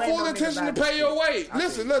got all full intentions to pay your way.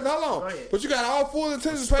 Listen, hold Go on. ahead. But you got all full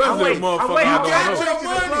intentions to pay your Especially way. a motherfucker I'm waiting. I I'm You don't got know. your waiting to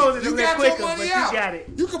money. close it You a got little your quicker, money but you out. got it.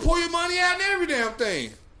 You can pull your money out in every damn thing.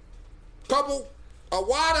 A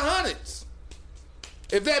wad of hundreds.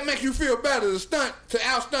 If that make you feel better to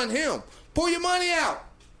outstunt him, pull your money out.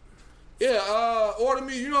 Yeah, order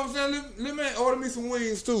me, you know what I'm saying? Let me order me some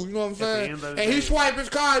wings too, you know what I'm saying? end of the And day- he swipe his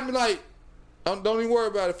card and be like, don't even worry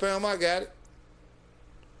about it, fam, I got it.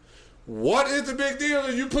 What is the big deal?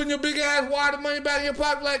 Is you putting your big ass wad of money back in your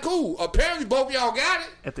pocket like, cool. Apparently both of y'all got it.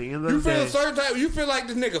 At the end of You the feel day, a certain type, you feel like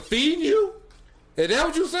this nigga feeding you? Is that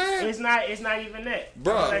what you saying? It's not even that.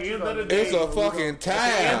 Bruh, I'ma let you end of know. the day, It's a fucking end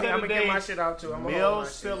time. of the I'm gonna get day, my shit out too. I'm gonna hold my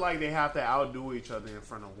males shit. feel like they have to outdo each other in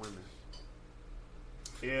front of women.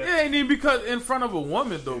 It Yeah. ain't even because in front of a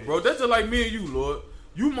woman though, bro. That's just like me and you, Lord.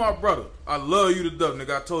 You my brother. I love you to death,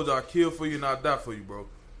 nigga. I told you I kill for you and I die for you, bro.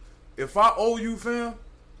 If I owe you, fam,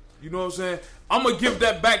 you know what I'm saying? I'm gonna give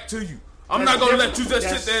that back to you. I'm That's not gonna different. let you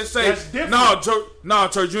just sit there and That's say, different. nah,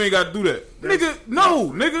 church, you ain't gotta do that. Nigga, no,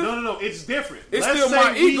 nigga. No, it's different. It's Let's still say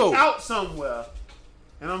my we ego. out somewhere,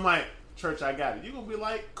 and I'm like, church, I got it. You're gonna be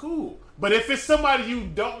like, cool. But if it's somebody you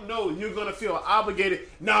don't know, you're gonna feel obligated.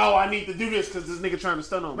 No, I need to do this because this nigga trying to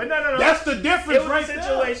stun on me. But no. That's the It difference, was right a there.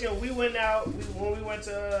 situation. We went out when we went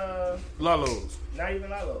to Lalo's. not even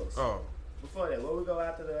Lalo's. Oh. Before that, where we go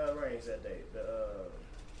after the range that day?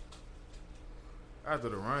 After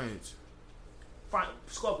the range.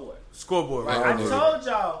 Scoreboard. Scoreboard, Right. right? I told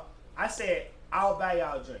y'all, I said, I'll buy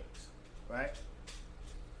y'all drinks, right?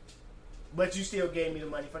 But you still gave me the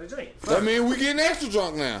money for the drink. That mean we getting extra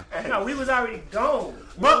drunk now. No, we was already gone. You know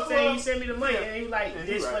But- what I'm saying? well, He sent me the money, yeah. and he was like, Yeah,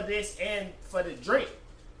 this he for right. this and for the drink.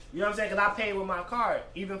 You know what I'm saying? Because I paid with my card,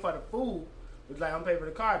 even for the food. It was like, I'm paying for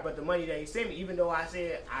the card, but the money that he sent me, even though I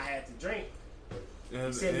said I had to drink,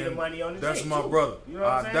 And, send me the and money on the that's drink, my too. brother. You know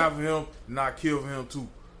what I'm I saying? die for him and I kill for him too.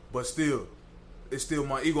 But still, it's still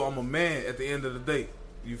my ego. I'm a man at the end of the day.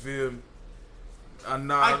 You feel me?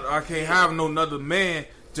 I can't have no another man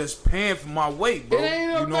just paying for my weight, bro. It ain't You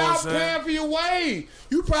know what I'm about saying? paying for your way.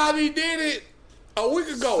 You probably did it a week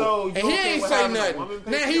ago, So, you and don't he think ain't what say happened, a nothing. woman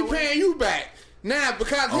pay Now for he your way? paying you back. Now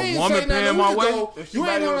because he A ain't woman say nothing paying a my week way? ago, If she you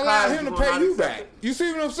buy ain't you a gonna allow car, him you to gonna pay not you accept back. it? You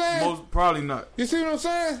see what I'm saying? Most probably not. You see what I'm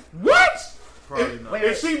saying? What? Probably not. Wait,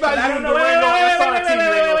 If she buy I you don't the know. ring on SRT, you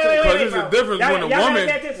ain't gonna take it. Because there's a difference Y'all when a gotta woman-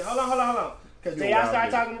 pay attention. Hold on. Because You y'all wild start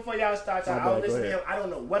nigga. talking before y'all start talking. My I was bad, go listening to him. ahead. I don't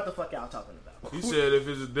know what the fuck y'all talking about. He said if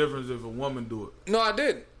it's a difference if a woman do it. No, I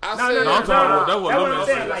didn't. I No, said no, no, I'm no, talking no. about- that's what That's what Lemon I'm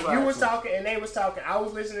said. saying. Like, That's you was right. talking and they was talking. I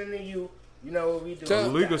was listening to you. You know what we do. Tell-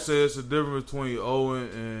 Malika said it's a difference between owing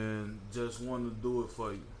and just wanting to do it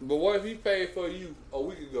for you. But what if he paid for you a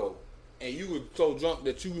week ago, and you were so drunk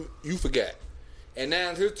that you forgot, and now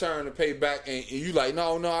it's his turn to pay back, and you like,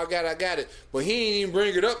 no, I got it, but he ain't even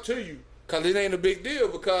bring it up to you because it ain't a big deal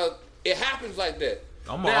because it happens like that.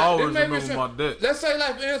 I'ma Now, always this may be remember my debt. Let's say,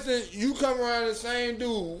 like for instance, you come around the same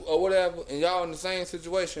dude or whatever, and y'all in the same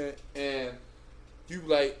situation, and you be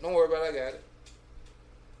like, don't worry about it, I got it.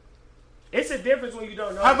 It's a difference when you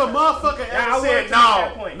don't know. Have a each other. motherfucker Yeah, I ever wanted said, to make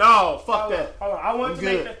that point. no, fuck Hold on, that. hold on. I wanted I'm to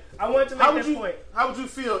make good. that. I wanted to How make would that you? point. How would you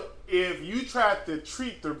feel if you tried to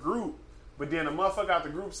treat the group but then a motherfucker out the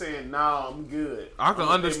group saying, "Nah, I'm good." I can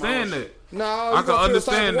understand that. No, I can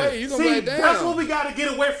understand that. You gonna See, be like, damn. that's what we got to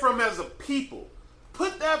get away from as a people.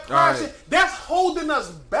 Put that pride. Right. That's holding us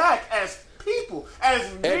back as people, as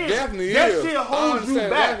men. definitely that is. shit I holds you understand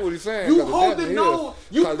back. exactly what he's saying, You 'cause it holding definitely on. is.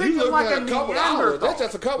 You 'Cause you thinking looking like at a a couple Neanderthal. hours. That's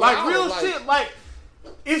just a couple like hours, real like- shit. Like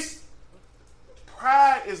it's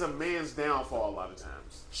pride is a man's downfall a lot of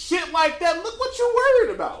times. Shit like that. Look what you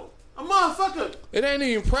worried about. A motherfucker. It ain't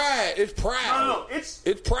even pride. It's proud. No, it's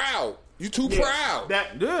It's proud. You too proud.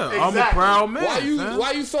 That Yeah, exactly. I'm a proud man.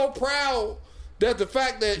 Why you so proud that the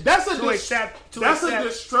fact that That's a To accept, that's a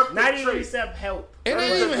destructive not even trait. accept help. it That's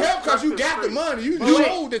ain't even a help because you got the destructive money. You But wait,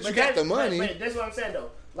 know that you but got the money. But that's what I'm saying though.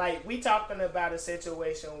 Like we talking about a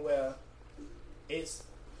situation where it's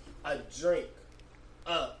a drink,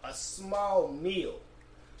 a small meal,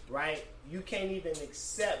 right? You can't even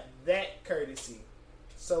accept that courtesy.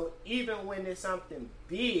 So even when it's something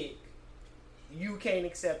big, you can't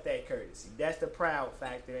accept that courtesy. That's the proud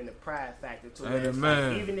factor and the pride factor to Hey, it. It's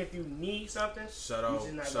man. like, even if you need something, Shout you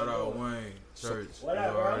just not out gonna do it. Wayne Church. What You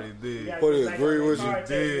up, bro? already did. You gotta What put is, back agree on that with you? card Did.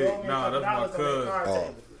 table. You owe me Nah, $100 that's my on that cousin. card Oh.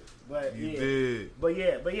 table. But You yeah. did.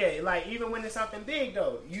 But yeah, like even when it's something big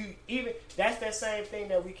though, you even that's that same thing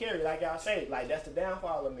that we carry, like y'all say, like that's the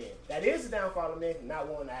downfall of men. That is the downfall of men not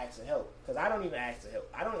wanting to ask for help. Because I don't even ask for help.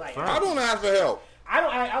 I don't like. I don't ask for help. I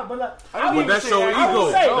don't. But look, But that's your I ego.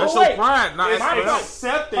 would say, That's but your wait. pride. Not It's asking for help.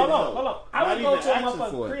 accepting Hold help. on. I Not would go even to a asking for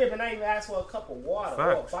motherfucker's it. crib and not even ask for a cup of water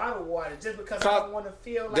or a Facts. bottle of water just because I Cause don't want to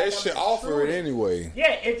feel like They I'm should offer it intruding. anyway.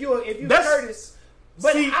 Yeah, if you That's- Curtis.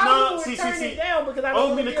 But See, I nah, would see, turn see. it down because I I don't don't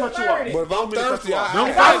want to mean be to a cut you off. burden. But if I'm thirsty, Don't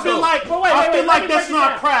I fight feel though. like But wait, I wait, feel let like me that's break it not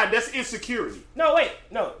down. pride. That's insecurity. No, wait,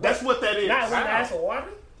 no. That's what that is. Not when I ask for water.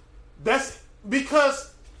 That's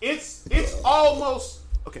because it's almost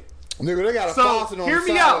okay. Nigga, they got a So, faucet on hear the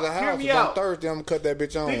me side out, of the hear house. me If I'm out. thirsty, I'm gonna cut that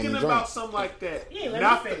bitch on Thinking and about drink. something like that. You ain't let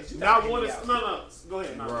Not me finish. You not gotta want hear to. me No. Go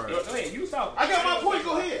ahead. No. Right. Go ahead, you talk. I got my point.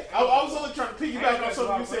 Go ahead. I was only trying to piggyback on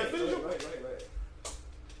something you said. Finish your point.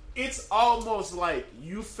 It's almost like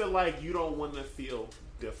you feel like you don't want to feel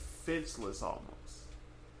defenseless. Almost,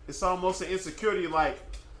 it's almost an insecurity. Like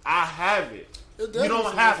I have it. You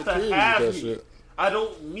don't have to have me. Shit. I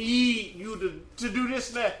don't need you to do this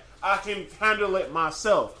and that. I can handle it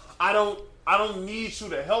myself. I don't need you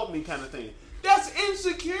to help me, kind of thing. That's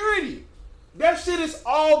insecurity. That shit is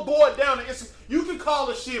all boiled down to you can call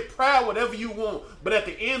the shit pride, whatever you want, but at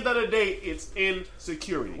the end of the day, it's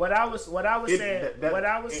insecurity. What I was It- saying, that- what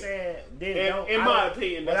I was saying, in my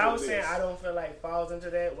opinion, what that's I what was it saying, is. I don't feel like falls into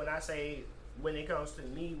that. When I say, when it comes to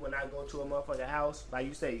me, when I go to a motherfucking house, like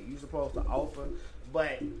you say, you supposed to offer,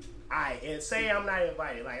 but and say I'm not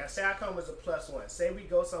invited. Like I say, I come as a plus one. Say we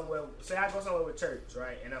go somewhere. Say I go somewhere with church,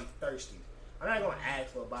 right? And I'm thirsty. I'm not gonna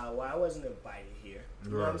ask for a bottle of water. I wasn't invited here.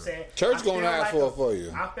 You know what I'm saying? Church I gonna feel ask like for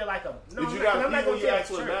you. I feel like a. No, Did you I'm got not, I'm not people gonna you feel ask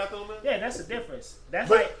for the church. bathroom, man? Yeah, that's the difference. That's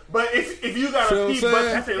like. But if you got See a what I'm pee saying?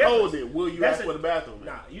 bucket That's the and hold difference. it, will you That's ask a- for the bathroom? Man?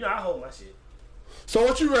 Nah, you know I hold my shit. So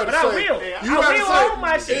what you rather But say? I will. Hey, I You rather will say hold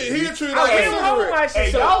my shit. He treat I like a will hold my cigarette. shit.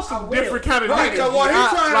 Hey, So y'all I some will. different kind of Right, niggas. because what he's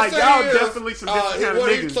trying like to say y'all is, definitely some different kind of what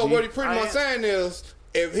niggas. so G. what he pretty I much am. saying is,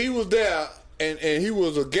 if he was there and he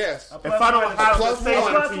was a guest, If I don't have plus to say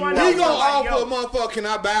one, something to you, he he I'll gonna like, offer yo. a motherfucker, can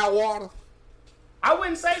I buy water? I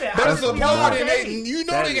wouldn't say that. But I it's would a be party and okay. they, you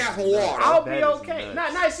know That they got is some nuts. water. I'll That be is okay.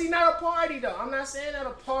 nuts. Not a party though. I'm not saying at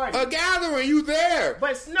a party. A gathering, you there.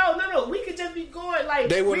 But no. We could just be going like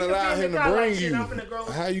They we wouldn't could be allow in the him to car, like, bring shit, you. I'm finna go.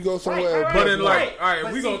 How you go somewhere? Right, But then, like, right. all right,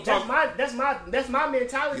 But we see, gonna talk- That's my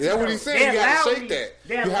mentality. That's what though. he's saying. They You gotta allow shake me- that.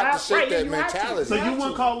 they You have to allow- shake right, that you have to. mentality. So you have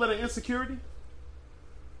wouldn't to. call it an insecurity?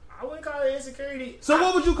 I wouldn't call it insecurity. So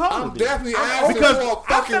what would you call I'm it? then? definitely I'm asking because for a I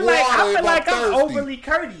fucking feel like water if I'm thirsty. overly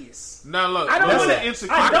courteous. Now look, I don't That's want an to.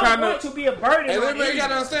 insecurity. I don't I kinda- want to be a burden. And on then you gotta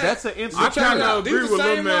anyone. understand. That's an I insecurity. kinda These agree the with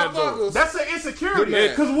Lil same Man though. motherfuckers. That's an insecurity. Good man.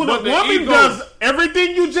 Because when But a the woman ego- does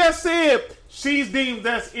everything you just said, she's deemed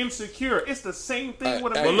that's insecure. It's the same thing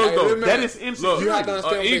with a Hey, man. But look, though, that is Look, insecurity. You have to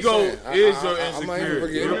understand what they ego saying. is your I might even insecurity.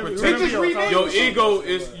 forget. You're Let me protecting just read your it. ego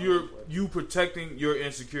is you protecting your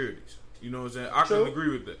insecurities. You know what I'm saying? I True. can agree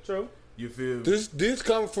with that. True. You feel me? This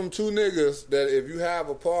comes from two niggas that if you have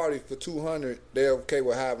a party for 200, they're okay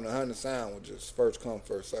with having 100 sandwiches. First come,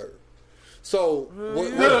 first serve. So no,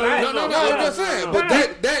 I'm just saying. But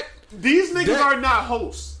that These niggas That- are not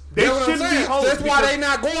hosts. They that's what I'm shouldn't be saying. hosts. That's why because they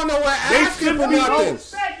not going nowhere They asking shouldn't for be nothing.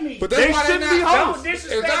 hosts. Disrespect me. But that's They why shouldn't they be not. hosts. Don't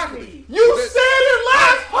disrespect Exactly. me. You But said it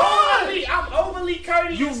last time. I'm overly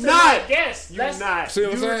courteous. You to not. my guests. You That's not. See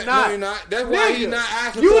what I'm You're saying? not. No, you're not. That's why he's Nigga, not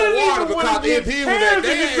asking you for didn't water even wanna because get if he was pairs at and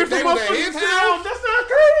get if they different was at his motherfuckers house, down. That's not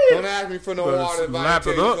courteous. don't ask me for no Better water if I lap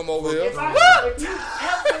tell it you to up. come over here. If you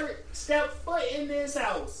ever step foot in this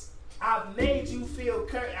house, I've made you feel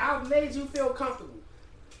comfortable.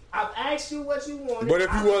 I've asked you what you wanted. But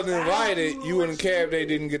if you I've wasn't asked invited, you wouldn't care if they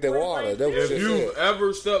didn't get their water. That was If just you it.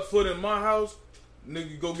 ever step foot in my house,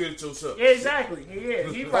 nigga, go get it yourself. Exactly. Yeah.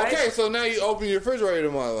 He right. Okay, so now you open your refrigerator,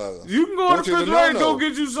 motherfucker. You can go to Which the is a refrigerator, no-no. go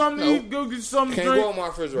get you something to No. eat, go get you something to Can't drink. go on my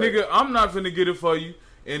refrigerator. Nigga, I'm not finna get it for you.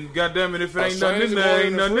 And goddamn it, if it A ain't nothing in stranger there, going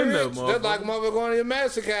ain't the nothing in there, fridge, That's like motherfucker. motherfucker going to your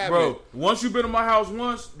master cabinet. Bro, once you been in my house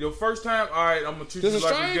once, your first time, all right, I'm gonna treat Just you a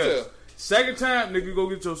like a stranger. guest. Second time, nigga, go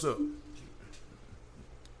get yourself.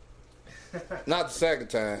 Not the second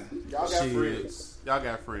time. Y'all got friends. Y'all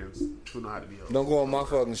got friends who know how to be hosts. Don't go on my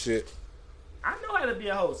fucking shit. I know how to be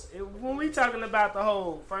a host. When we talking about the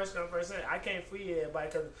whole first come first serve, I can't free everybody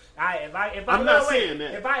because I'm not saying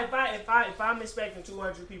that. If I'm expecting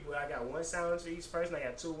 200 people, I got one sandwich for each person. I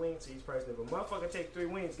got 2 wings for each person. If a motherfucker take 3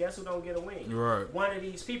 wings, guess who don't get a wing? Right. One of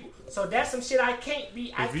these people. So that's some shit I can't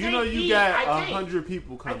be. If you know you got 100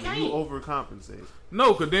 people coming, can't. you overcompensate.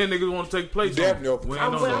 No, cause then niggas want to take place. Definitely. We ain't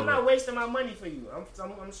I'm on all not that. wasting my money for you.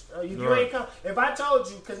 You Right. ain't come. If I told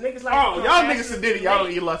you, because niggas like Oh, to y'all come niggas fast said and Diddy, y'all don't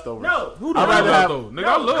late. eat leftovers. No. Who I'd the rather hell have- though? Nigga,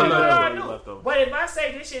 I love I know that. I do. leftovers. But if I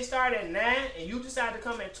say this shit start at 9 and you decide to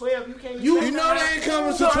come at 12, you can't. You know they ain't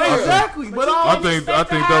coming to So 12. exactly, but all I think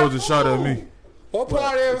that was a shot at me. What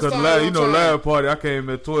party ever Because started on time? last party I came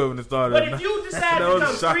at 12 and it started But at 9. if you decide That to was a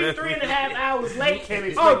come shot at 3.5 hours late, can't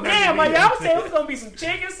expect oh nothing damn, to but be y'all said it was gonna be some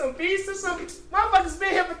chicken, some pizza, some motherfuckers been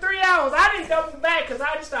here for 3 hours. I didn't double back because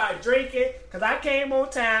I just started drinking because I came on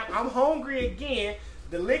time. I'm hungry again.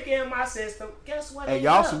 The liquor in my system. Guess what? Hey, Ain't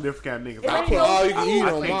y'all enough. some different kind of niggas. It I ain't put no all you can food. eat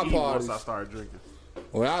I on can't my eat once parties. I start drinking.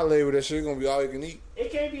 When I label that shit, it's gonna be all you can eat.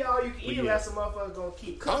 It can't be all you can eat Yeah. unless a motherfucker gonna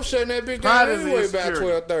keep cooking. I'm shutting that bitch Pride down is anyway by insecurity.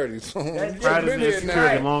 12:30. So That's you Pride been is here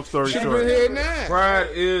insecurity. now. Long story She been short. here now. Pride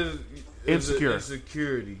is Insecure.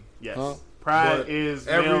 insecurity. Yes. Huh? Pride But is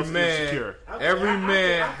every males man, insecure. every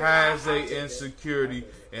man has I a take that. insecurity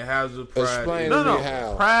and has a pride. Explain No, to no. me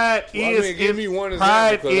how. Pride Well, I is mean, give me one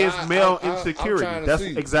pride example, is 'cause male I'm insecurity. trying to That's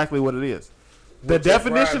see. exactly what it is. The What's your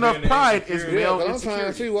definition pride of being pride is insecurity? Yeah, male but I'm trying to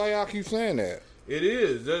insecurity. see why y'all keep saying that. It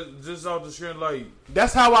is. That's just off the strength, like,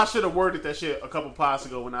 That's how I should have worded that shit a couple pods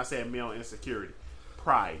ago when I said male insecurity.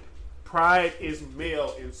 Pride. Pride is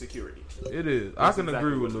male insecurity. it is. I That's can exactly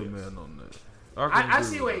agree with what Lil it is. Man on that. I agree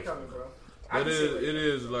see with where that. you're coming from. I It can see is. where It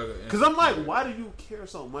you're is like. Because I'm like, why do you care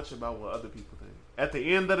so much about what other people think? At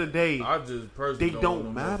the end of the day, I just personally They don't don't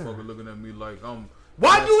want no matter. motherfucker looking at me like I'm.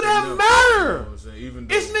 Why less do than that them, matter? You know what I'm saying? Even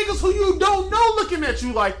though, it's niggas who you don't know looking at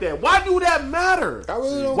you like that. Why do that matter? I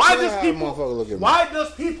really don't Why care does how a people? motherfucker look at me. Why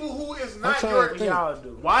does people who is not trying your to think. y'all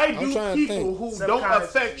do. Why I'm do trying to people think. who Some don't kind of-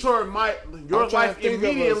 affect your I'm trying life to think of a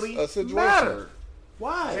immediately situation. matter?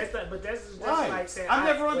 Why? That's not, but that's Why? like saying I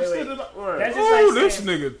never wait, understood wait. it. Right. That's Oh, just this like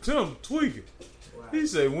saying, nigga Tim tweaking. He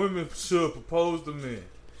said women should propose to men.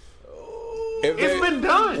 If It's they- been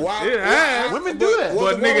done. Why, It has. Women do that.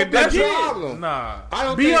 What, But nigga, that's the it. problem. Nah. I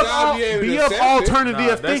don't Be think of I'll be able to accept it. alternative Nah,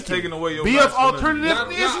 that's thinking. taking away your Be of masculinity.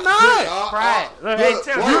 alternative is Not- not. pride. Hey,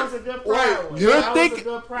 Tim, that was a good pride wait, one. you're That was a thinking-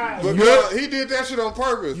 good pride But one. he did that shit on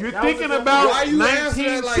purpose. You're That was thinking a good about Why you answer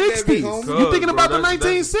that like that, big 1960s. homie? You're thinking about the Bro, that's-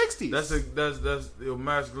 1960s. That's your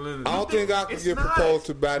masculinity. I don't think I could It's get not. proposed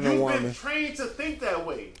to by no You've woman. been trained to think that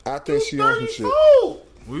way. I think she on some shit. 34.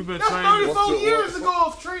 We've been That's trained. 34 What's the- years what- ago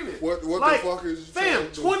of training. what the Like, fuck is you fam, trying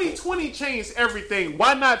to do? 2020 changed everything.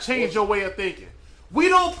 Why not change your way of thinking? We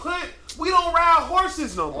don't ride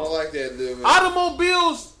horses no I don't more. like that living.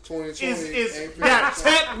 Automobiles 2020 is ain't got pretty.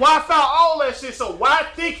 tech, Wi-Fi, all that shit. So why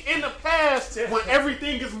think in the past when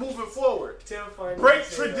everything is moving forward? Tim funny Break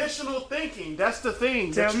as hell. traditional thinking. That's the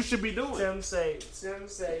thing that Tim- you should be doing. Tim say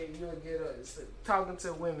you'll get talking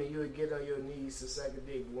to women, you'll get on your knees to suck a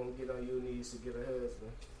dick, you won't get on your knees to get a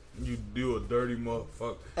husband. You do a dirty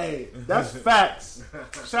motherfucker. Hey, that's facts.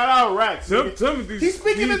 Shout out Rax. Timothy, He's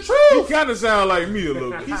speaking the He truth. kind of sound like me a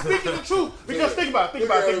little bit. He's speaking the truth. Because think about it.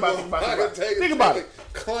 Think about it.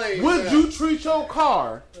 Claim Would that. you treat your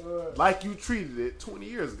car like you treated it 20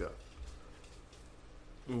 years ago?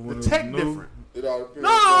 When The tech it's new, different. It all depends No.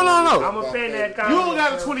 on- I'm a fan that You don't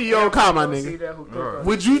got a 20-year-old car, my nigga. Right.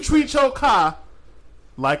 Would you treat your car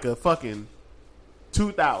like a fucking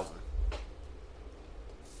 2000?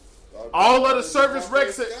 All of the service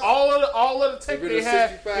records, all of the tech If it they is had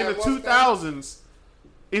 65 in the Mustang. 2000s,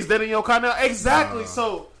 is that in your car now? Exactly.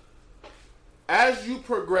 So, as you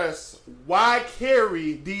progress, why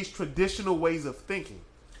carry these traditional ways of thinking?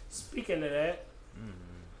 Speaking of that,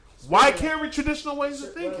 Why carry traditional ways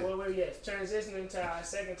of thinking? well, yes. Transitioning to our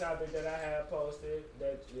second topic that I have posted,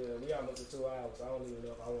 that we almost at 2 hours. I don't even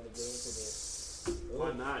know if I want to get into this.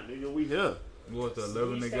 Why not, nigga? We here. What, the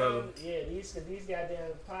living together? These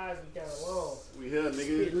goddamn pies be kind of long. We here,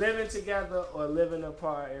 nigga. Living together or living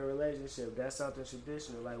apart in a relationship, that's something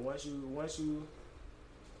traditional. Like once you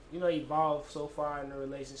evolve so far in the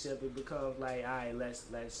relationship, it becomes like, all right, let's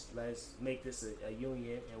make this a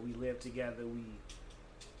union, and we live together. We,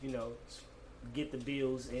 get the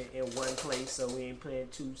bills in one place, so we ain't paying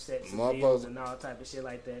two sets of bills and all type of shit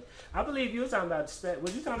like that. I believe you were talking about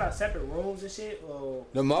was you talking about separate rooms and shit? Or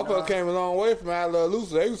the motherfucker came a long way from I Love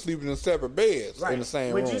Lucy. They was sleeping in separate beds in the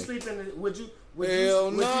same room. Would you sleep in the? Would you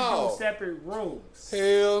do separate rooms?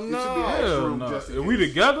 Hell no. Hell no. Are we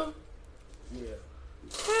together? Yeah.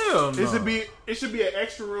 Hell no. It should be an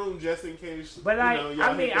extra room just in case. But I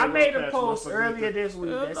made a post earlier this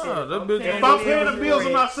week that said, if I'm paying the bills,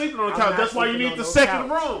 I'm not sleeping on the couch. That's why you need the second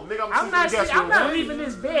room, nigga. I'm not leaving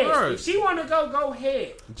this bed. Right. If she want to go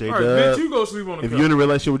ahead. J-Dub, right, bitch, you go sleep on the couch. if you're in a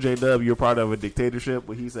relationship with J-Dub, you're part of a dictatorship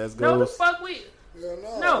where he says goes. No, the fuck we.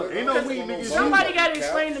 No, ain't no we niggas. Somebody got to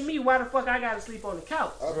explain to me why the fuck I got to sleep on the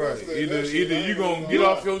couch. Right. Either you gonna get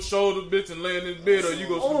off your shoulder, bitch, and lay in this bed, or you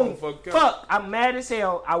gonna sleep on the fucking couch. Fuck, I'm mad as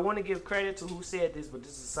hell. I want to give credit to who said this, but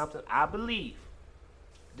this is something I believe.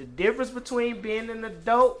 The difference between being an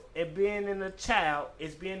adult and being a child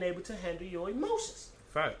is being able to handle your emotions.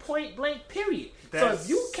 Fact. Point blank, period. So if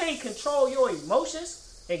you can't control your emotions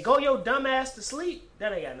and go your dumb ass to sleep,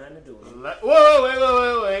 that ain't got nothing to do with it.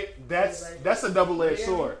 Whoa, wait. That's a double-edged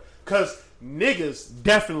sword. Because niggas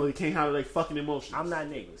definitely can't handle their fucking emotions. I'm not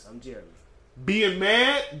niggas. I'm Jeremy. Being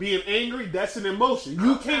mad, being angry, that's an emotion.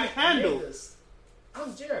 You can't handle. Niggas.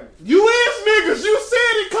 I'm Jeremy. You is niggas. You said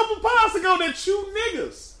it a couple pods ago that you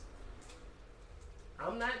niggas.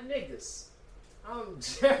 I'm not niggas. I'm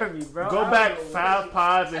Jeremy, bro. Go back 5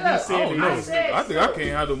 pods and he said it. I think I can't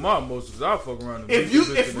handle my emotions. I'll fuck around. And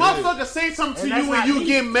If motherfuckers say something to you and you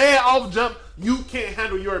get mad off jump, you can't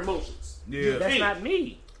handle your emotions. Yeah, that's not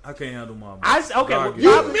me. I can't handle my emotions.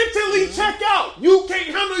 You mentally check out. You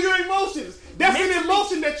can't handle your emotions. That's an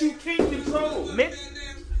emotion that you can't control.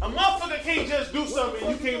 A motherfucker can't just do something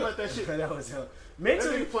and you can't let that shit. That was hell.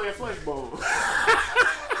 Mentally Mentally playing flashball.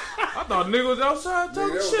 I thought niggas was outside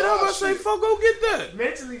talking shit. I was about to say, fuck, go get that.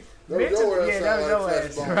 Mentally, that was your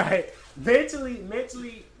ass, right?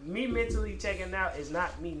 Mentally checking out is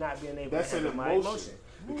not me not being able to handle my emotion.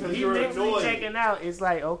 Because me you're mentally annoyed. checking out is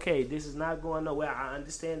like, okay, this is not going nowhere. I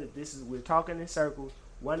understand that we're talking in circles.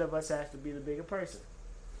 One of us has to be the bigger person.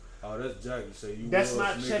 Oh, that's Jackie. Say you. That's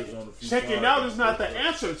not checking out is not the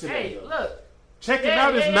answer to that. Hey, look. Checking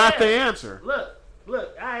out is not the answer. Look.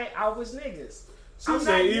 I was niggas. She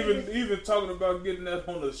said even talking about getting that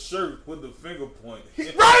on a shirt with the finger point.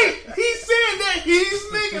 Right. He said that he's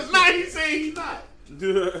niggas. Now he saying he's not.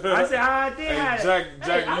 I said, I did have Jack,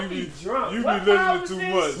 you be drunk. You be listening too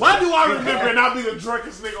much. Why do I remember and I'll be the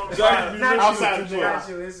drunkest nigga on the planet outside of jail?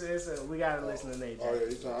 We gotta listen to Nate. Oh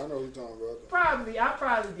yeah, I know who you're talking about. I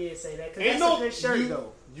probably did say that because that's a good shirt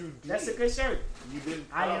though. That's a good shirt. You didn't.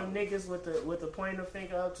 I am niggas with the pointer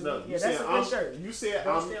finger up to me. Yeah, that's a good shirt. You said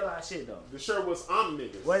don't steal our shit though. The shirt was I'm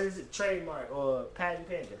niggas. What is it? Trademark or patent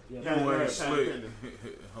pending? You ain't slick.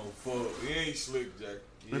 Oh fuck, you ain't slick, Jack.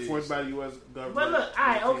 Enforced by the U.S. government. But look,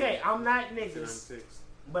 okay, I'm not niggas,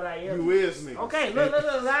 but I am. You is niggas. Okay, look,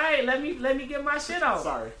 alright, let me get my shit off.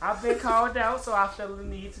 Sorry, I've been called out, so I feel the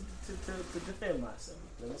need to defend myself.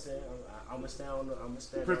 Let me say, I'm gonna stand on. I'm gonna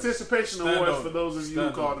stand. Participation awards for those of you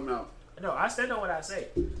who called them out. No, I stand on what I say.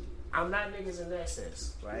 I'm not niggas in that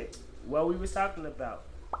sense, right? What we was talking about.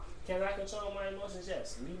 Can I control my emotions?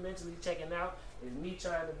 Yes. Me mentally checking out is me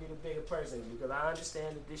trying to be the bigger person because I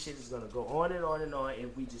understand that this shit is gonna go on and on and on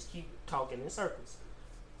if we just keep talking in circles.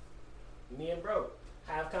 Me and bro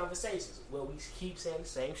have conversations where we keep saying the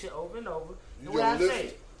same shit over and over. And what I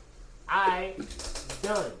say, I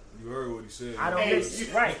done. You heard what he said. I don't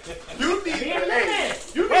listen. Right. You need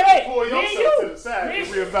to pull yourself to the side and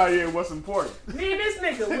reevaluate what's important. Me and this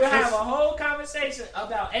nigga will have a whole conversation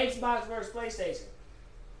about Xbox versus PlayStation.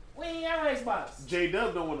 We ain't got Xbox.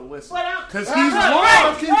 J-Dub don't want to listen. Because he's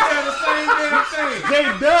wrong. Keep saying the same damn thing.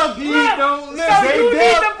 J-Dub, he don't listen. So you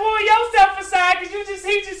need to pull yourself aside because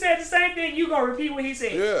he just said the same thing. You gonna repeat what he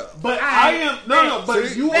said. Yeah. But I am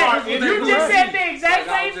but you are in you just said the exact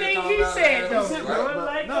same thing he said though.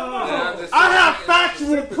 No. I have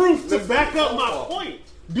factual proof to back up my point.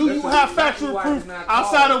 Do you have factual proof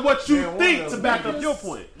outside of what you think to back up your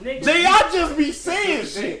point? Jay, I just be saying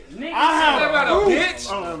shit. I have proof.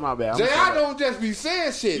 Oh, my bad. Jay, I don't just be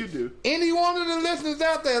saying shit. You do. Any one of the listeners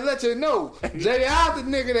out there, let you know. Jay, I the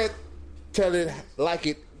nigga that tell it like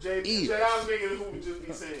it is. Jay, I the nigga who just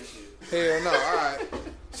be saying shit. Hell no. All right.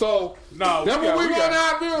 So no, that's what we want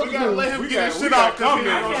our bills We gotta let him get this we shit got off.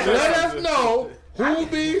 comments. Let us know who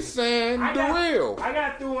be saying the real. I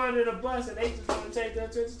got threw under the bus and they just want to take their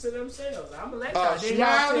attention to themselves. I'm gonna let y'all. Then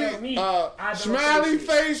y'all tell me. I don't Smiley say shit.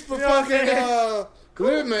 face for You know what I'm fucking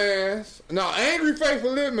Lip Man. No, angry face for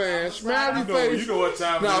Lip Man. Smiley face. You know what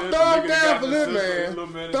time Now it is. thumbs The nigga down got for the Lip sister, Lil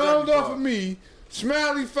Man. and Thumbs Jackie up Bob. for me.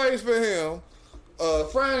 Smiley face for him.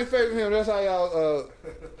 Frowny face for him. That's how y'all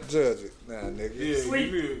judge it. Nah, nigga. Yeah, give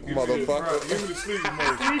me Motherfucker. Give me the sleepy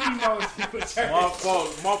emoji. Creepy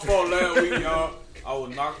emoji. My fault last week, y'all. I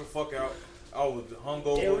was knocked the fuck out. I was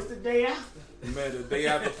hungover. It was the day after. Man, the day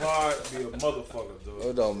after pod be a motherfucker, dog.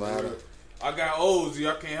 It don't matter. I got old, I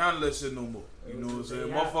can't handle that shit no more. You know what I'm saying?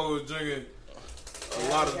 Motherfucker was drinking a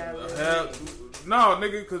lot of half. No,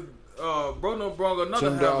 nigga, cause bro no brung another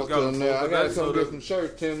Tim half Dog a gallon. there. I gotta So come get some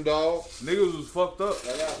shirts, Tim Dog. niggas was fucked up.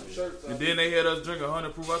 I got some shirts. And then they had us drinking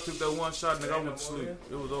 100 proof. I took that one shot, nigga. I went to sleep.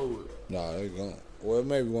 It was over with. Nah, they gone. Well,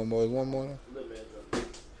 maybe one more. Is one more?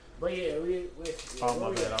 But yeah, we Oh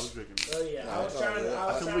my bad, I was drinking. Oh yeah, I was trying to.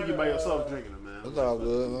 I couldn't believe you by yourself drinking it, man. That's all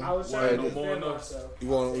good, man. I was trying to no more defend enough. myself. You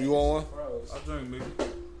want one? Froze. I drink, nigga.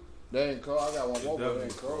 They ain't cold. I got one more, but they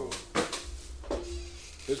ain't cold.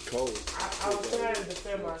 It's cold. I was trying to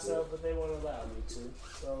defend myself, but they won't allow me to.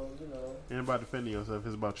 So you know. Ain't about defending yourself.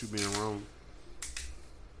 It's about you being wrong.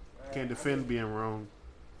 Can't defend being wrong.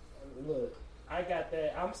 Look, I got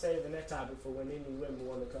that. I'm saving that topic for when any women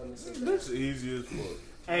want to come and sit down. That's easy as fuck.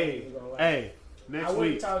 Hey, I next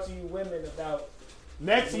wouldn't week. talk to you women about.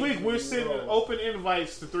 Next week we're sending open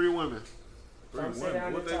invites to 3 women. Come sit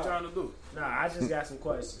down What and they talk. trying to do? Nah, I just got some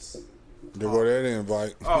questions. They go there and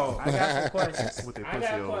invite. Oh, I got some questions. With their I pussy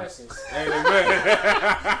got on. questions. hey,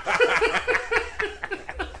 man.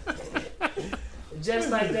 Just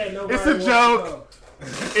like that, nobody It's a wants joke.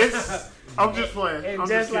 to come. I'm just playing. And I'm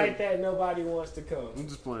just like kidding. that, nobody wants to come. I'm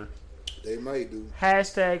just playing. They might do.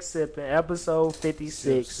 Hashtag sipping, episode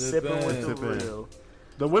 56, Sip, sipping with the sippin'. real.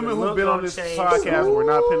 The women The who've look been on gon' this change. podcast were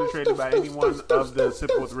not penetrated by any one of the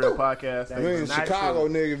Sip with Real podcast. I mean, not Chicago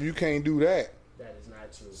true. nigga, if you can't do that. That is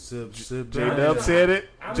not true. Sip, J-Dub said it.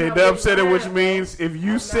 I'm J-Dub not said it, which lying, means if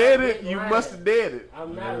you I'm said not it, you lying. must have did it.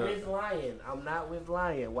 I'm not with lying. I'm not with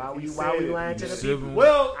lying. Why we You why we said it. lying to You the sipping people?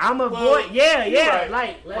 Well, I'm a well, boy. Yeah, you're yeah. right.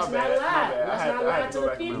 Like, let's My not bad, my lie. bad. Let's I had not to lie go to the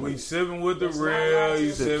back and people. We sipping with the Let's not lie real. to You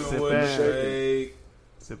the sipping people. with the Sip, shake.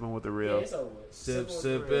 Sipping with the Yeah, real. it's over. Sip, with the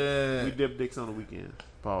real. We sipping. dip dicks on the weekend.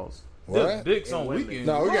 Pause. What? Dicks on And women. weekends.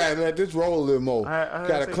 No, we gotta let this roll a little more. I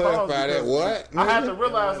Gotta say clarify pause that. because What? I had to nigga?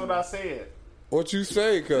 realize what I said. What you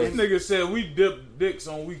say? This Cause nigga said we dip dicks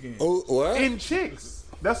on weekends. oh, what? In chicks.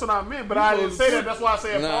 That's what I meant, but I didn't say that. That's why I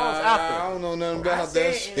said Nah, pause I after. don't know nothing I about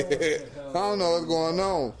said that shit. I don't know what's going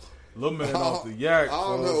on. Little man off the yak. I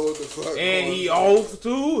don't know what the fuck. And going he on. off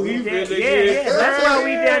too. He Yeah, really yeah. That's why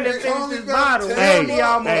we done to Hey, finish only this about bottle. 10 Hey, We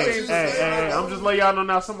almost more. Hey, finished hey, this hey, bottle. I'm just letting y'all know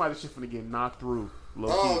now somebody shit finna get knocked through. Low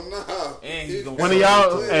key. Oh no! And he's gonna One of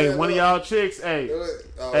y'all, hey, one of y'all chicks, hey,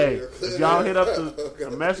 Oh, hey, yeah. if y'all hit up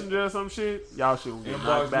the messenger or some shit, y'all shit gonna get inbox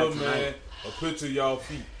knocked back little man tonight. a picture of y'all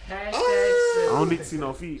feet. Hashtag I sipping. don't need to see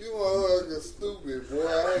no feet. You motherfucking stupid boy.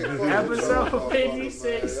 I ain't fucking with Episode y'all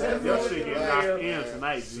 56, motherfuckers, man. Your shit get knocked in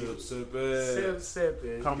tonight, G. Sip, sip, Sip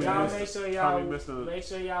sipping. Call me Y'all Mr. make sure Call y'all me Mr. make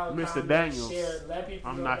sure y'all Mr. comment, Daniels. share, let people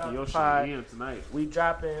I'm know knocking about your the shit pod. in tonight. We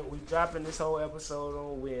dropping this whole episode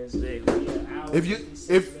on Wednesday. We an hour If you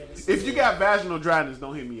 56 minutes if you in. got vaginal dryness,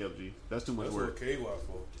 don't hit me up, G. That's too much That's work. what KY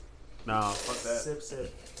for. Nah, fuck that.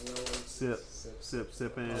 sip. You know, Sip,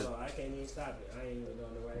 sip, and Hold on, I can't even stop it. I ain't even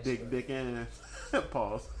doing the right dick ass.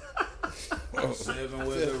 Pause. Seven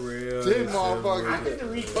with the real. This seven motherfucker. with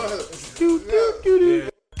the- Yeah.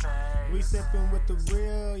 We sipping with the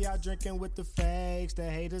real, y'all drinking with the fakes. The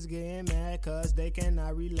haters getting mad cause they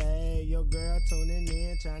cannot relate. Your girl tuning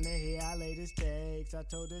in, trying to hear our latest takes. I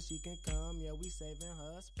told her she can come, yeah, we saving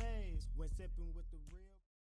her space.